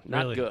underwhelming.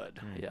 Not Really? good.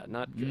 Yeah,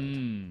 not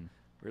good.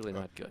 Really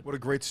not good. What a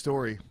great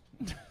story.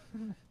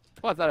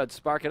 Well, I thought I'd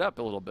spark it up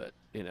a little bit.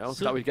 You know,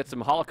 thought we'd get some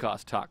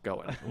Holocaust talk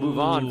going. Move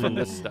on from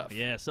this stuff.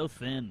 Yeah, so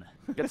thin.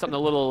 Get something a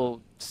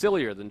little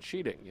sillier than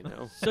cheating. You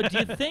know. So do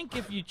you think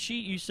if you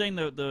cheat, you saying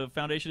the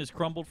foundation is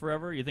crumbled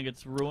forever? You think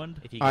it's ruined?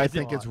 I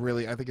think it's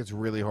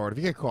really hard if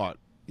you get caught.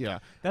 Yeah,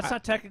 That's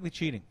not technically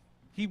cheating.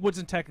 He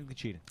wasn't technically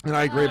cheating. and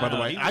I agree. By the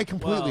No, way, he- I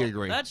completely well,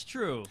 agree. That's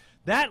true.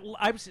 That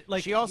I was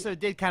like. She also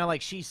did kind of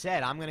like she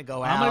said, I'm gonna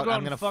go out. I'm gonna go out I'm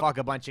and gonna fuck- fuck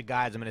a bunch of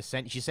guys. I'm gonna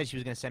send. She said she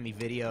was gonna send me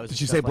videos. Did and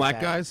she stuff say like black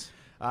that. guys?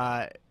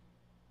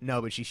 No,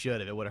 but she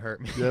should have. It would have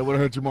hurt me. Yeah, it would have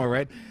hurt you more,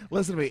 right?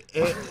 Listen to me.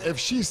 If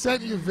she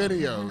sent you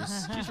videos,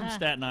 She's from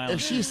Staten Island.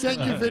 if she sent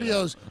you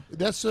videos,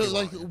 that's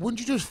like,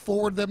 wouldn't you just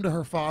forward them to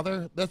her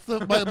father? That's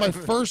my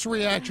first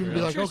reaction would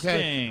be like,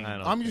 okay,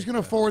 Interesting. I'm just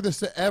gonna forward this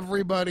to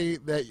everybody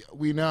that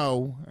we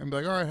know, and be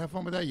like, all right, have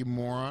fun with that, you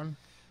moron.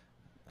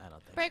 I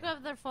don't think. Break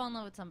up, they're fall in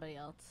love with somebody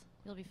else.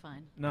 You'll be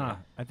fine. Nah,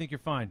 I think you're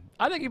fine.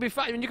 I think you'd be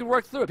fine. I mean, you can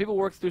work through it. People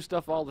work through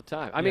stuff all the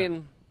time. I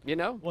mean, you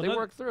know, they another-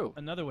 work through.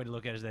 Another way to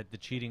look at it is that the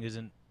cheating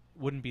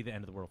wouldn't be the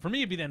end of the world. For me,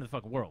 it'd be the end of the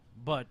fucking world.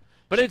 But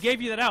she it's-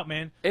 gave you that out,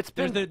 man. It's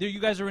been- you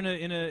guys are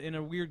in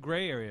a weird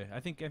gray area. I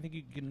think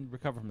you can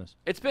recover from this.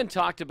 It's been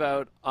talked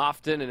about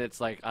often, and it's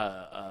like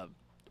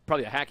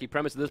probably a hacky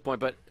premise at this point,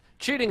 but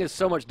cheating is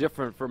so much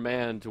different for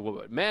man to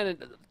woman. Man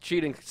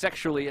cheating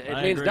sexually, it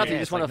I means agree. nothing. Yeah,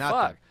 You just it's want to like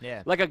fuck. nothing.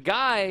 Yeah. Like a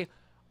guy,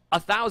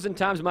 1,000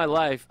 times in my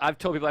life, I've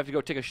told people I have to go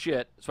take a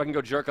shit so I can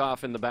go jerk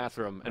off in the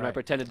bathroom, and I Right.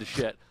 pretended to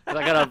shit. 'Cause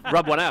I gotta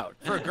rub one out.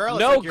 For a girl,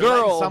 no it's like you're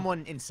letting girl,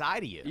 someone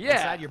inside of you, Yeah.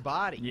 inside your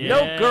body. Yeah.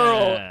 no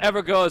girl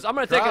ever goes, I'm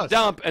gonna take a Gross.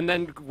 dump, and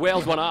then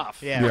wails one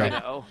off. Yeah. You Right.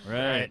 know?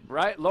 Right.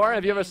 Right, Lauren,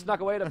 have you ever snuck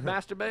away to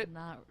masturbate?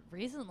 Not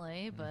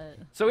recently, but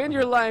So in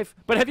your life,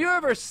 but have you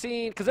ever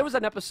seen? Because there was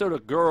an episode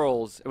of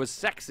Girls. It was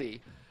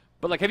sexy,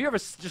 but like, have you ever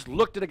just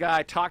looked at a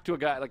guy, talked to a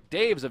guy? Like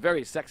Dave's a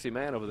very sexy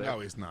man over there. No,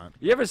 he's not.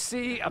 You ever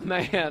see a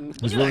man?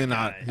 He's really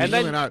not. He's And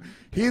really then- not.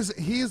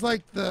 He's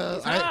like the.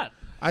 He's not.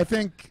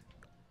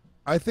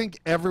 I think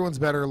everyone's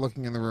better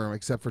looking in the room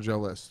except for Joe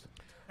List.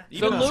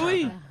 Even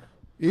Louis?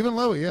 Even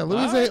Louis, yeah.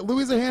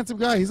 Louis a handsome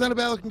guy. He's not a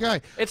bad looking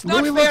guy. It's not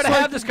Louis fair looks to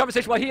like, have this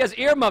conversation while he has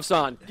earmuffs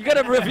on. You got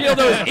to reveal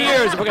those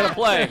ears if we're gonna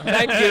play.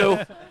 Thank you.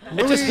 It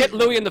just Louis- hit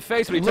Louis in the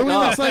face when he took Louis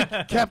off. looks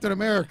like Captain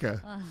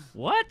America.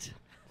 What?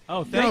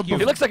 Oh, thank No, you.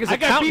 He looks like his I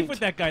got accountant. beef with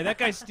that guy. That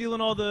guy's stealing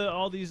all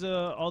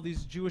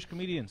these Jewish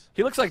comedians.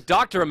 He looks like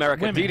Dr.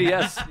 America, Women.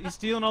 DDS. He's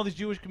stealing all these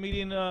Jewish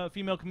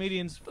female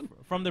comedians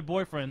from their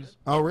boyfriends.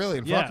 Oh, really?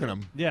 And Yeah. fucking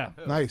him. Yeah.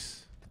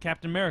 Nice.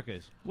 Captain America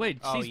is. Wait,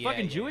 Oh, she's yeah,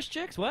 fucking yeah. Jewish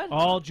chicks? What?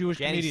 All Jewish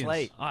Jenny comedians.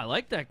 Slate. Oh, I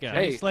like that guy.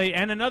 Hey. Slate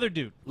and another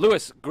dude.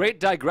 Lewis,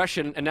 great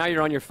digression, and now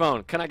you're on your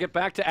phone. Can I get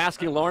back to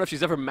asking Lauren if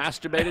she's ever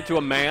masturbated to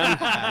a man?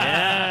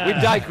 Yeah. We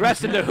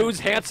digressed into who's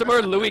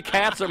handsomer, Louis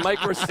Katz or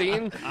Mike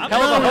Racine. Hell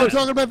No, of a we're host.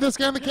 talking about this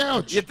guy on the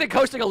couch. You'd think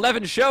hosting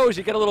 11 shows,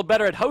 you get a little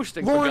better at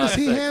hosting. for Lauren, is God's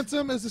he sakes.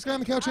 handsome? Is this guy on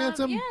the couch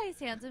handsome? yeah, he's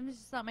handsome. He's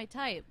just not my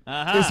type.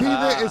 Uh-huh.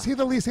 Is he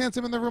the least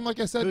handsome in the room? Like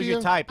I said Who's to you.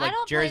 your type? I Like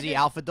don't play Jersey this-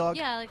 Alpha Dog?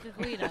 Yeah, like a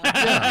Guido.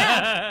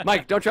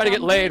 Mike, don't try to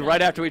get laid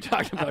right after we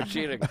talked about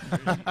cheating.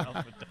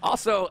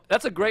 Also,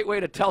 that's a great way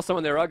to tell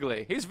someone they're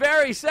ugly. He's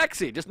very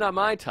sexy, just not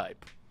my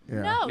type.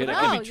 Yeah. No, Yeah, that no,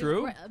 could be you're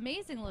true.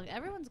 amazing look.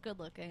 Everyone's good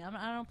looking.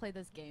 I don't play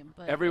this game,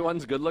 but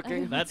Everyone's good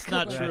looking. That's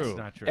not That's true. That's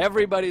not true.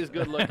 Everybody's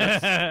good looking.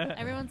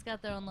 everyone's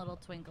got their own little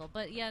twinkle.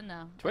 But yeah,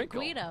 no.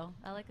 Twinkle? Guido.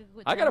 I like a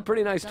Guido. I got a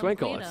pretty nice Dumb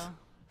twinkle. Guido. It's-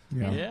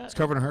 Yeah. It's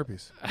covered in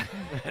herpes.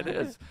 It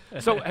is.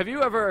 So, have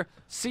you ever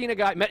seen a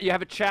guy? You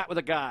have a chat with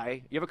a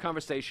guy. You have a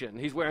conversation.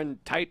 He's wearing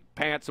tight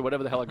pants or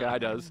whatever the hell a guy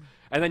does,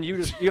 and then you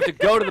have to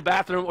go to the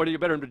bathroom or to your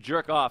bedroom to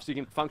jerk off so you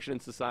can function in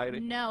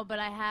society. No, but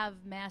I have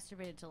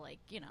masturbated to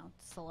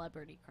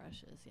celebrity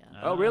crushes. Yeah.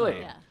 Oh, really?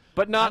 Yeah.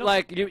 But not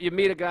like you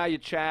meet a guy, you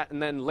chat,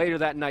 and then later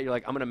that night you're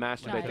like, I'm gonna No,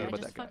 masturbate I about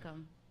just that guy. fuck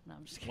him. No,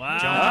 I'm just kidding.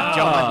 Wow.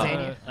 Joe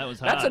Montana. That was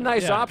hot. That's a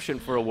nice Yeah. option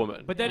for a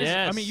woman. But that is,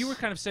 I Yes. mean, you were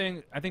kind of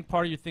saying, I think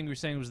part of your thing you were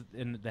saying was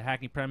in the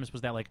hacking premise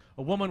was that, like,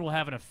 a woman will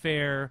have an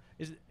affair,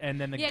 and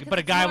then Yeah, 'cause but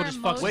a it's guy more will just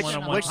fuck Which, someone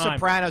on one which time.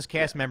 Sopranos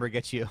cast member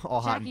gets you all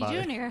hot and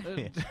Jackie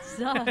bothered? Jr.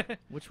 So,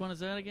 Which one is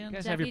that again? You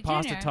guys have your Jackie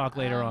pasta Jr. talk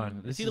later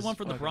on. Is he the one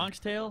from the Bronx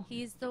Tale?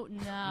 he's the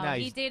No,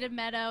 he he's dated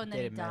Meadow and then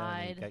he Dated Meadow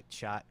and he died. got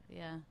shot.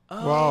 Yeah.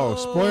 Whoa,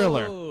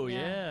 spoiler. Oh,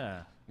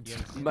 Yeah. yeah.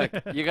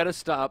 Mike, you got to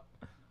stop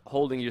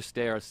holding your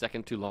stare a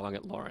second too long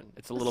at Lauren.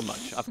 It's a little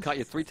much. I've caught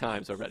you 3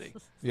 times already.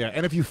 Yeah,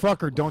 and if you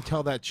fuck her, don't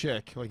tell that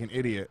chick like an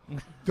idiot.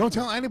 Don't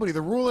tell anybody.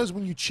 The rule is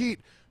when you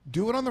cheat,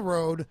 do it on the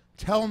road.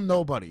 Tell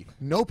nobody.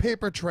 No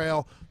paper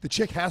trail. The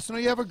chick has to know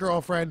you have a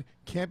girlfriend.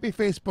 Can't be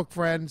Facebook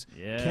friends.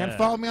 Yeah. Can't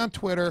follow me on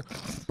Twitter.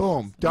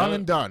 Boom. Done No-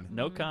 and done.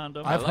 No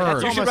condom. I've You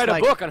heard. should almost write a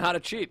like- book on how to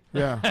cheat.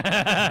 Yeah.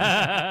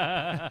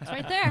 It's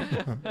right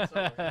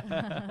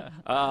there.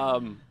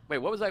 Wait,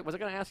 what was I? Was I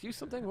going to ask you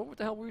something? What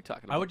the hell were we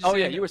talking about? I would just oh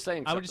yeah, saying- you were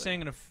saying. I was just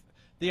something. saying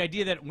the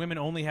idea that women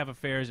only have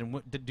affairs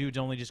and the dudes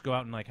only just go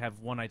out and like have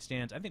one night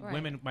stands. I think Right.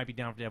 women might be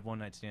down to have one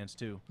night stands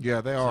too.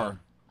 Yeah, they are.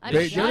 I've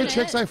The done other it,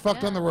 chicks I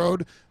fucked yeah. on the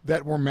road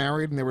that were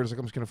married and they were just like,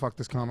 I'm just gonna fuck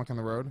this comic on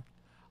the road.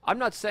 I'm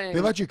not saying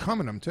They let you come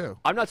in them too.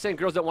 I'm not saying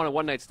girls don't want a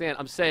one night stand.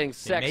 I'm saying They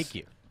sex make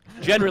you.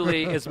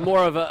 generally is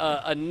more of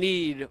a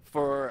need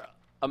for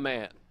a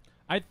man.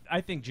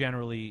 I think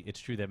generally it's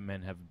true that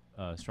men have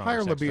stronger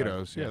Higher sex drive.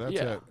 libidos, yeah, that's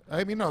Yeah. it.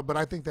 I mean, no, but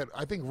I think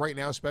right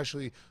now,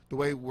 especially the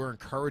way we're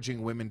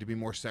encouraging women to be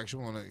more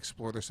sexual and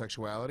explore their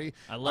sexuality,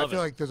 I love feel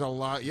it. like there's a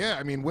lot. Yeah,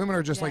 I mean, women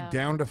are just like Yeah.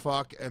 down to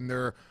fuck, and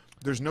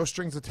there's no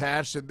strings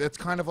attached. That's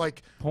kind of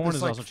like Porn this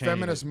is like also changing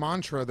feminist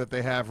mantra that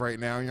they have right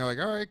now. And you're like,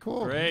 all right,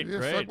 cool. Great, yeah,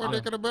 great. Suck my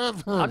dick in a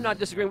bathroom. I'm not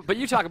disagreeing, but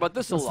you talk about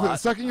this a lot.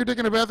 Sucking your dick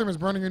in a bathroom is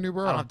burning your new I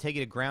bra. don't take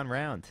you to ground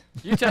round.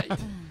 You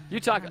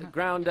talk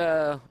ground.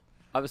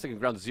 I was thinking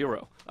ground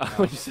zero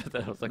when you said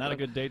that. I was like, Not a what?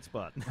 good date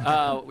spot.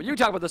 You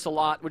talk about this a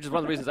lot, which is one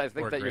of the reasons I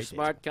think Or that you're great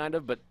smart, kind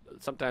of. But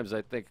sometimes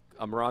I think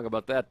I'm wrong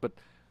about that. But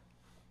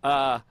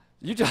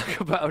you talk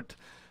about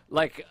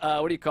like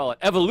what do you call it?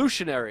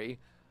 Evolutionary.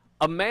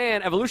 A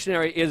man,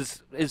 evolutionary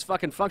is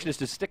fucking function is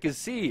to stick his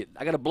seed.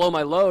 I got to blow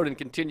my load and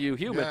continue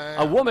human.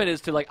 Yeah. A woman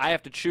is to like I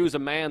have to choose a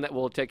man that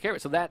will take care of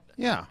it. So that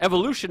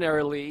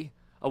evolutionarily.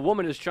 A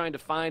woman is trying to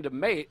find a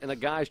mate, and a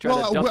guy's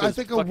trying to dump I his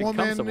think a fucking cum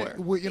woman, somewhere.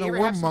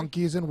 we're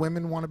monkeys, and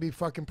women want to be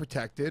fucking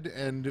protected,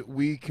 and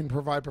we can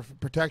provide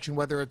protection,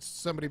 whether it's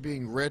somebody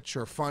being rich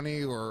or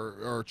funny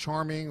or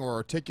charming or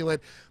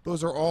articulate.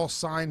 Those are all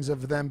signs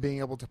of them being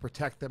able to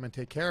protect them and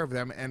take care of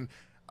them. And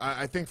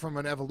I think from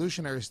an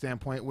evolutionary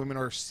standpoint, women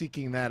are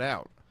seeking that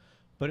out.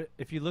 But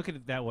if you look at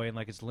it that way and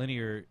like it's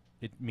linear,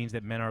 it means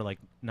that men are like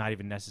not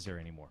even necessary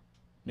anymore.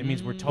 It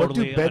means we're What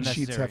totally do bed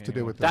unnecessary sheets have to do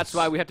anymore. with this? That's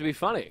why we have to be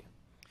funny.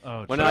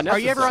 Oh, We're Jesus. not Are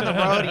you ever on the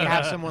necessary. road and you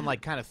have someone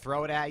like kind of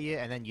throw it at you,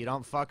 and then you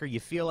don't fuck her? You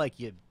feel like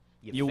you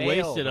You failed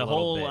wasted a little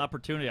whole bit.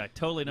 opportunity. I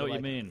totally know what you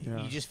Like, mean.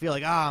 Yeah. You just feel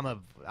like,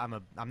 I'm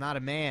not a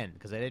man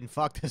because I didn't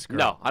fuck this girl.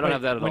 No, I don't Wait,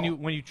 have that at when all.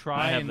 when you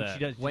try I have and that. she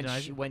does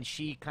When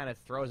she kind of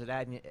throws it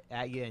at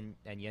you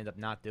and you end up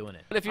not doing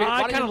it. But if you're, I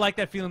why don't kind of you- like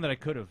that feeling that I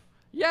could have.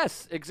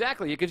 Yes,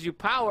 exactly. It gives you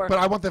power. But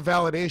I want the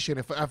validation.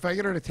 If I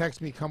get her to text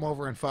me, come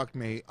over and fuck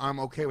me, I'm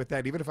okay with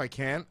that, even if I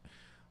can't.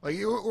 Like,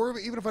 or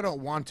even if I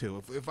don't want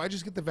to. If I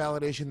just get the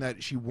validation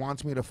that she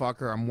wants me to fuck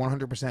her, I'm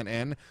 100%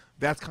 in,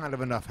 that's kind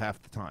of enough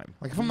half the time.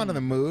 Like, if I'm not in the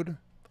mood,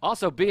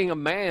 Also, being a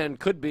man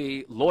could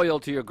be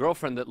loyal to your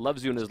girlfriend that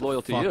loves you and is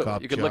loyal to Fuck you.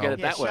 up, You could look Joe. at it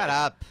Yeah, that way. shut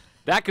up.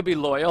 That could be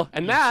loyal,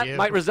 and You that Jew.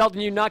 might result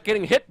in you not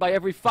getting hit by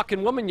every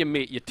fucking woman you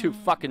meet, you two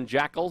fucking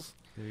jackals.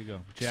 There you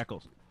go,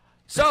 jackals.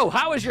 So,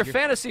 how is your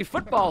fantasy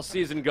football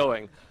season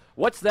going?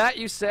 What's that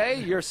you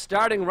say? Your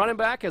starting running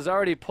back has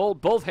already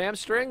pulled both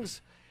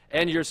hamstrings,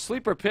 and your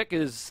sleeper pick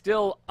is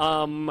still,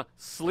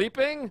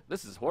 sleeping?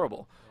 This is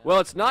horrible. Well,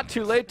 it's not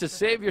too late to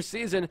save your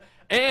season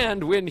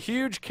and win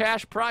huge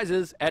cash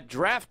prizes at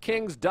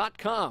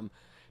DraftKings.com.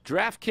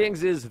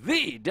 DraftKings is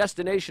the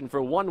destination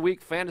for 1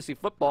 week fantasy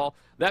football.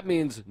 That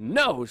means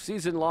no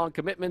season-long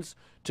commitments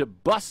to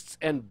busts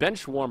and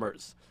bench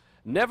warmers.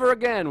 Never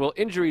again will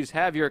injuries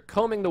have your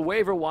combing the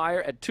waiver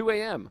wire at 2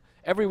 a.m.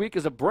 Every week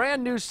is a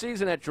brand new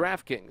season at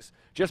DraftKings.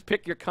 Just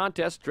pick your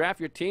contest, draft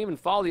your team, and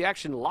follow the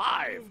action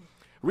live.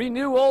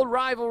 Renew old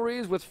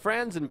rivalries with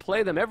friends and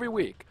play them every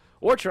week.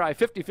 Or try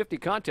 50-50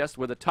 contests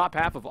where the top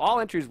half of all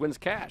entries wins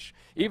cash.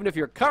 Even if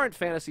your current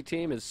fantasy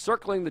team is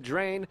circling the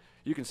drain,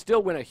 you can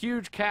still win a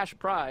huge cash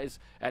prize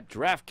at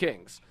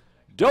DraftKings.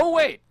 Don't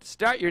wait.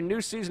 Start your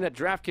new season at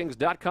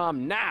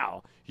DraftKings.com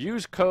now.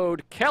 Use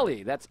code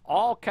Kelly, that's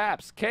all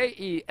caps,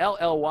 Kelly,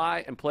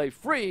 and play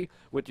free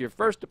with your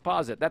first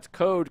deposit. That's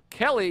code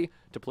Kelly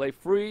to play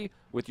free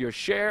with your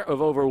share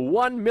of over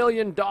 $1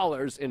 million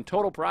in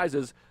total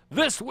prizes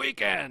this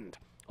weekend.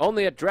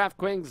 Only at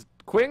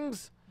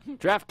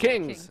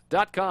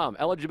DraftKings.com.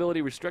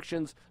 Eligibility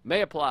restrictions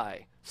may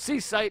apply. See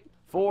site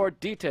for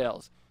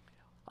details.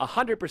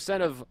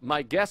 100% of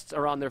my guests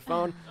are on their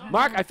phone.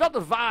 Mark, I felt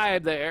the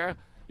vibe there.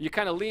 You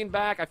kind of lean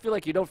back. I feel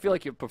like you don't feel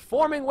like you're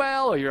performing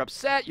well, or you're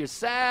upset, you're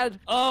sad.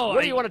 Oh,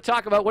 what do you want to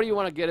talk about? What do you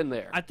want to get in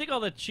there? I think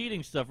all the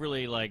cheating stuff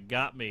really like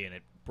got me, and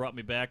it brought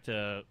me back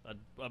to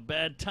a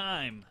bad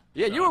time.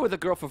 Yeah, So- you were with a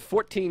girl for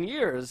 14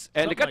 years,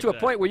 and Something it got like to a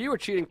that. point where you were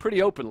cheating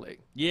pretty openly.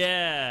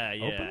 Yeah,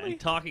 Openly? and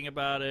talking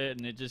about it,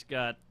 and it just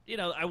got,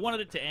 I wanted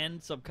it to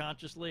end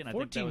subconsciously, and I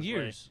think that 14 was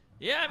years.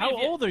 Yeah, I mean, How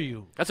if you- old are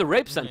you? That's a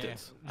rape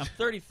sentence. I'm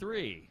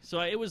 33, so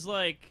it was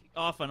like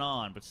off and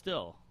on, but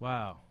still,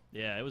 Wow.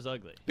 yeah, it was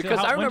ugly. Because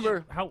So I when did you-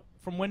 remember...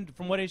 from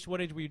what age were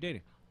you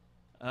dating?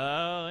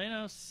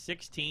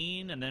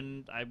 16, and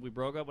then we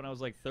broke up when I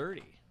was like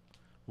 30.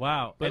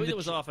 Wow. But And it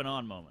was off and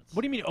on moments.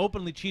 What do you mean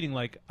openly cheating?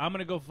 Like, I'm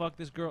gonna go fuck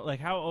this girl? Like,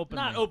 how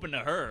openly? Not open to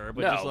her,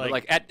 but no, just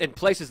but in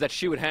places that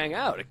she would hang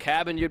out. A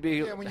cabin you'd be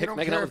yeah, when you don't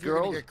making care out if with you're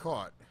going girls. to get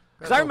caught.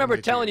 Because I remember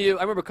telling you,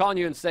 I remember calling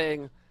you and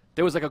saying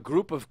there was like a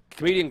group of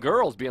comedian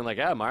girls being like,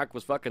 yeah, Mark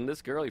was fucking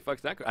this girl, he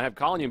fucks that girl. And I'm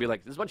calling you and be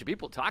like, there's a bunch of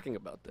people talking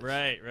about this.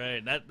 Right.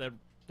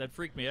 That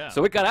freaked me out.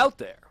 So it got out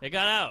there. it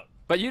got out.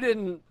 But you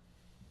didn't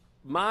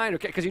mind,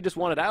 okay, because you just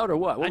wanted out or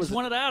what? What I was just it?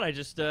 wanted out.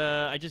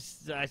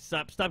 I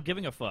stopped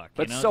giving a fuck.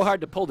 But you know? it's so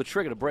hard to pull the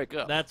trigger to break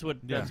up. That's what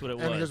it And was.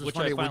 here's what's Which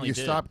funny: I when finally you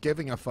did. stop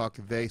giving a fuck,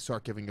 they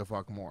start giving a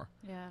fuck more.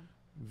 Yeah.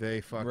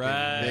 they fucking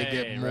Right, they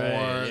get more.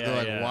 right, They're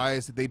like, yeah. why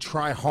is it? They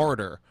try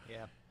harder.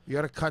 Yeah. You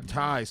got to cut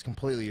ties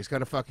completely. You just got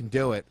to fucking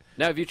do it.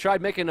 Now, have you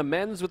tried making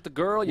amends with the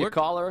girl? You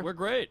call her? We're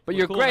great. But We're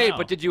you're cool great, now.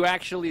 but did you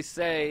actually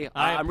say,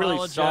 I I'm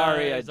really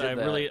sorry I apologize. did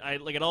that? I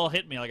like it all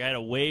hit me. Like I had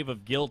a wave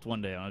of guilt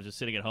one day. And I was just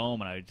sitting at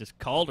home and I just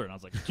called her and I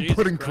was like, Jesus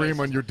Putting Christ. cream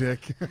on your dick.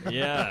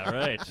 Yeah,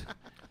 right.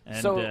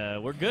 And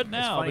So- we're good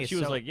now. funny, But she it's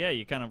was so- like, yeah,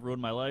 you kind of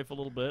ruined my life a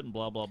little bit and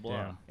blah, blah, blah.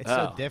 Yeah. It's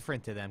Oh. so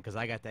different to them because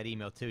I got that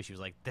email too. She was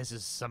like, "This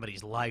is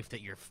somebody's life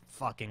that you're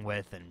fucking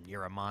with, and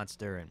you're a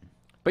monster." And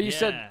But you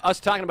said Yeah. us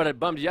talking about it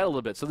bummed you out a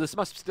little bit, so this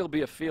must still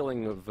be a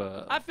feeling of...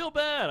 I feel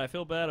bad. I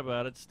feel bad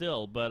about it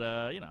still. But,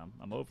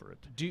 I'm over it.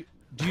 Do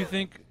you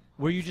think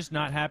were you just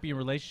not happy in a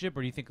relationship,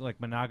 or do you think like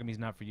monogamy is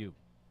not for you?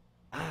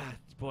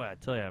 Boy, I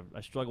tell you,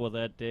 I struggle with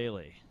that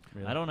daily.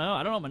 Really? I don't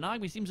know.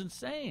 Monogamy seems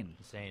insane.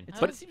 insane.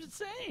 It seems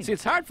insane. See,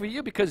 it's hard for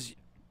you because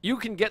you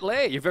can get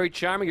laid. You're very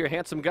charming. You're a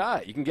handsome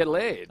guy. You can get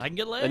laid. I can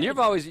get laid. And you've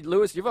always,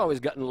 Lewis, you've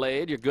always gotten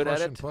laid. You're good at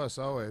Push and it. puss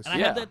always. And I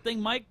Yeah. had that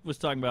thing Mike was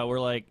talking about where,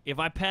 like, if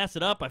I pass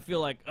it up, I feel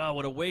like, oh,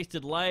 what a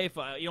wasted life.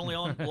 You only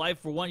own life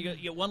for one. You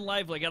get one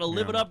life. Like, got to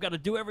live it up. Got to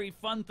do every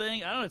fun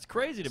thing. I don't know. It's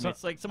crazy to me.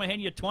 It's like somebody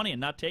handing you 20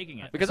 and not taking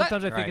it. Because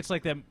Sometimes I think Right. it's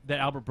like that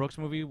Albert Brooks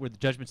movie where the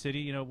Judgment City.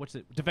 You know, what's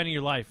it? Defending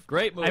Your Life.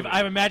 Great movie.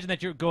 I've imagined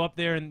that you go up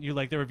there and you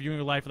like they're reviewing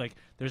your life. Like,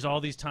 there's all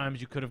these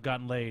times you could have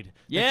gotten laid that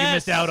you Yes.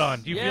 missed out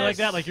on. Do you feel like Yes.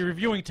 that? Like you're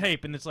reviewing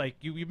tape and it's like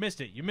you missed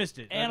it. You missed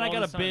it. And Like, I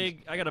all got these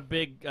times. I got a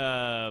big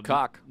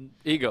Cock.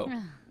 Ego.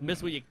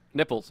 miss what you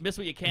Nipples.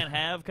 can't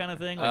have kind of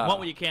thing. Like want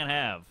what you can't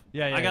have.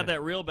 Yeah, yeah, I got yeah.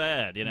 that real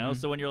bad, you know.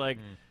 So when you're like,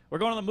 we're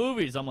going to the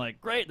movies, I'm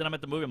like, great. Then I'm at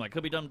the movie. I'm like,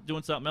 could be done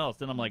doing something else.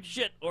 Then I'm like,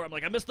 shit. Or I'm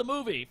like, I missed the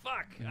movie.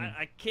 Fuck.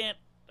 I can't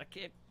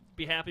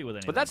be happy with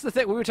anything. But that's the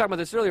thing. We were talking about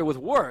this earlier with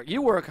work.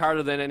 You work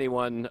harder than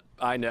anyone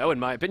I know, in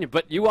my opinion.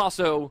 But you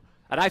also,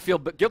 and I feel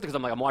guilty because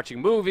I'm like, I'm watching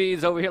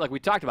movies over here. Like we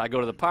talked about, I go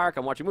to the park,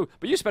 I'm watching movies.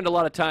 But you spend a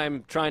lot of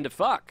time trying to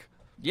fuck.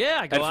 yeah,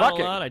 I go and out a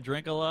fucking lot. I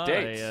drink a lot.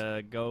 dates.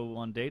 I go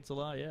on dates a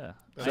lot. Yeah.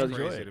 That's I enjoy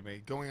crazy it. to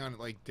me. Going on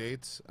like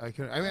dates, I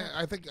mean,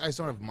 I think I just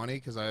don't have money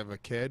because I have a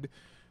kid.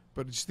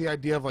 But it's the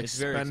idea of like It's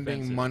very spending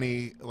expensive.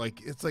 money, like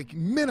it's like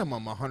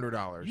minimum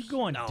 $100. You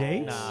go on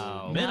dates?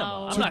 No. No.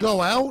 Minimum. I'm to not- go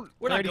out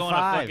We're not going to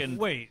 35. fucking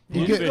Wait,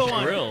 You you get- go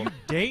on Grill. you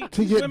date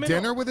to get women?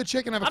 dinner with a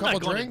chick and have a I'm not couple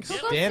going to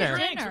drinks. Go Dinner. for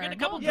Drinks. We're getting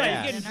a couple Yeah,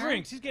 drinks. he's getting Dinner.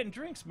 drinks. He's getting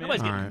drinks, man.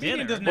 Nobody's getting Alright. dinner.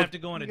 Deacon doesn't have to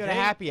go on a You got a date.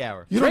 happy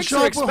hour. You don't Drinks show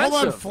are up with hold on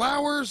expensive.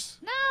 flowers.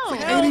 No. It's like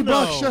Hell 80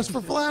 bucks no. just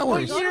for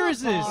flowers. What year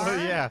is this? Oh,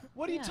 yeah.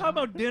 What are you Yeah. talking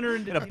about dinner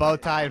and Get a bow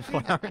tie and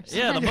flowers.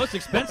 Yeah, the most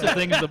expensive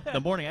thing is the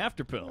morning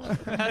after pill.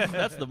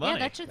 That's the money.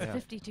 Yeah, that shit's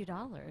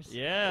 $52.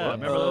 Yeah,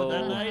 remember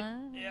that night?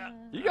 Yeah.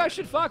 You guys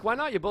should fuck. Why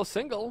not? You're both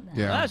single.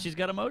 Ah, she's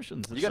got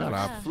emotions. You got Shut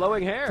up.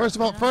 flowing hair. First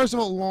of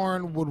all,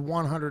 Lauren would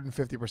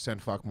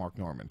 150% fuck Mark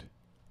Normand.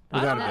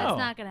 Without a know. doubt. That's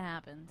not going to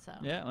happen. So.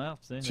 Yeah, well,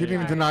 see, She didn't even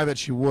Alright. deny that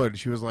she would.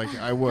 She was like,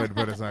 I would,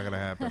 but it's not going to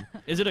happen.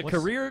 Is it a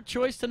career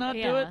choice to not do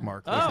Yeah. it?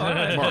 Mark. Oh, listen. all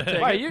right. Mark.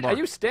 Why, are Mark.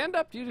 you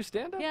stand-up? Do you do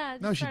stand-up? Yeah,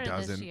 it No, just she started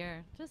this doesn't.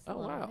 year. Just a Oh,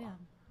 little, wow. yeah.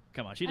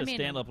 Come on, she I does mean-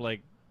 stand up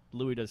like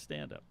Louis does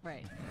stand up.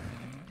 Right.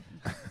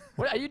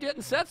 What, are you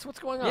getting sets? What's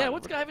going on? Yeah,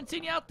 I haven't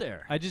seen you out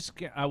there.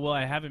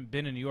 I haven't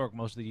been in New York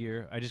most of the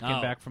year. I just came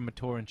Oh. back from a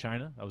tour in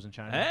China. I was in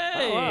China.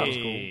 Hey, Oh, wow, that was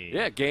cool.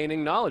 Yeah,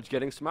 gaining knowledge,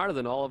 getting smarter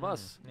than all of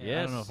us. Yes,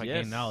 I don't know if I yes.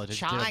 gained knowledge. I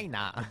just did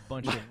China. a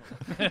bunch of.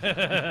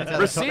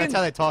 That's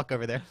how they talk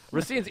over there.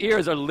 Racine's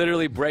ears are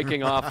literally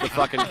breaking off the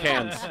fucking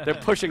cans. They're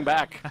pushing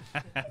back.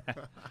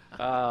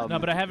 No,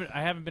 but I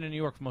haven't been in New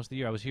York for most of the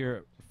year. I was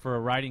here for a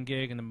writing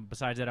gig, and then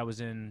besides that, I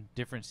was in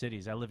different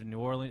cities. I lived in New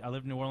Orleans. I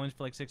lived in New Orleans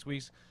for like 6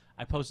 weeks.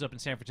 I posted up in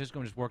San Francisco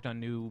and just worked on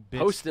new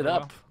bits. Posted for a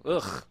up. while.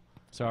 Ugh.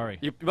 Sorry.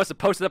 You must have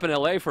posted up in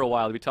L.A. for a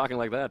while to be talking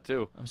like that,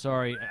 too. I'm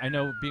sorry. I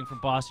know being from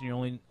Boston, you're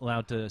only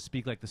allowed to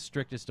speak like the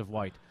strictest of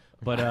white.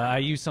 But I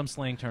use some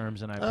slang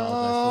terms, and I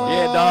apologize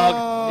Yeah,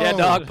 dog. Yeah,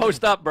 dog.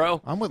 Post up,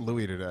 bro. I'm with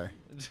Louis today.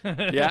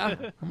 Yeah?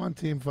 I'm on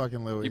team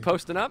fucking Louis. You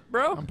posting up,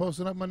 bro? I'm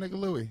posting up my nigga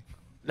Louis.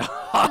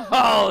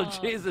 Oh,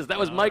 Jesus. That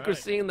was Mike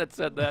Recine that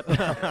said that.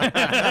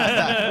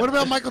 What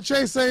about Michael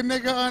Chase saying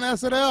nigga on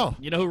SNL?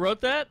 You know who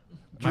wrote that?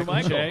 Drew Michael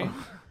Michael. Che?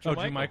 Oh,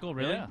 Drew Michael,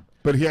 really? Yeah,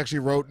 But he actually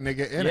wrote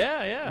nigga in it.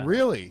 yeah.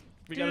 Really?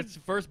 We got its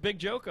first big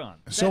joke on.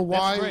 So That's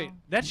why? great.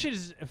 That shit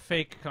is a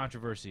fake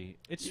controversy.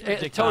 It's Yeah,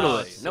 ridiculous.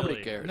 totally. silly.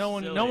 Nobody cares.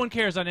 No one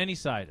cares on any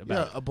side Yeah,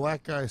 about it. a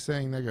black guy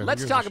saying nigga.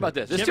 Let's Who gives talk a about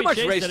shit? this. There's Chevy too much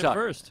Chase race said it stuff.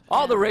 first.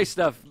 All the race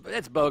stuff,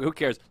 it's bogus. Who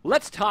cares?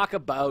 Let's talk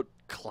about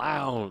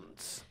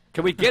clowns.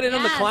 Can we get in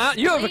on the Yes, clown?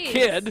 You have a please.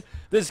 kid.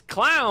 There's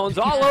clowns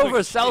all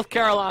over South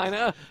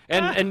Carolina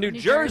and New New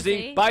Jersey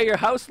Jersey. by your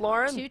house,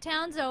 Lauren. 2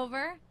 towns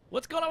over.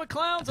 What's going on with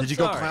clowns? I'm Did you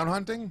go sorry. clown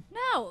hunting?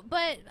 No,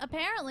 but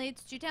apparently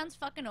it's 2 towns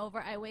fucking over.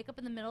 I wake up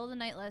in the middle of the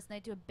night last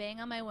night to a bang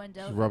on my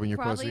window. Just rubbing your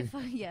Probably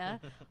pussy? Yeah,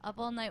 up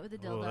all night with a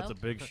dildo. Oh, that's a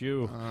big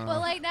shoe. But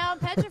like now I'm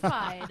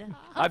petrified.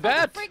 I I'm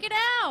bet. fucking freaking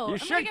out. You I'm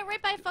should. gonna get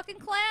raped by a fucking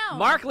clown.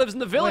 Mark lives in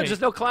the village. Wait.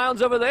 There's no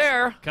clowns over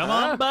there. Come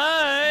Huh? on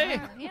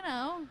by. You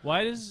know.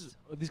 Why does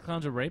these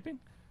clowns are raping?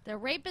 They're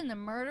raping the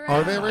murder.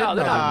 Are they out. raping? No,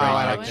 they're No, not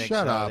I raping. don't- think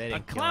Shut so. up. They A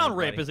didn't kill clown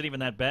rape anybody. isn't even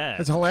that bad.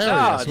 It's hilarious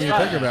No, when you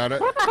it's think about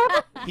it.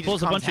 He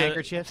Pulls just a comes bunch of-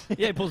 handkerchiefs.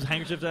 Yeah, he pulls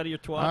handkerchiefs out of your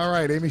twat. All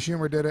right, Amy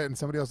Schumer did it, and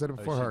somebody else did it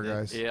before she her, did?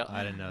 guys. Yeah.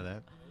 I didn't know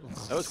that.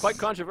 That was quite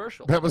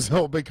controversial. That was a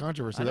whole big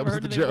controversy. I That never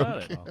was the heard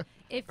anything joke. about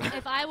it.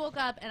 If I woke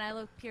up and I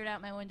peered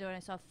out my window and I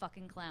saw a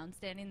fucking clown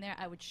standing there,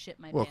 I would shit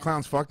my Well, pants.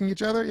 clowns fucking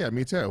each other? Yeah,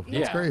 me too. That's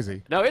Yeah.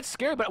 crazy. No, it's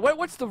scary. But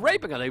what's the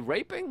raping? Are they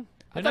raping?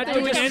 They're thought not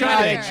they were doing just anything.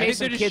 trying They to- chase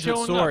some just kids with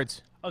showing up.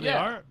 swords. Oh, they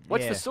Yeah. are?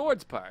 What's Yeah. the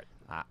swords part?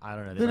 I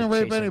don't know. They don't like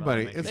rape chase them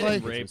anybody. around, It's make like-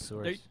 kids Rape. with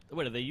swords.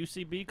 What are they?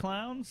 UCB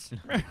clowns?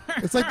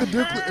 It's like it's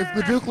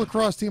the Duke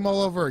lacrosse team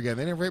all over again.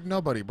 They didn't rape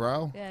nobody,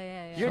 bro.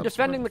 Yeah. You're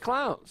defending the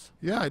clowns.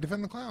 Yeah, I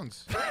defend the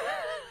clowns.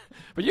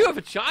 But you have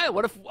a child.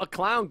 What if a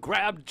clown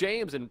grabbed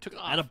James and took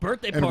off? At a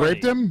birthday And party.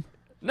 raped him?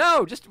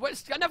 No, just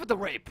enough with the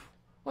rape.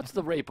 What's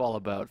the rape all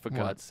about, for What?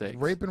 God's sake?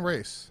 Rape and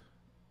race.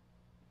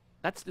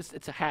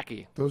 It's a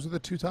hacky. Those are the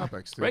two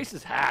topics. Dude. Race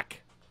is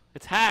hack.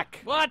 It's hack.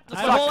 What?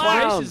 Let's The talk whole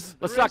clowns. race is-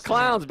 Let's the talk race is-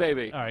 clowns,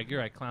 baby. All right, you're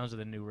right. Clowns are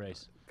the new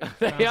race.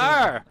 They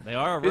are. They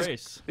are a These-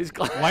 race. These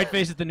clowns.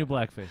 Whiteface is the new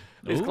blackface.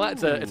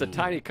 It's a Ooh.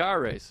 tiny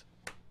car race.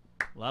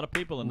 A lot of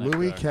people in that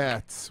Louis car.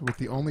 Katz with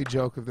the only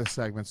joke of this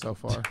segment so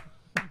far.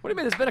 What do you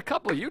mean? There's been a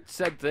couple. You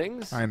said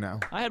things. I know.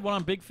 I had one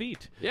on big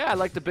feet. Yeah, I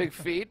like the big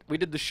feet. We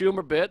did the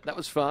Schumer bit. That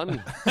was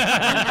fun.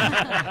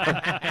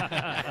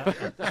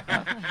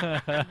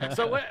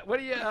 So what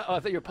do you? Oh, I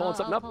thought you were pulling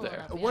something I'll up pull it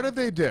there. up. What did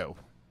they do?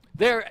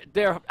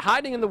 They're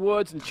hiding in the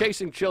woods and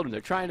chasing children. They're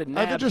trying to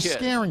nab They're just kids.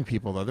 scaring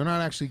people, though. They're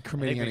not actually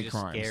committing they're any just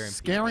crimes. scaring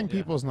Scaring people,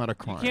 people is not a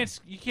crime.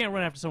 You can't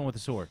run after someone with a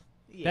sword.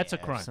 That's a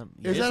crime.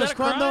 Is Is that that a a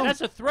crime, crime? though?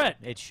 That's a threat.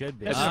 It should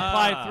be. That's an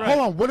implied threat. Hold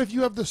on. What if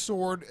you have the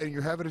sword and you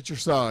have it at your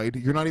side?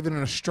 You're not even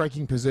in a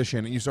striking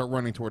position, and you start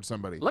running towards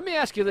somebody. Let me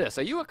ask you this: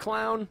 are you a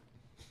clown,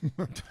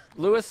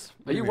 Lewis?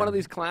 Are do you you one of mean?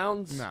 these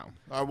clowns? No.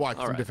 Why? 'Cause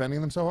All I'm right. defending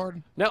them so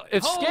hard? No,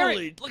 it's scary.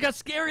 Holy, look how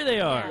scary they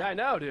are. Yeah, I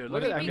know, dude.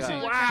 Look at that Creepy guy.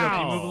 clowns. Wow. Joke,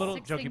 you move a little.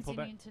 6 Joke, you things pull you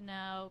back. need to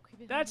know.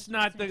 Creepy That's things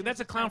not you the. need That's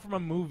a to clown know. from a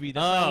movie.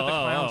 That's not what the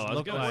I clowns was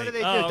look gonna- like. What do they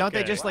do? Oh, Don't they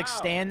okay. just like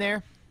stand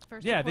there?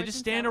 First Yeah, they reports just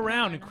in stand South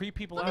around and Carolina. creep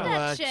people Look out. at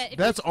that shit. If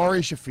That's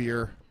Ari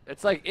Shafir.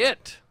 It's like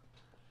it.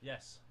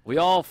 Yes. We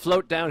all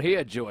float down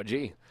here,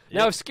 Georgie.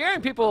 Now, if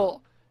scaring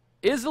people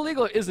is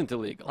illegal or isn't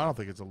illegal? I don't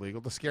think it's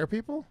illegal to scare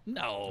people.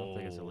 No.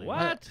 think it's illegal.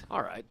 What?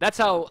 All right. That's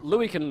how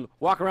Louis can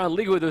walk around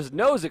legally with his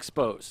nose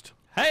exposed.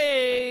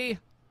 Hey.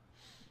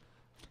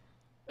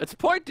 It's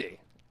pointy.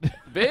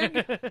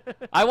 Big.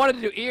 I wanted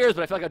to do ears,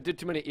 but I feel like I did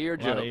too many ear A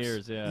jokes. lot of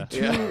ears, yeah.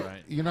 Yeah.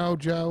 Right. You know,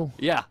 Joe,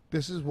 Yeah.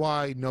 this is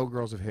why no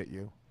girls have hit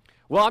you.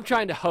 Well, I'm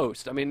trying to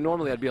host. I mean,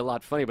 normally I'd be a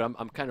lot funny, but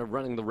I'm kind of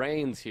running the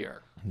reins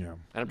here. Yeah. And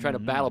I'm trying to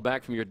battle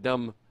back from your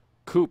dumb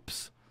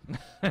coops.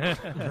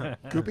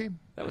 Goopy,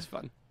 That was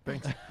fun.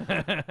 thanks.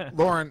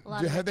 Lauren,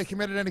 Love have it. they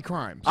committed any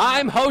crimes?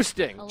 I'm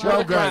hosting. A lot, Joe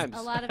of Good. it's,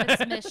 a lot of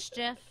it's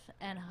mischief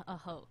and a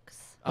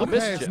hoax. A Okay,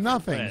 mischief. it's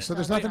nothing. Right. So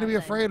there's That's nothing to be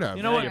nothing. afraid of.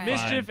 You know Yeah, what? you're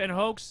Mischief fine. and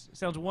hoax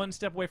sounds one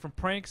step away from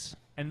pranks,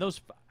 and those.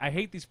 I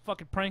hate these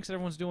fucking pranks that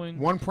everyone's doing.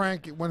 One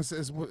prank, one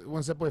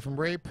step away from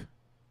rape.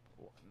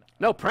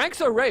 No, pranks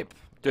are rape,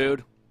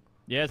 dude.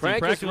 Yeah, see, Prank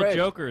is practical rape.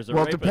 jokers are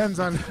Well, it rapists. depends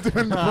on the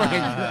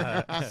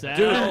prank. Sal,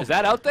 Dude, is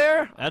that out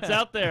there? That's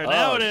out there. Oh,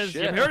 Now it is.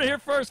 shit. You heard it here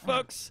first,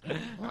 folks. What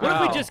if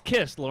Wow. we just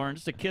kissed, Lauren?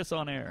 Just a kiss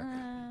on air.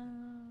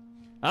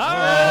 All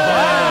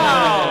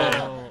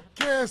Wow. right.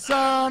 Kiss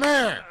on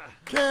air.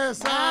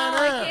 Kiss on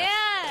I air. can't.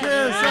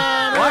 Kiss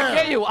on Why air.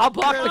 can't you? I'll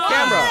block the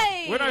camera.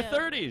 Why? We're in our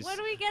 30s. What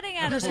are we getting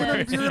out of Just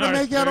this? you're gonna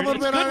make out a little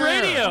It's bit good on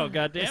air. radio, It's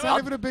goddammit. not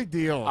even a big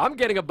deal. I'm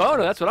getting a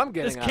boner. That's what I'm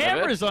getting This out of it.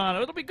 camera's on.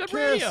 It'll be good Kiss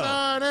radio.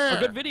 on air. Or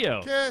good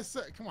video. Kiss.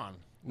 Come on.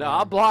 No,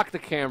 I'll block the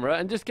camera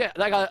and just get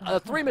like a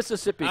 3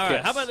 Mississippi All kiss.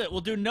 right, how about that?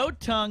 We'll do no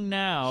tongue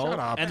now, Shut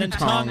up. and then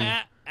Tongue. tongue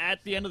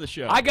at the end of the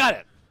show. I got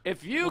it.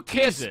 If you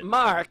kiss tease it.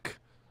 Mark,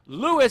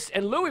 Lewis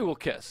and Louis will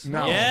kiss.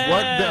 No. Yes.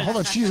 What? Hold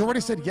on. She's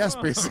already said yes,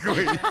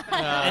 basically. and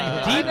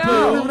I Deep You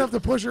don't even Boo, have to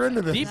push her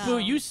into this. Deep Boo,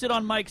 you sit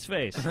on Mike's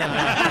face. And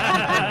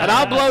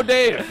I'll blow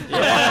Dave.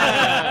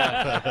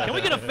 Can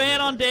we get a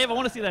fan on Dave? I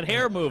want to see that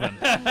hair moving.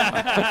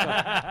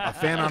 A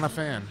fan on a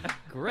fan.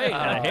 Great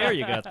kind of hair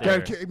you got there.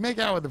 Okay, make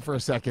out with him for a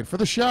second for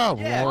the show,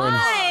 Lauren.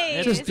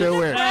 Why? Just It's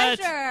do a it.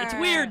 pleasure. It's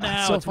weird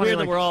now. So it's weird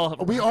that we're all.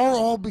 we are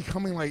all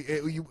becoming like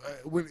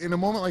in a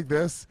moment like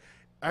this.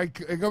 I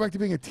go back to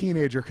being a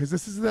teenager because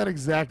this is that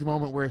exact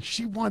moment where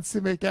she wants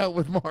to make out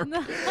with Mark.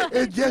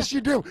 And yes, you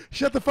do.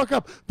 Shut the fuck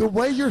up. The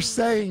way you're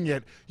saying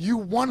it, you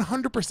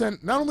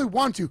 100% not only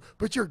want to,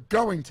 but you're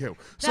going to.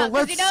 So No, 'cause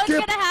let's you know skip.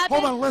 what's gonna happen?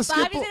 Hold on, let's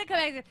Bobby's skip. gonna come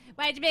back and say,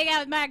 why'd you make out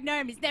with Mark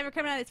Norm? He's never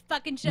coming on this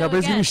fucking show No, but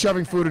he's gonna again. be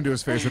shoving food into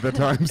his face at that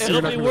time. So It'll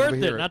you're not be gonna be able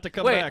worth to hear it not to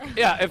come Wait, back.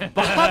 yeah, if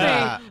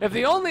Bobby, if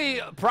the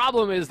only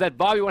problem is that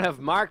Bobby won't have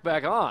Mark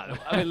back on,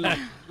 I mean,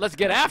 let's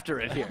get after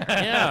it here.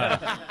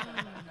 Yeah.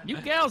 You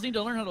gals need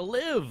to learn how to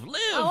live.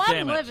 Live, Oh, I'm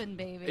damn it. living,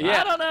 baby.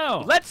 Yeah. I don't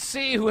know. Let's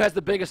see who has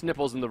the biggest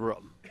nipples in the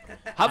room.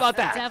 How about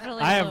that?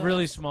 Definitely. I have Louis.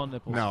 really small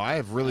nipples. No, I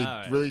have really, All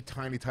right. really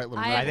tiny, tight little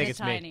I nipples. have think the it's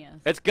me. tiniest.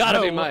 It's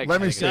gotta be No, Mike.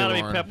 Let me It's see, gotta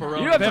be Lauren.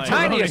 pepperoni. You have the Mike.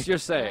 tiniest, you're I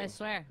saying.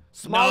 swear.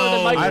 Smaller No.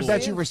 than Mike. I is.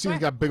 bet you Racine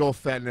got big old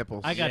fat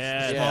nipples. I got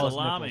Yeah, the smallest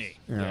salami.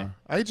 nipples. Yeah.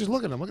 I just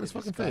look at him. Look at his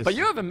fucking face. But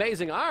you have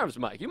amazing arms,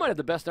 Mike. You might have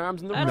the best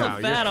arms in the I room. don't no,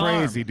 have you're fat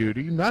crazy, dude.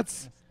 Are you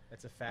nuts?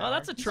 That's a fat. Oh,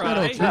 that's a You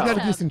try. got a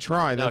No. decent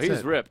try. No, That's he's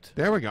it. ripped.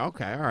 There we go.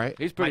 Okay, all right.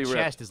 He's My pretty ripped.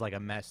 chest is like a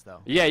mess, though.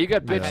 Yeah, you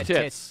got I've bitch had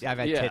tits. I've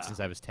had Yeah. tits since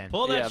I was 10.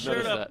 Pull that Yeah, I've shirt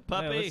noticed up, that.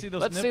 puppy. Yeah, let's see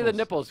those Let's see the nipples.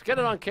 nipples. Get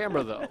it on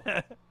camera, though.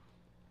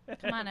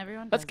 Come on,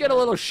 everyone. Let's does get a it.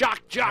 little shock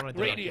I jock wanna do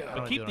it on radio. camera. I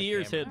wanna Keep do it the on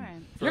ears camera. hidden. All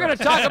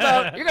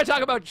right. You're gonna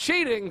talk about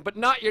cheating, but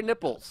not your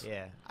nipples.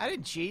 Yeah, I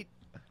didn't cheat.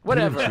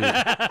 Whatever.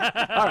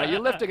 All right, you're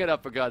lifting it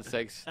up for God's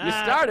sakes. You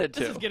started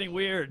This to. is getting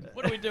weird.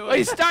 What are we doing? Well,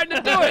 he's starting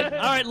to do it. All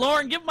right,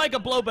 Lauren, give Mike a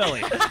blow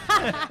belly.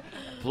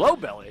 Blow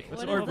belly.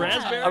 What or is that?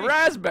 raspberry. A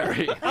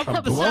raspberry. I'm from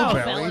the blow South.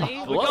 belly?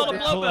 We call it a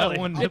blow Pull that belly.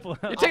 one nipple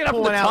You're out. taking it up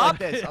from the Pulling out top. like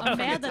this. I'm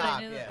mad that I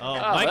knew Yeah. that. Oh,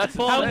 Oh, Mike's that's-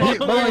 pulling He, it.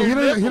 hold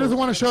on, he doesn't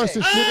want to show us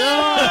his shit.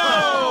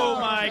 Oh,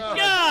 my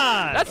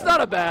God. That's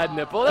not a bad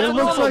nipple. That's It a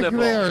looks normal like nipple.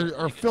 they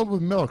are filled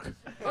with milk.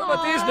 What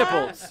about these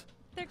nipples?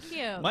 They're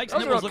cute. Mike's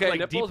Those are nipples okay look like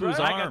nipples, Deepu's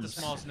right? I got the arms.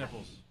 smallest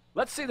nipples.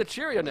 Let's see the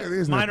Cheerio nipples.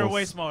 These Mine are nipples.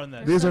 way smaller than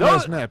that. These are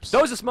Those, nice nips.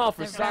 those are small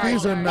for They're size.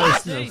 These are What?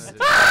 nice nips.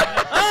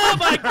 Oh,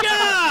 my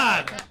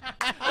God.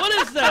 What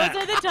is Those that?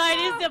 are the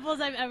tiniest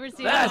nipples I've ever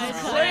seen. That's in my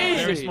life.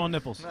 crazy. Very small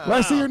nipples.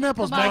 Let's see your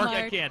nipples, Come on, Mark.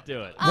 Mark. I can't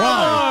do it.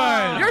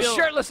 Why? You're feel-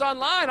 shirtless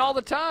online all the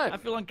I time.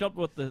 feel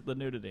uncomfortable with the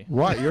nudity.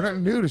 What? You're not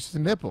nude. It's just a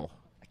nipple.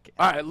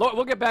 All right,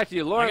 we'll get back to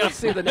you. Lauren, let's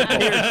see the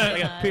nipples. I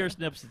got pierced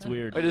nips. It's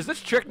weird. Wait, is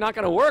this trick not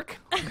going to work?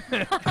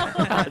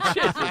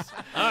 Jesus.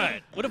 All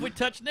right. What if we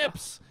touch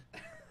nips?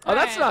 Oh,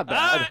 that's not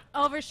bad.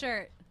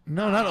 Overshirt.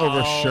 No, not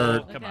over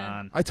shirt. Come Okay.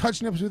 on. I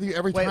touch nips with you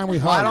every Wait, time we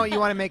why hug. don't you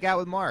want to make out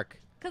with Mark?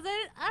 Because I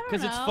don't know.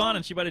 Because it's fun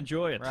and she might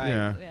enjoy it. Right.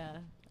 Yeah. Yeah.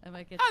 I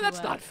might get Oh, too that's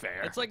wet. not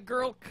fair. It's like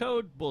girl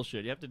code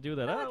bullshit. You have to do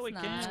that. No, Oh, we it's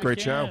can't. not. It's a we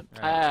great show. can't.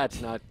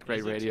 That's not great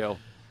Is it? radio.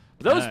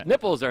 Those Alright.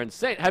 nipples are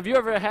insane. Have you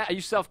ever had? Are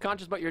you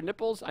self-conscious about your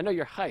nipples? I know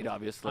your height,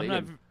 obviously.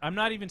 I'm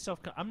not even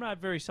I'm not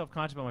very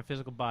self-conscious about my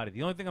physical body.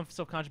 The only thing I'm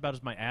self-conscious about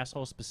is my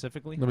asshole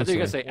specifically. Let I me think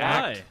you're gonna see. say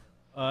Why?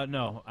 act.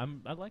 No,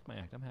 I like my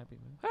act. I'm happy.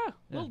 Ah,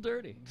 A little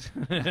dirty.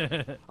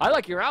 I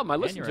like your album. I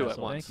listened your to it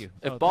asshole. once. Thank you.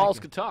 If Oh, balls thank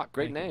you. could talk,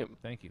 great Thank you. name.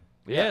 Thank you.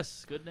 Yeah.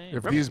 Yes, good name.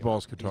 If these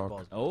balls could talk.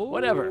 balls. Oh,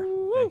 Whatever. Thank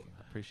you.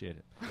 I appreciate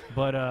it.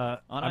 But On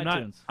I'm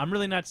not. iTunes. I'm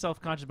really not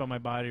self-conscious about my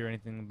body or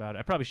anything about it.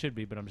 I probably should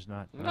be, but I'm just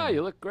not. No,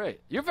 you look great.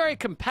 You're very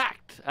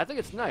compact. I think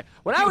it's nice.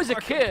 When I was a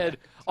kid,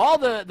 all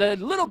the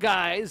little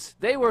guys,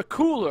 they were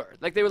cooler.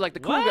 Like they were like the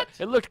cool guys. What?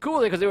 It looked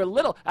cooler because they were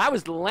little. I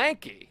was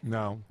lanky.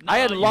 No. I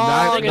had you- long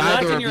Neither, and that's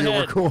neither in of your you were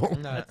head. cool.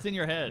 That's in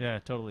your head. Yeah,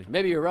 totally.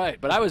 Maybe you're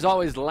right, but I was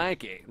always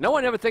lanky. No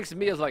one ever thinks of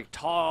me as like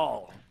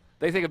tall.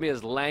 They think of me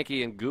as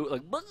lanky and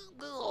like.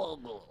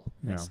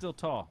 Yeah. It's still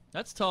tall.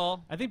 That's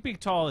tall. I think being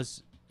tall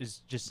is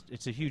just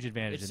it's a huge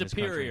advantage. It's in this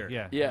superior. country.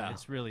 Yeah. Yeah.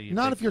 It's really a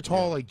Not big if you're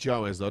tall deal. like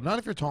Joe is, though. Not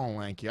if you're tall and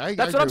lanky. I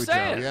That's agree what I'm with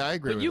saying. Joe. Yeah, I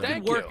agree But with you that. can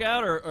Thank work you.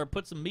 out or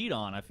put some meat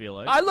on, I feel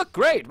like. I look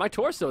great. My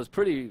torso is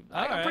pretty.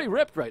 All I'm right. pretty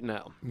ripped right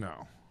now.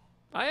 No.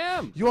 I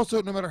am. You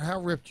also, no matter how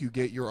ripped you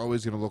get, you're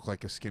always going to look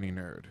like a skinny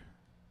nerd.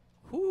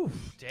 Whew,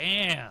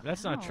 damn.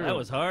 That's not true. That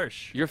was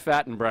harsh. You're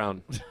fat and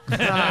brown.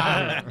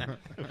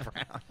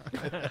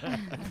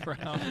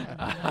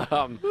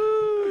 um,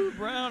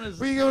 Brown is.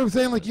 But you know what I'm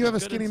saying? Like, you have a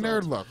Good skinny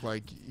insult. nerd look.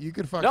 Like, you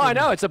could fucking... no, I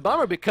know it's a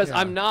bummer because Yeah.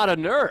 I'm not a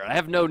nerd. I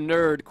have no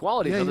nerd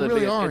qualities. Yeah, other you than really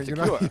being aren't. You're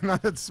insecure. not, you're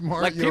not that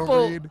smart. Like you don't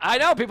people, read. I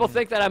know people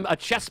think that I'm a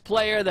chess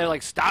player. They're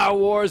like Star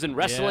Wars and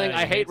wrestling. Yeah,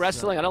 I you hate hate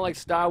wrestling. I don't like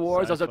Star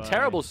Wars. I was a Sci-fi.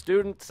 terrible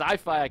student.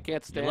 Sci-fi I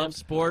can't You stand. love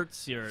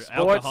sports. You're Sports,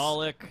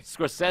 alcoholic.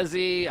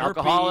 Scorsese, Herpes.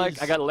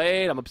 alcoholic. I got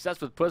laid. I'm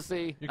obsessed with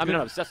pussy. You're I mean, good.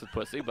 not obsessed with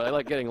pussy, but I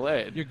like getting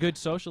laid. You're good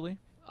socially.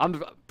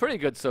 I'm pretty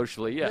good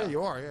socially. Yeah. Yeah,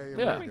 you are. Yeah, you're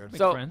Yeah. very good. Make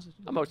So friends.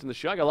 I'm hosting the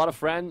show. I got a lot of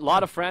friends.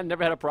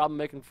 Never had a problem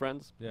making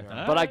friends. Yeah.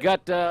 But I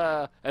got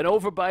an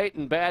overbite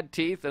and bad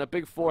teeth and a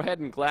big forehead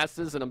and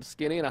glasses and I'm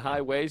skinny and a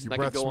high waist Your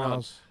and I could breath go on.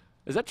 smells.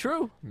 Is that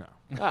true? No.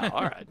 Oh,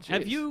 all right.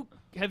 Have jeez. you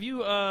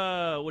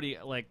what do you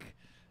like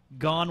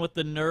gone with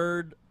the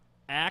nerd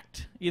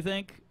act, you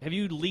think? Have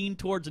you leaned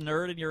towards a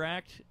nerd in your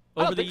act I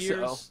don't over the think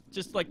years? so.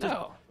 Just like No.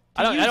 to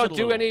I don't use it a do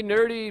little. any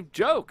nerdy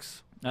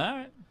jokes. All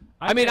right.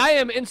 I mean, I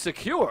am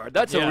insecure.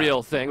 That's Yeah, a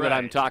real thing that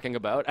I'm right. talking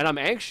about. And I'm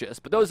anxious.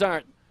 But those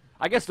aren't,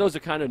 I guess those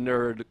are kind of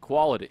nerd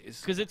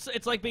qualities. Because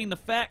it's like being the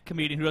fat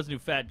comedian who doesn't do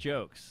fat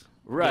jokes.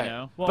 Right. You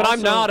know? Well, but I'm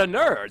also- not a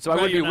nerd. So I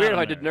Right, would be you're weird if not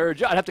a I did nerd. nerd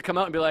jokes. I'd have to come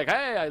out and be like,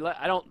 hey,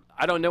 I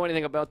don't know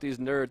anything about these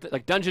nerds.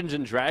 Like Dungeons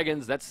and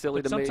Dragons, that's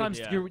silly But to me. sometimes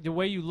Yeah. the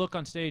way you look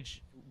on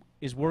stage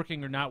is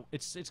working or not.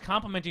 It's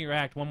complimenting your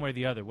act one way or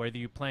the other, whether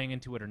you're playing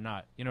into it or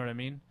not. You know what I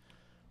mean?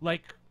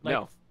 Like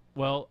No.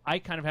 well, I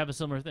kind of have a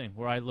similar thing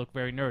where I look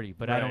very nerdy,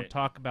 but I don't Right.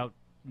 talk about.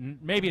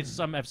 Maybe it's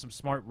some have some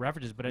smart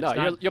references, but it's No,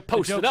 not. you're the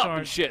posted jokes up aren't-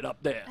 and shit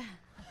up there.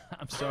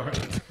 I'm sorry.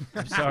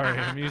 I'm sorry.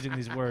 I'm using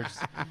these words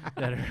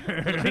that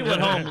are. People at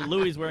home,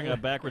 Louis wearing a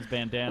backwards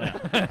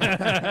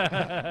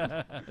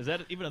bandana. Is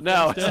that even a thing?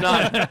 No, it's still?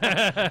 not.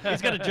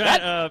 He's got a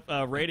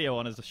giant radio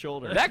on his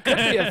shoulder. That could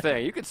be a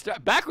thing. You could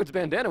start. Backwards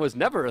bandana was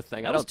never a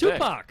thing. That I was don't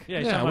think. Tupac.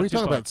 Yeah, what are you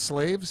talking about?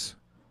 Slaves?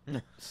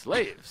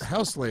 Slaves.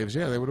 House slaves,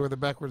 yeah. They would wear the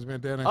backwards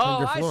bandana and Oh, clean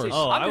your I see. floors.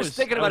 Oh, I'm I just was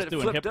thinking I about was it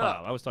doing flipped hip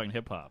hop. up. I was talking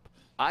hip hop.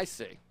 I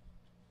see.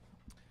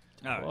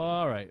 All right. Well,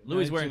 all right.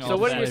 Louis wearing So all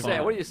what are you that saying?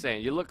 on. What are you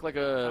saying? You look like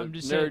a I'm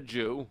just nerd saying-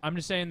 Jew. I'm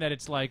just saying that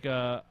it's like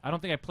I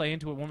don't think I play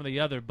into it one or the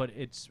other, but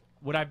it's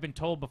what I've been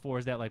told before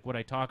is that like what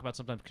I talk about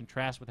sometimes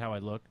contrasts with how I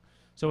look.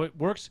 So it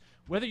works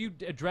whether you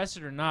address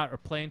it or not, or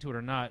play into it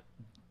or not.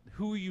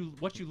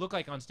 What you look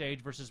like on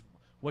stage versus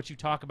what you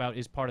talk about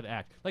is part of the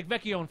act. Like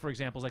Vecchione, for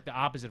example, is like the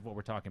opposite of what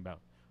we're talking about,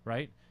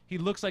 right? He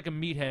looks like a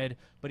meathead,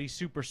 but he's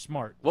super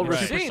smart. Well, He's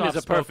super Recine is a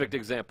soft-spoken. perfect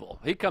example.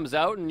 He comes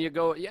out and you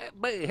go, yeah,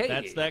 but hey.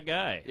 That's that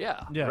guy.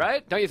 Yeah, Yeah.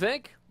 right? Don't you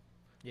think?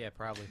 Yeah,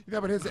 probably. Yeah,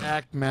 but his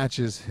act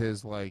matches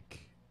his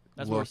like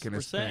That's what look we're and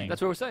his saying. thing.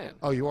 That's what we're saying.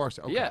 Oh, you are.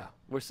 Okay. Yeah,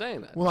 we're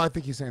saying that. Well, I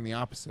think he's saying the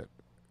opposite.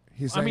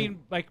 He's I saying, mean,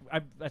 like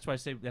that's why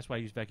I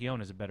use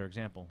Vecchione as a better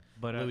example.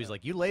 But Louis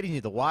like, you ladies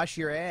need to wash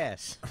your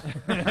ass.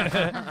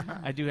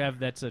 I do have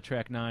that's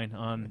track 9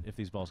 on If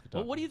These Balls Could Talk.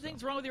 Well, what do you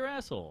think's wrong with your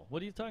asshole?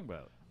 What are you talking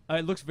about?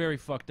 It looks very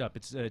fucked up.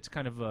 It's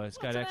kind of it's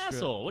got What's an extra.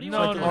 asshole? What do you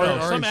no, want no, to no,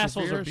 do? Some Ari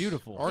assholes are Shaffir's-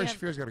 beautiful. Ari Yeah.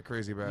 Shaffir's got a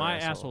crazy bad My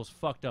asshole. asshole's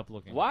fucked up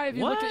looking. Why have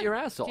you looked What? at your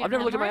asshole? Do you I've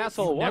never have looked at my hemorrhoids?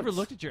 asshole once. Never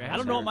looked at your asshole. I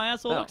don't know what my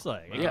asshole No. looks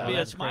like. It Yeah. could be a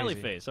That's smiley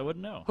crazy. face. I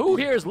wouldn't know. Who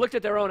here has looked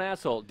at their own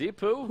asshole?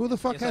 Deepu? Who the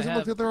fuck Yes, I hasn't have.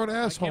 looked at their own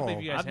I asshole? can't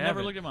believe you guys I've never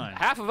haven't. looked at mine.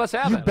 Half of us You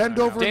haven't. bend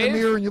over in the Dave?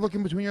 mirror and you look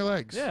in between your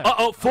legs. Yeah.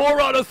 Uh-oh,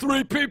 4 out of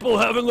 3 people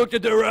haven't looked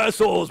at their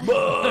assholes.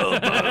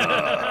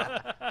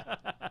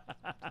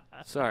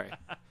 Sorry.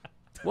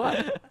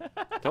 What?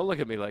 Don't look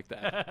at me like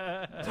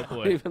that. Don't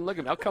boy. even look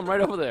at me. I'll come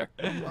right over there.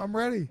 I'm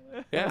ready.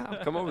 Yeah,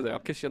 I'll come over there. I'll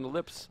kiss you on the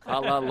lips, a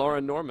la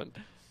Lauren Norman.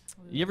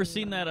 You ever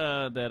seen that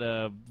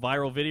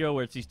viral video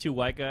where it's these two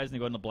white guys and they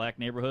go in the black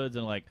neighborhoods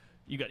and like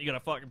you got a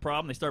fucking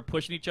problem? They start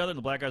pushing each other and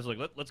the black guys are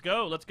like let's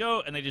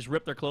go, and they just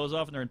rip their clothes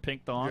off and they're in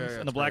pink thongs Yeah, and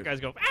the it's black great. guys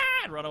go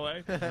and run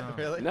away.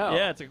 Really? No.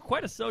 Yeah, it's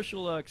quite a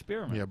social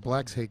experiment. Yeah,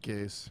 blacks hate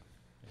gays.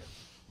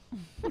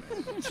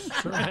 It's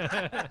true.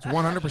 It's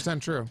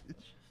 100% true.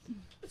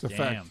 It's a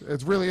Damn. fact.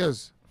 It really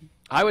is.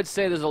 I would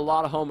say there's a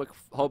lot of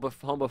homophobic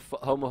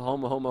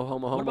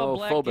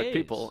gays?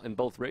 people in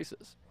both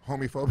races.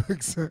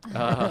 Homophobics.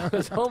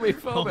 It's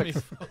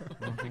homophobic.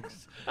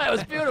 That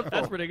was beautiful.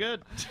 That's pretty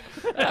good.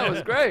 That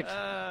was great.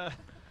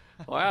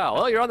 Wow.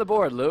 Well, you're on the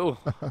board, Lou.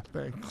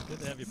 Thanks. Good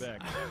to have you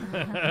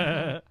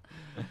back.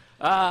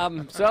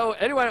 So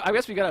anyway, I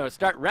guess we got to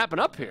start wrapping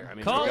up here. I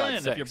mean, Call for God's in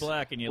if sakes. you're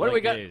black and you What do like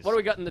we got? gays. What do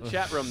we got in the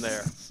chat room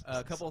there?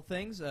 A couple of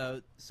things.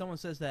 Someone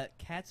says that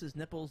Katz's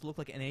nipples look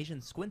like an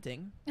Asian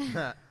squinting.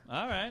 All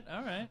right.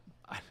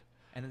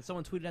 And then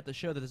someone tweeted at the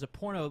show that there's a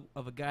porno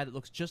of a guy that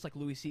looks just like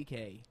Louis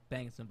C.K.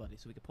 banging somebody,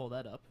 so we could pull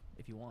that up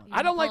if you want.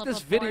 I don't like pull up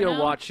this a video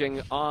porno? watching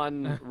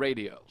on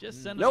radio.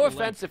 Just send us No the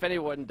offense link. if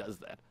anyone does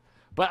that,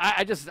 but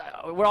I just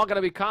we're all going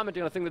to be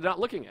commenting on a thing they're not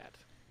looking at.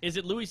 Is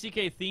it Louis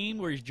C.K. themed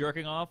where he's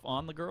jerking off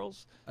on the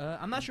girls?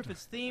 I'm not sure if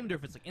it's themed or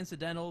if it's like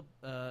incidental.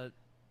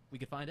 We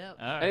could find out.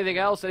 All right. Anything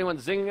else? Anyone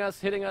zinging us,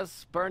 hitting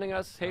us, burning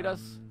us, hate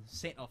us?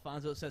 St.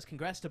 Alfonso says,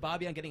 congrats to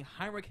Bobby on getting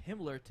Heinrich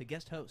Himmler to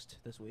guest host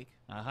this week.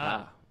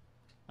 Aha.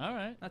 All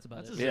right. That's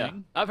about That's it. a Yeah,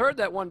 zing. I've heard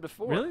that one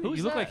before. Really? Who's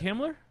you look that? like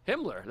Himmler?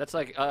 Himmler. That's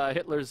like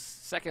Hitler's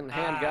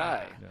second-hand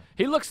guy. Yeah.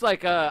 He looks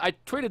like I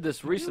tweeted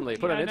this recently,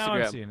 put it on now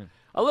I'm Instagram. seeing it.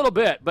 A little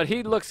bit, but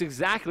he looks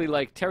exactly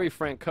like Terry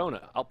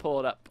Francona. I'll pull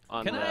it up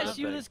on. Can I ask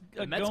you thing. this,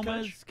 The Mets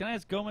Gomez? coach? Can I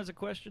ask Gomez a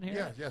question here?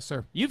 Yeah, yes,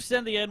 sir. You've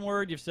said the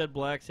N-word. You've said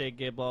blacks hate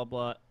gay, blah,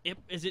 blah.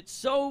 Is it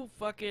so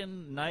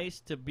fucking nice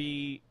to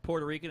be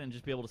Puerto Rican and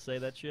just be able to say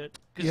that shit?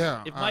 'Cause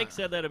Yeah, if Mike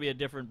said that, it'd be a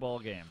different ball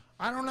game.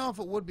 I don't know if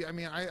it would be. I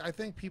mean, I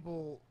think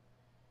people.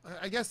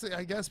 I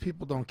guess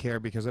people don't care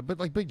because, but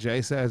like Big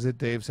J says it,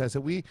 Dave says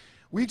it. We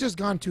just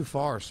gone too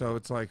far, so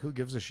it's like, who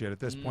gives a shit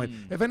at this point?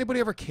 If anybody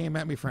ever came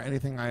at me for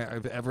anything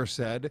I've ever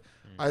said,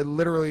 I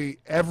literally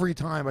every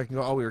time I can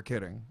go, oh, we were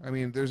kidding. I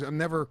mean, I'm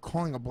never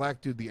calling a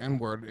black dude the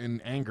N-word in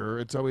anger.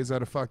 It's always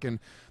out of fucking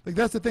like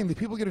that's the thing. The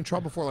people get in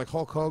trouble for like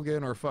Hulk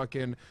Hogan or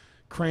fucking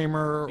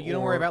Kramer. But you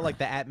don't or, worry about like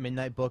the at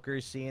midnight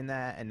bookers seeing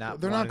that and not.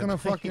 They're not wanting gonna to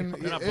think fucking.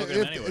 about They're not it. booking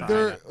him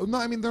anyway. No,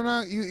 I mean they're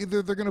not.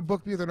 Either they're gonna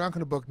book me or they're not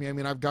gonna book me. I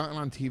mean I've gotten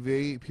on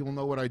TV. People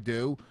know what I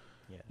do.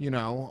 Yeah. You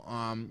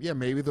know. Yeah.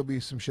 Maybe there'll be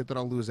some shit that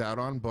I'll lose out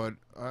on, but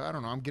I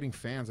don't know. I'm getting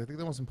fans. I think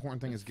the most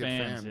important thing is get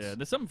fans. Yeah,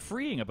 there's something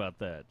freeing about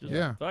that. Just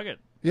Yeah. fuck it.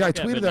 Yeah, I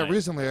Fuck it, tweeted that midnight.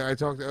 recently. I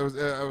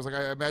was like,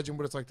 I imagine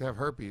what it's like to have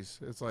herpes.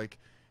 It's like,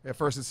 at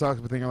first it sucks,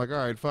 but then you're like,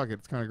 all right, fuck it.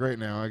 It's kind of great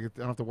now. I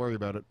don't have to worry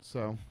about it.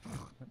 So,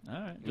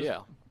 All right.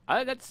 Yeah.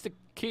 That's the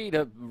key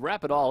to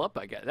wrap it all up,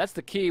 I guess. That's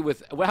the key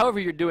with however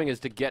you're doing is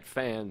to get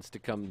fans to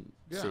come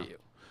see you.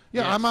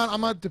 yeah, I'm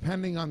not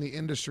depending on the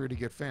industry to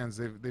get fans.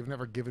 They've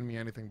never given me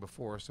anything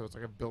before, so it's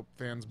like I've built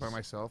fans by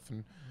myself,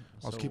 and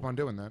I'll just keep on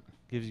doing that.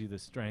 Gives you the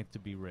strength to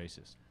be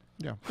racist.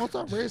 Yeah, well, it's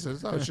not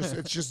racist. No,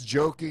 it's just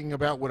joking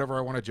about whatever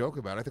I want to joke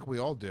about. I think we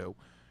all do.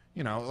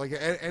 You know, like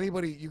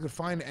anybody, you could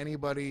find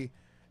anybody.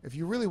 If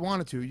you really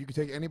wanted to, you could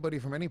take anybody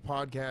from any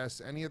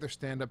podcast, any other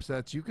stand-up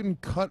sets. You can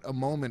cut a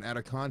moment out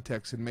of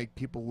context and make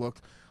people look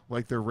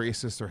like they're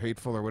racist or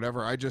hateful or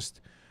whatever. I don't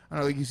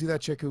know, like you see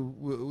that chick who,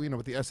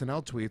 with the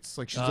SNL tweets,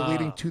 like she's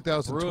deleting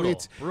 2,000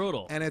 tweets.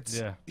 Brutal. And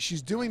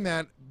she's doing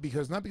that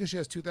not because she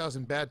has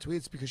 2,000 bad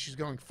tweets, because she's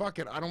going, fuck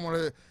it, I don't want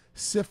to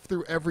sift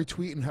through every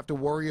tweet and have to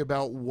worry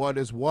about what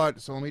is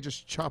what, so let me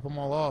just chop them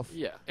all off.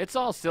 Yeah, it's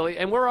all silly,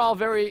 and we're all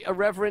very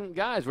irreverent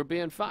guys. We're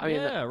being fun.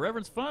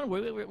 Irreverent's fun.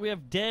 We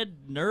have dead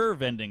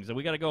nerve endings, and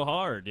we got to go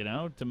hard,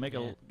 to make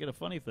get a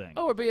funny thing.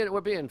 Oh, we're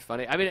being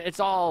funny. I mean,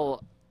 it's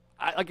all.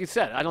 Like you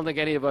said, I don't think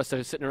any of us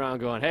are sitting around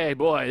going, "Hey,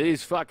 boy,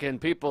 these fucking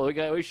people,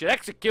 we should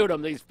execute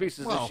them. These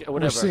pieces of shit."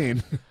 Whatever.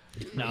 Recine.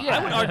 No,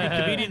 I would argue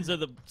comedians are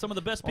some of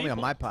the best people. Only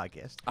on my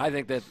podcast. I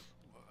think that.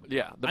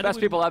 Yeah, the best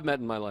people I've met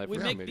in my life. We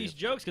make these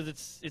jokes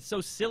because it's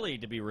so silly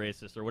to be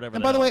racist or whatever.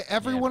 And by the way,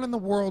 everyone in the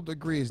world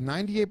agrees.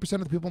 98% of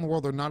the people in the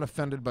world are not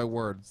offended by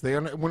words.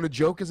 When a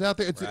joke is out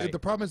there, the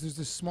problem is there's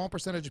this small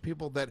percentage of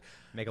people that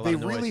they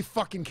really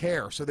fucking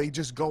care. So they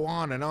just go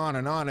on and on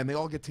and on, and they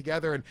all get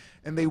together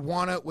and they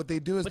want to. What they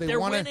do is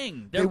they're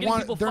winning. They're getting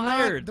people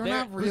fired. They're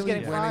not really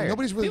winning. Fired?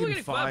 Nobody's really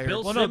getting fired.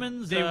 Bill Well,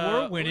 Simmons, they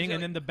were winning,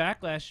 and then the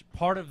backlash.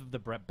 Part of the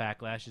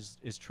backlash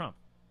is Trump.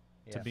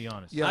 To be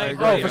honest, yeah, I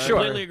agree. agree. For sure.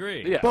 I completely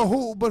agree. Yeah.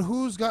 But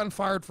who's gotten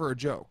fired for a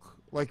joke?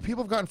 Like,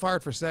 people have gotten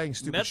fired for saying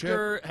stupid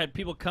Metzger shit. had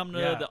people come to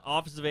the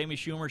office of Amy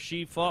Schumer.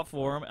 She fought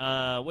for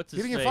him. What's his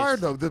He didn't face? get fired,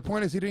 though. The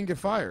point is he didn't get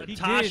fired.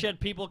 Tosh had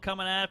people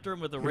coming after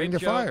him with a He rape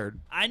didn't get joke. fired.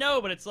 I know,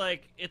 but it's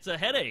like, it's a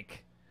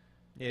headache.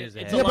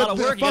 It's a lot of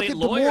work. You gotta get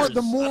lawyers.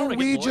 The more I don't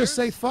we get just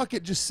say lawyers. fuck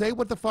it, just say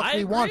what the fuck I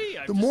we want. agree.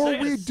 I'm The just more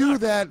saying we it do sucks.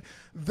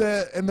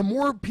 that, the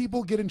more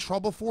people get in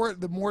trouble for it,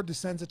 the more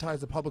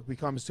desensitized the public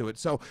becomes to it.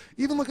 So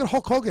even look at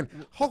Hulk Hogan.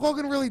 Hulk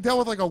Hogan really dealt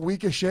with like a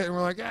week of shit, and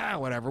we're like,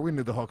 whatever. We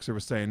knew the Hulkster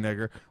was saying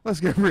nigger. Let's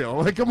get real.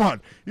 Like, come on.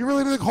 You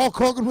really think Hulk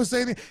Hogan was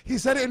saying? He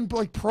said it in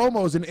like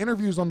promos and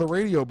interviews on the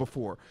radio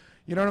before.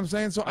 You know what I'm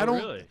saying? So I don't.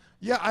 Really?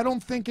 Yeah, I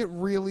don't think it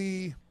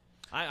really.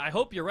 I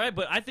hope you're right,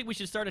 but I think we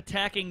should start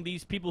attacking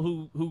these people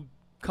who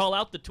call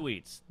out the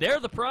tweets. They're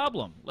the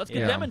problem. Let's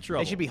get them in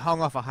trouble. They should be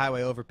hung off a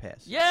highway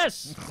overpass.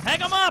 Yes, hang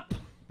them up.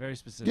 Very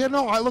specific. Yeah,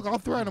 no, I'll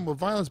threaten them with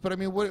violence, but I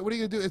mean, what are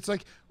you gonna do? It's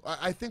like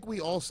I think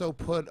we also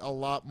put a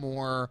lot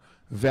more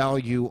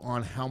value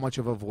on how much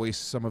of a voice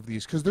some of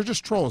these, because they're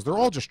just trolls. They're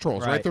all just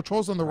trolls, right? They're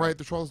trolls on the right,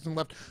 they're trolls on the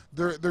left.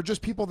 They're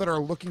just people that are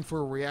looking for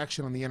a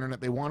reaction on the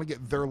internet. They want to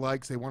get their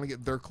likes, they want to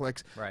get their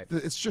clicks. Right.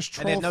 It's just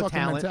And they troll have no fucking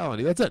talent.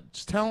 mentality. That's it.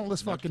 Just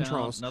talentless No fucking talent,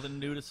 trolls. Nothing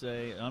new to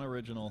say.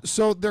 Unoriginal.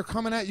 So they're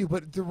coming at you,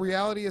 but the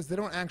reality is they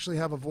don't actually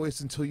have a voice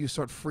until you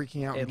start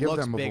freaking out and It give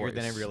looks them a bigger voice.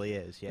 than it really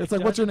is. Yeah. It's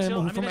like, what's her name I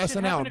mean, from that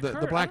shit happened SNL, to the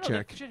Kurt. black I don't know,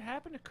 chick? That shit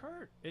happened to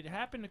Kurt. It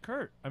happened to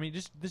Kurt. I mean,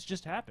 this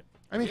just happened.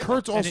 I mean,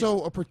 Kurt's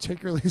also a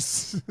particularly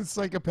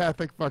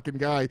psychopathic fucking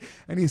guy,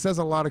 and he says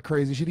a lot of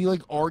crazy shit. He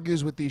like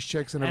argues with these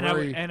chicks in a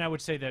very. I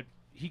would say that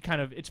he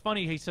kind of. It's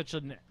funny. He's such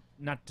a.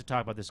 Not to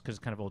talk about this because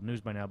it's kind of old news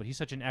by now, but he's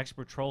such an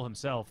expert troll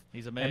himself.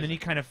 He's amazing. And then he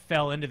kind of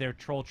fell into their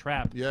troll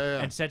trap.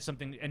 Yeah. And said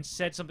something.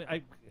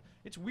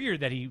 It's weird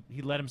that he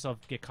let himself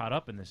get caught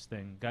up in this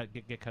thing.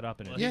 Get caught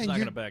up in it. Well, Yeah, he's not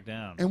you- going to back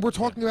down. And we're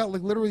talking about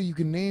like literally you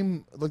can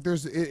name like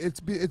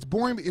it's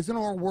boring. It's in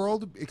our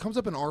world. It comes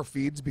up in our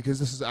feeds because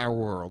this is our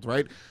world,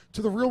 right?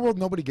 To the real world,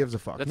 nobody gives a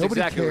fuck. That's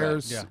Nobody exactly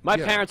cares. right. My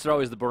parents are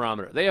always the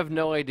barometer. They have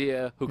no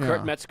idea who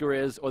Kurt Yeah. Metzger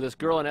is or this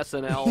girl on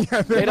SNL.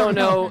 Yeah, they don't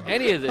know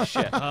any of this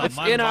shit. It's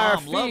my in our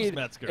mom loves feed,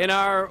 Metzger. in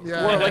our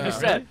Yeah. world, like Yeah. you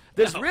said.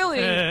 There's really,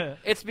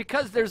 it's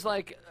because there's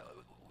like,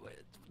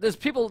 there's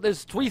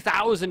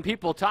 3,000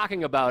 people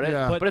talking about it,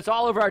 Yeah. but it's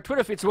all over our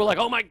Twitter feed, so we're like,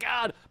 oh my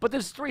God, but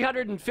there's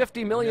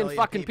 350 million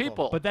fucking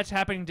people. But that's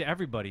happening to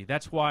everybody.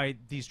 That's why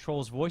these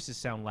trolls' voices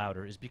sound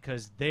louder, is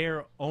because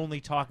they're only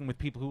talking with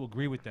people who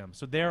agree with them.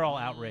 So they're all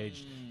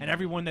outraged, and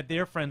everyone that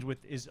they're friends with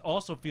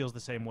also feels the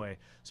same way.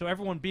 So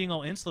everyone being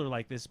all insular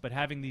like this, but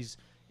having these,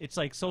 it's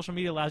like social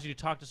media allows you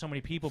to talk to so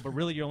many people, but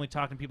really you're only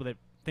talking to people that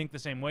think the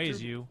same way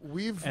as you.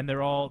 And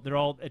they're all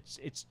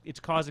it's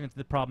causing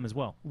the problem as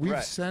well.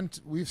 We've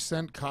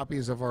sent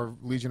copies of our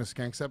Legion of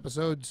Skanks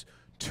episodes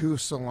to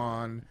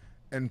Salon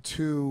and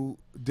to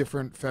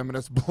different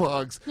feminist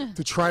blogs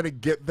to try to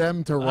get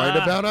them to write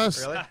about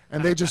us,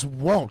 and they just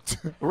won't.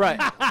 Right.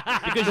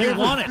 Because you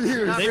want it.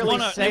 refuse. They really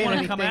want to saying come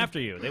anything. after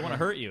you. They want to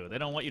hurt you. They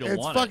don't want you to It's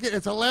want fucking. it.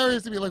 It's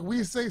hilarious to me. Like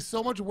we say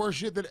so much worse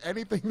shit than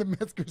anything the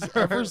Metzger's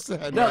ever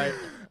said. No.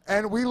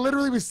 And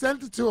we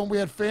sent it to them. We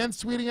had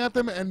fans tweeting at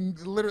them, and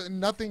literally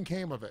nothing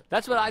came of it.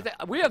 That's what I think.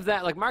 We have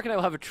that. Like, Mark and I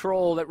will have a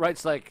troll that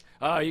writes, like,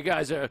 oh, you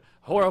guys are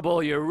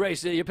horrible, you're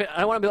racist.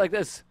 I want to be like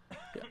this.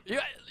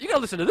 You gotta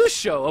listen to this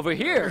show over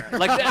here.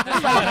 Like,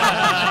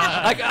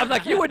 I'm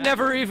like, you would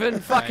never even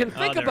fucking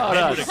think about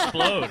It us. would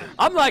explode.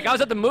 I'm like, I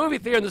was at the movie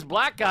theater and this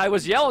black guy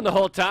was yelling the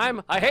whole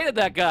time. I hated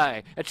that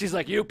guy. And she's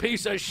like, you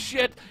piece of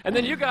shit. And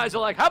then you guys are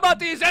like, how about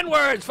these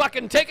N-words?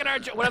 Fucking taking our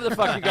whatever the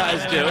fuck you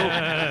guys do.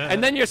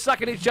 And then you're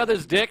sucking each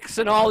other's dicks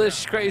and all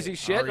this crazy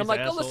shit. Ari's I'm like,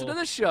 go asshole. listen to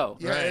this show.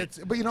 Yeah,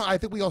 but I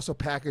think we also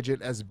package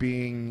it as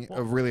being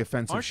a really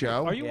offensive Aren't you-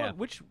 show. Are you Yeah.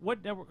 on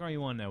what network are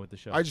you on now with the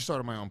show? I just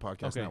started my own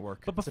podcast Okay.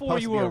 network. But before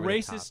supposed you to be were a over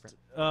the top,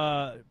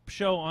 racist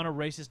show on a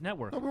racist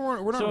network. No,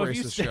 we're not So a if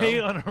you racist stay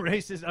show. on a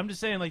racist, I'm just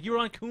saying, like you're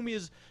on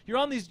Kumia's, you're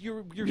on these,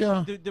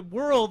 Yeah. the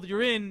world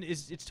you're in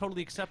it's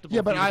totally acceptable.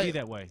 Yeah, for but you to I be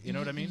that way. You know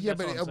what I mean? Yeah,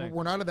 That's all but I'm saying.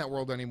 we're not in that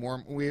world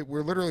anymore.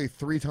 We're literally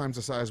 3 times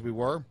the size we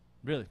were.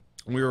 Really.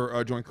 We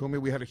were joined Kumi.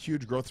 We had a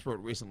huge growth spurt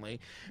recently,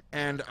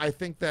 and I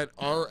think that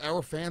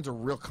our fans are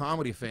real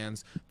comedy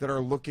fans that are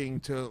looking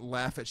to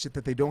laugh at shit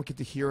that they don't get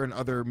to hear in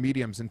other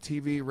mediums, in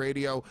TV,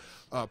 radio,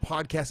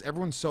 podcasts.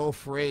 Everyone's so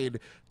afraid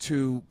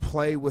to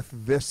play with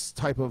this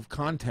type of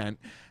content.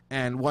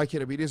 And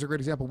YKWD is a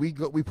great example. We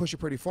push it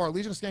pretty far.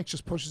 Legion of Skanks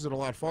just pushes it a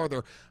lot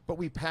farther, but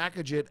we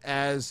package it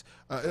as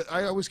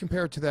I always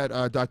compare it to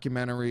that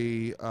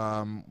documentary.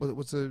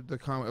 What's the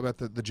comment about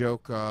the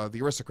joke? The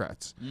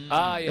Aristocrats.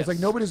 Ah, yes. It's like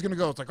nobody's gonna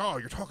go. It's like, oh,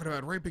 you're talking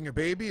about raping a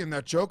baby in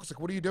that joke. It's like,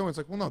 what are you doing? It's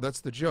like, well, no,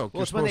 that's the joke. Well,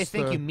 You're it's when they supposed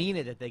think to- you mean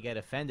it that they get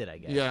offended, I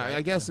guess. Yeah, right?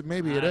 I guess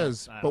maybe it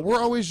is. I don't But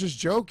we're always just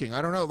joking.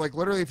 I don't know. Like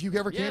literally, if you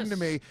ever came to Yes.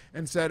 me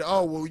and said,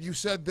 "Oh, well, you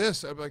said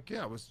this," I'm like,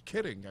 "Yeah, I was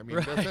kidding." I mean,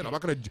 that's it. I'm not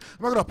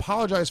gonna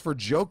apologize for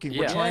joking.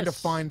 We're Yeah. trying to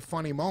Yes. find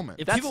funny moments.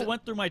 If That's people it.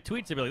 went through my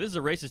tweets, they'd be like, "This is a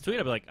racist tweet."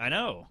 I'd be like, "I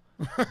know."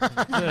 It's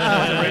a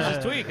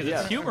racist tweet because Yeah.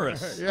 it's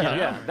humorous. you Yeah. know?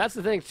 Yeah, that's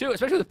the thing too.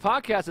 Especially with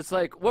podcasts, it's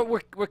like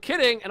we're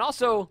kidding, and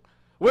also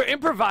we're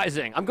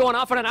improvising. I'm going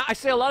off on I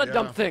say a lot of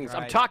dumb things.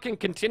 I'm Right. talking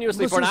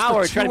continuously Listen, for an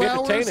hour, for trying to be 2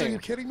 hours? entertaining. Are you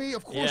kidding me?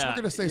 Of course, Yeah. we're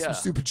gonna say Yeah. some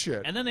stupid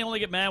shit. And then they only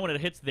get mad when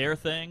it hits their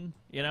thing.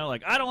 You know,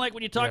 like I don't like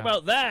when you talk Yeah.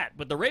 about that,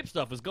 but the rape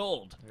stuff is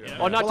gold. you know?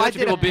 Well, not Well, I to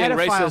did mention a people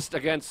being pedophile- racist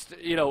against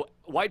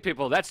white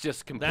people. That's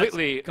just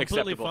completely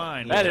completely acceptable.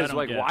 fine. That Yeah, I is don't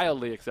like get.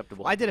 wildly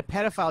acceptable. Well, I did a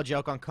pedophile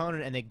joke on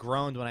Conan, and they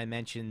groaned when I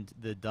mentioned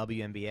the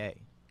WNBA.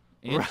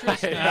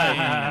 Interesting.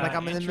 Like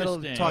I'm in the middle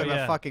of Interesting. talking Oh,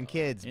 yeah. about fucking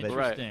kids, but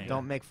Interesting.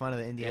 don't make fun of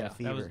the Indiana Yeah. That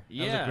Fever. was, that was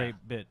Yeah. a great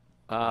bit.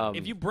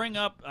 If you bring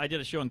up, I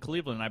did a show in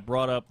Cleveland, and I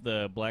brought up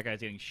the black guys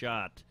getting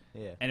shot,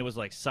 Yeah, and it was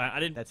like I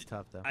didn't. that's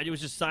tough though. I was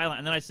just silent,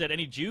 and then I said,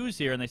 "Any Jews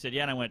here?" And they said,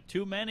 "Yeah." And I went,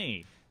 "Too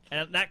many,"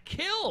 and that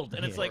killed.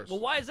 And it's Yeah. like, well,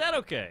 why is that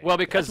okay? well,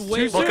 because That's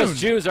way because soon.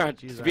 Jews aren't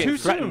Jews being Too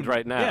threatened soon.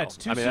 right now. Yeah, it's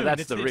too I mean, soon.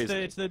 that's it's, the it's reason.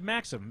 it's the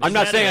maxim. I'm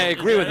not that saying it? I Is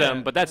agree with that them,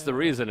 it? but that's the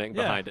reasoning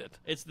Yeah. behind it.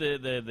 It's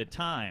the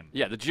time.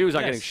 Yeah, the Jews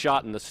aren't Yes. getting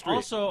shot in the street.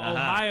 Also, Uh-huh.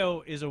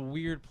 Ohio is a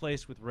weird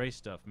place with race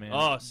stuff, man.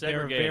 Oh, They're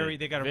segregated.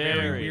 they got a Very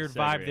very weird vibe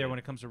there segregated. when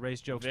it comes to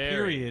race jokes.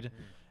 Very. Period.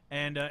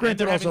 And Granted,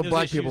 they're having also those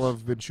black issues, people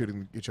have been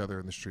shooting each other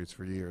in the streets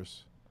for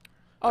years.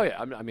 Oh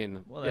yeah, I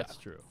mean, Well, yeah. that's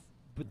true.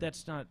 but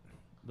that's not.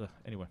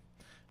 Anyway.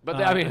 But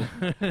I mean,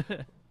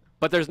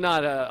 but there's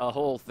not a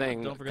whole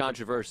thing Don't forget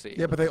controversy.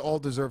 Yeah, but they all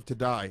deserve to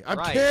die. I'm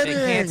Right, kidding.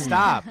 they can't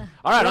stop.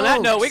 All right, on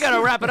that note, we Jokes. got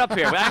to wrap it up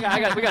here.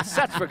 We got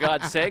sets for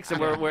God's sakes, and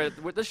we're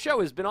the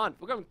show has been on.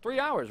 We're going 3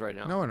 hours right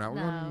now. No, we're not.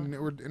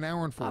 No. We're an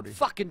hour and I'm 40.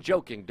 fucking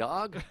joking,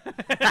 dog.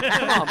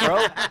 Come on,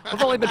 bro.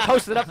 We've only been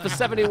posted up for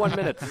 71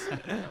 minutes. All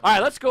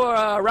right, let's go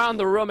around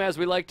the room as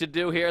we like to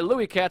do here.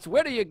 Louis Katz,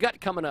 where do you got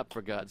coming up,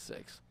 for God's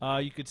sakes?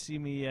 You could see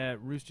me at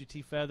Rooster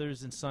T.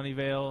 Feathers in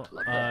Sunnyvale,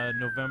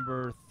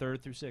 November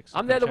 3rd through 6th.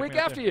 I'm there the Check week me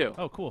out after there. you.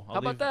 Oh, cool. How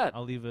about that?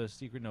 I'll leave a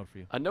secret note for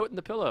you. A note in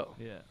the pillow.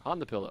 Yeah. On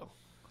the pillow.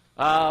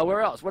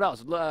 Where else? What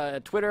else?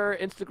 Twitter,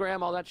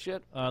 Instagram, all that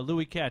shit.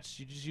 Louis Katz.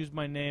 You just use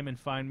my name and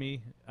find me.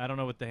 I don't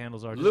know what the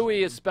handles are. Just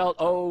Louis is spelled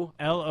O.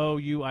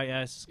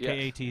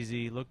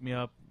 LOUISKATZ. Look me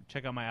up.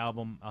 Check out my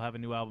album. I'll have a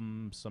new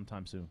album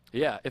sometime soon.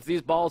 Yeah, If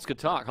These Balls Could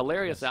Talk.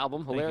 Hilarious Yes.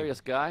 album. Thank you.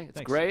 Hilarious guy. It's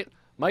Thanks. great.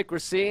 Mike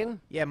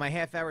Recine. Yeah, my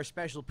half-hour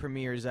special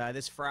premieres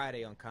this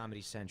Friday on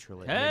Comedy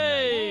Central. At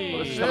Hey!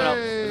 Well, this is coming out.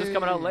 Is this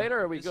coming out later,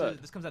 or are we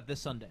good? This comes out this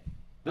Sunday.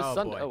 This Oh,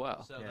 Sunday. boy. Oh,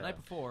 wow. So Yeah. the night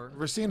before.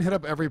 Racine hit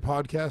up every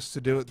podcast to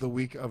do it the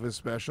week of his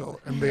special,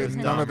 and none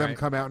dumb, of them right?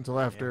 come out until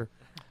after.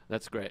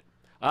 That's great.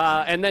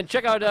 And then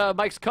check out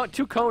Mike's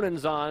two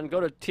Conans on. Go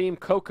to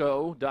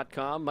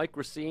teamcoco.com. Mike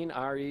Recine,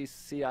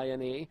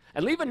 Recine,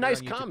 and leave a nice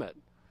on YouTube. comment.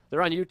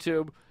 They're on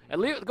YouTube.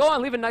 And go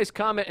on, leave a nice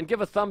comment, and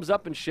give a thumbs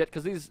up and shit,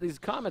 because these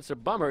comments are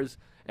bummers.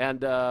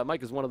 And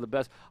Mike is one of the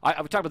best.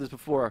 I've talked about this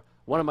before.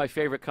 One of my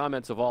favorite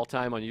comments of all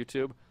time on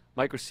YouTube.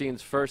 Mike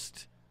Racine's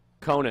first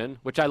Conan,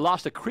 which I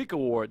lost a Creek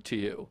Award to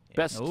you,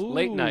 best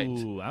late night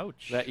Ooh,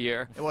 ouch. that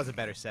year. It was a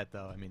better set,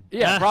 though. I mean,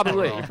 Yeah,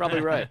 probably. You're probably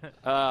right.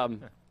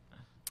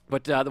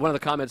 But one of the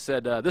comments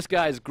said, this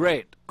guy's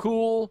great.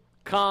 Cool,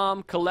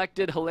 calm,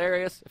 collected,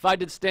 hilarious. If I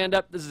did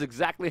stand-up, this is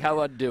exactly how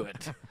I'd do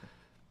it.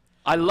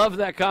 I love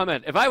that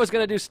comment. If I was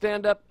going to do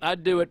stand-up,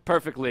 I'd do it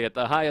perfectly at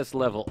the highest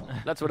level.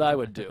 That's what I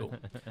would do.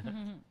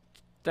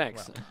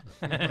 Thanks.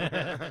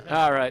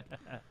 All right.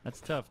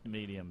 That's tough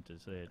medium to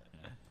say it.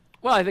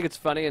 Well, I think it's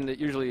funny, and it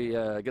usually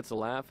gets a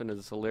laugh and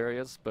is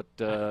hilarious. But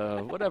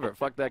whatever.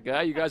 Fuck that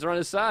guy. You guys are on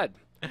his side.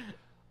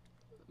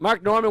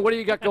 Mark Norman, what do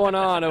you got going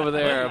on over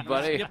there,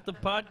 buddy? Skip the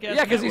podcast.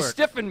 Yeah, because he's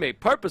network. stiffing me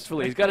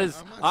purposefully. He's got his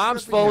I'm not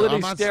arms stiffing you. folded. I'm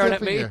He's not staring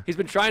at stiffing me. you. He's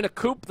been trying to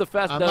coop the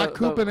fest. I'm not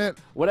cooping it.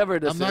 Whatever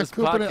this I'm not is.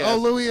 cooping it. podcast. Oh,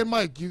 Louie and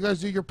Mike, you guys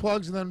do your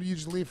plugs and then you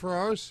just leave for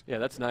ours? Yeah,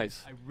 that's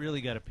nice. I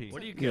really got to pee.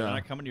 What do you care? I'm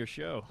not coming to your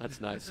show.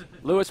 That's nice.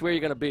 Lewis, where are you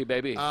going to be,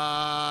 baby?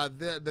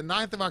 The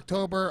 9th of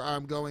October,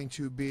 I'm going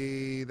to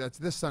be, that's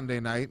this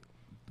Sunday night,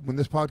 when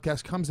this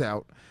podcast comes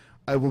out,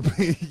 I will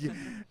be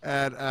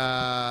at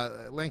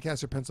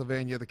Lancaster,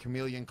 Pennsylvania, the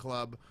Chameleon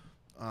Club.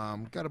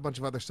 Got a bunch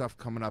of other stuff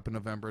coming up in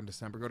November and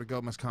December. Go to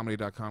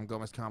GomezComedy.com,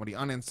 Gomez Comedy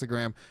on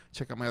Instagram.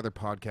 Check out my other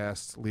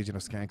podcasts, Legion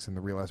of Skanks and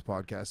the Real Ass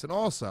Podcast. And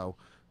also,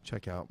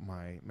 check out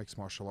my mixed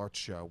martial arts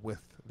show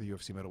with the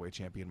UFC middleweight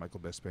champion, Michael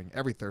Bisping,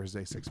 every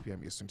Thursday, 6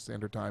 p.m. Eastern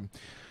Standard Time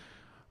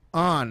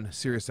on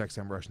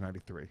SiriusXM Rush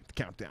 93. The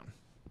Countdown.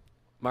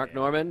 Mark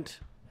Normand.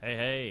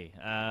 Hey.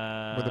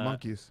 With the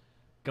monkeys.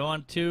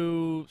 Going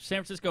to San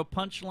Francisco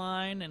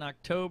Punchline in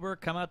October.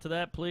 Come out to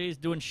that, please.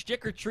 Doing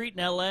Stick or Treat in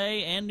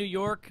L.A. and New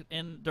York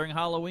during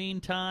Halloween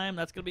time.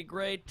 That's going to be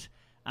great.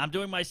 I'm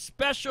doing my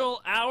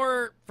special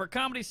hour for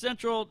Comedy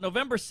Central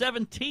November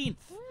 17th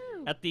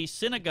at the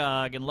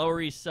Synagogue in Lower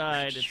East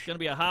Side. It's going to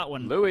be a hot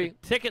one. Louis.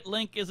 The ticket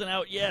link isn't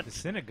out yet. The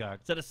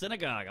synagogue. It's at a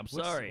synagogue. I'm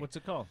sorry. What's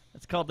it called?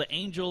 It's called the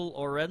Angel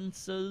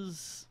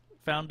Orenzas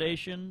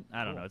Foundation.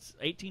 I don't know. It's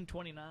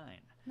 1829.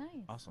 Nice.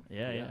 Awesome.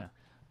 Yeah.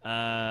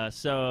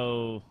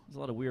 So there's a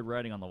lot of weird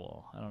writing on the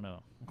wall. I don't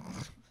know.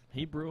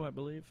 Hebrew, I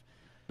believe.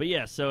 But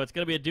yeah, so it's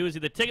going to be a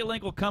doozy. The ticket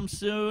link will come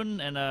soon,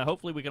 and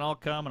hopefully we can all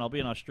come, and I'll be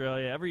in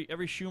Australia. Every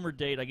Schumer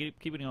date, I keep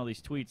getting all these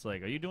tweets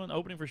like, are you doing the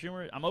opening for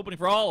Schumer? I'm opening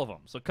for all of them.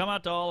 So come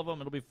out to all of them.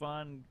 It'll be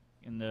fun.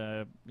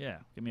 And, yeah,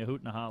 give me a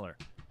hoot and a holler.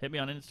 Hit me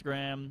on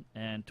Instagram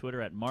and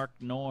Twitter at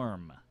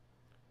MarkNorm.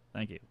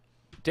 Thank you.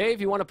 Dave,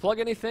 you want to plug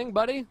anything,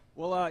 buddy?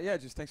 Well, yeah,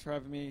 just thanks for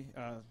having me.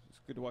 It's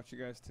good to watch you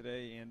guys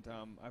today. And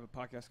I have a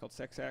podcast called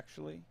Sex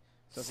Actually.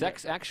 So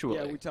Sex Actually?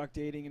 Yeah, we talk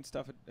dating and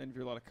stuff. I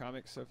interview a lot of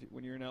comics. So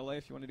when you're in LA,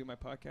 if you want to do my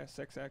podcast,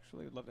 Sex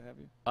Actually, we'd love to have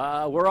you.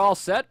 We're all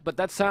set, but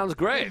that sounds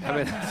great. I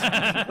mean,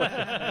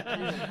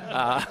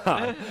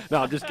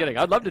 no, I'm just kidding.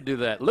 I'd love to do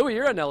that. Louis,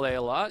 you're in LA a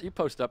lot. You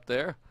post up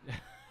there.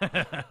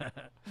 Yeah,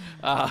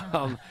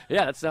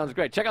 that sounds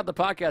great. Check out the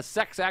podcast,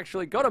 Sex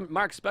Actually. Go to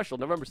Mark's special,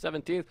 November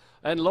 17th.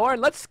 And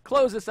Lauren, let's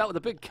close this out with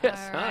a big kiss.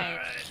 All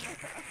right.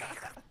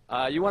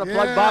 Huh? You want to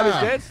plug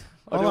Bobby's dates?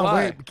 Or Hold do on,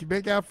 I? wait.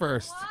 Make out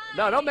first.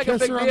 No, don't make Kiss a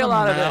big her on deal the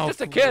out of mouth, it.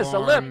 Just a kiss, a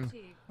lip. Lauren.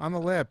 On the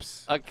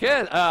lips. A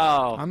kiss.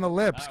 Oh. On the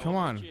lips. Come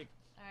on. All right,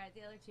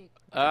 the other cheek.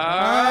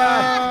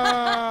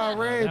 Ah,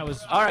 rape. That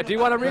was All right, do you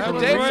want to read That the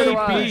was dates? Or do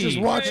I? rape. Just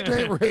watch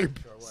date rape.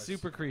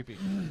 super creepy.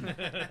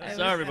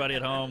 Sorry, everybody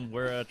at home.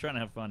 We're trying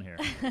to have fun here.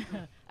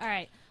 All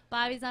right.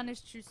 Bobby's on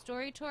his True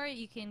Story Tour.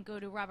 You can go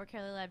to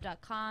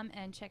robertkellylive.com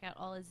and check out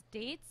all his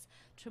dates.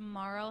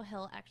 Tomorrow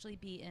he'll actually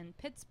be in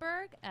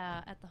Pittsburgh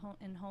at the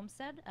in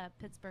Homestead,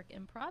 Pittsburgh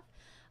Improv.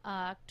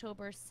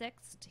 October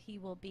 6th, he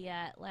will be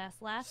at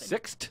Last Laugh.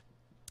 Sixth?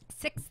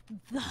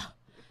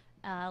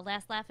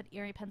 Last Laugh at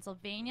Erie,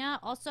 Pennsylvania.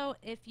 Also,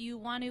 if you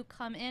want to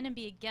come in and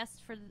be a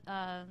guest for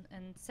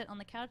and sit on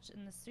the couch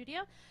in the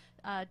studio,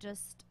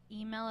 just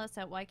email us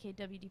at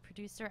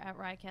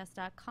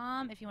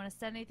YKWDproducer@riotcast.com. If you want to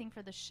send anything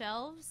for the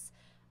shelves,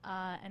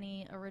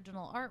 any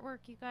original artwork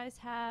you guys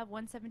have,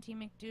 117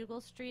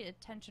 McDougal Street,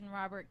 attention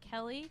Robert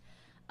Kelly,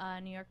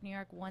 New York,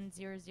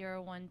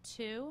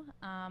 10012.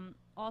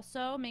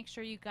 Also, make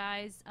sure you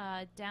guys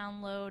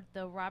download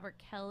the Robert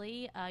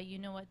Kelly You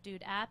Know What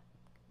Dude app.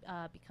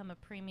 Become a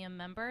premium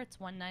member. It's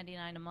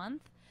 $1.99 a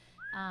month.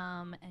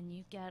 And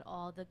you get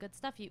all the good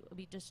stuff.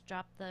 We just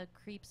dropped the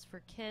Creeps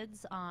for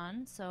Kids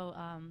on, so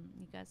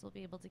you guys will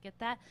be able to get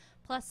that.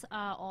 Plus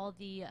all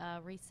the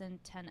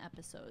recent 10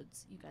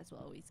 episodes you guys will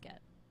always get.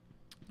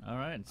 All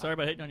right. Sorry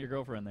about hitting on your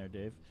girlfriend there,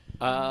 Dave.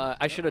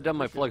 I should have done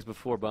my plugs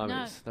before Bobby's.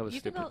 No, That was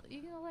you stupid.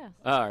 you can go last.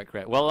 All right,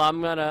 great. Well,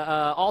 I'm going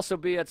to also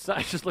be at...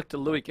 I just looked at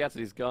Louis Katz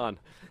and he's gone.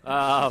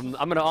 I'm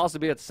going to also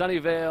be at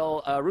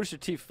Sunnyvale Rooster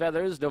Teeth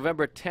Feathers,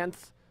 November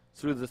 10th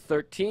through the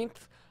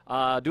 13th.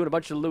 Doing a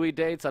bunch of Louis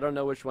dates. I don't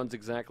know which ones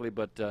exactly,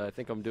 but I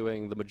think I'm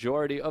doing the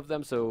majority of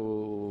them,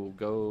 so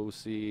go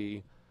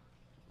see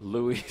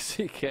Louis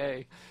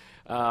C.K.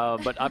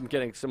 But I'm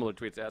getting similar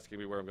tweets asking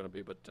me where I'm going to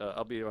be, but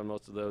I'll be on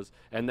most of those.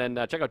 And then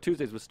check out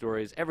Tuesdays with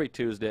Stories every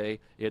Tuesday.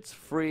 It's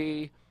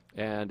free,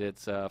 and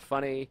it's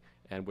funny,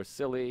 and we're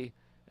silly,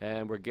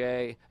 and we're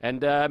gay.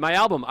 And my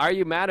album, Are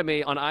You Mad at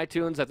Me, on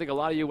iTunes. I think a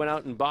lot of you went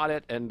out and bought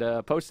it and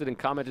posted and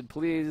commented.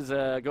 Please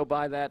go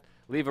buy that.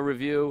 Leave a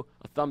review,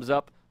 a thumbs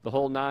up, the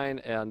whole nine.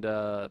 And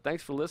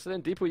thanks for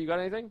listening. Deepu, you got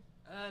anything?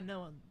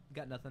 No,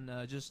 got nothing.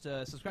 Just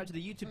subscribe to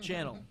the YouTube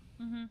channel.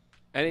 Mm-hmm.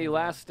 Any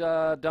last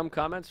dumb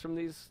comments from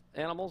these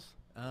animals?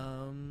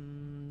 Are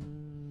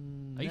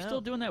you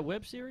still doing that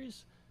web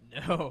series?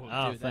 No.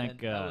 Oh, dude, thank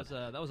God.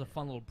 That was a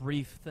fun little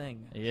brief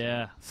thing.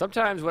 Yeah.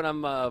 Sometimes when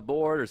I'm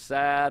bored or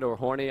sad or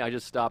horny, I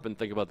just stop and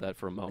think about that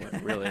for a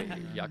moment. Really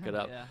yuck it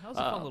up. Yeah, that was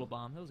a fun little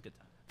bomb. That was a good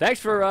time. Thanks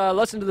for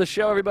listening to the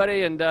show,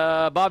 everybody. And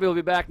Bobby will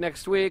be back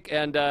next week,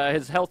 and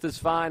his health is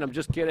fine. I'm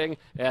just kidding.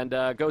 And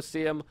go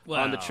see him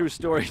on the True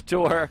Story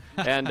Tour.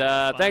 And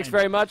thanks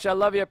very much. I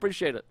love you. I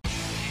appreciate it.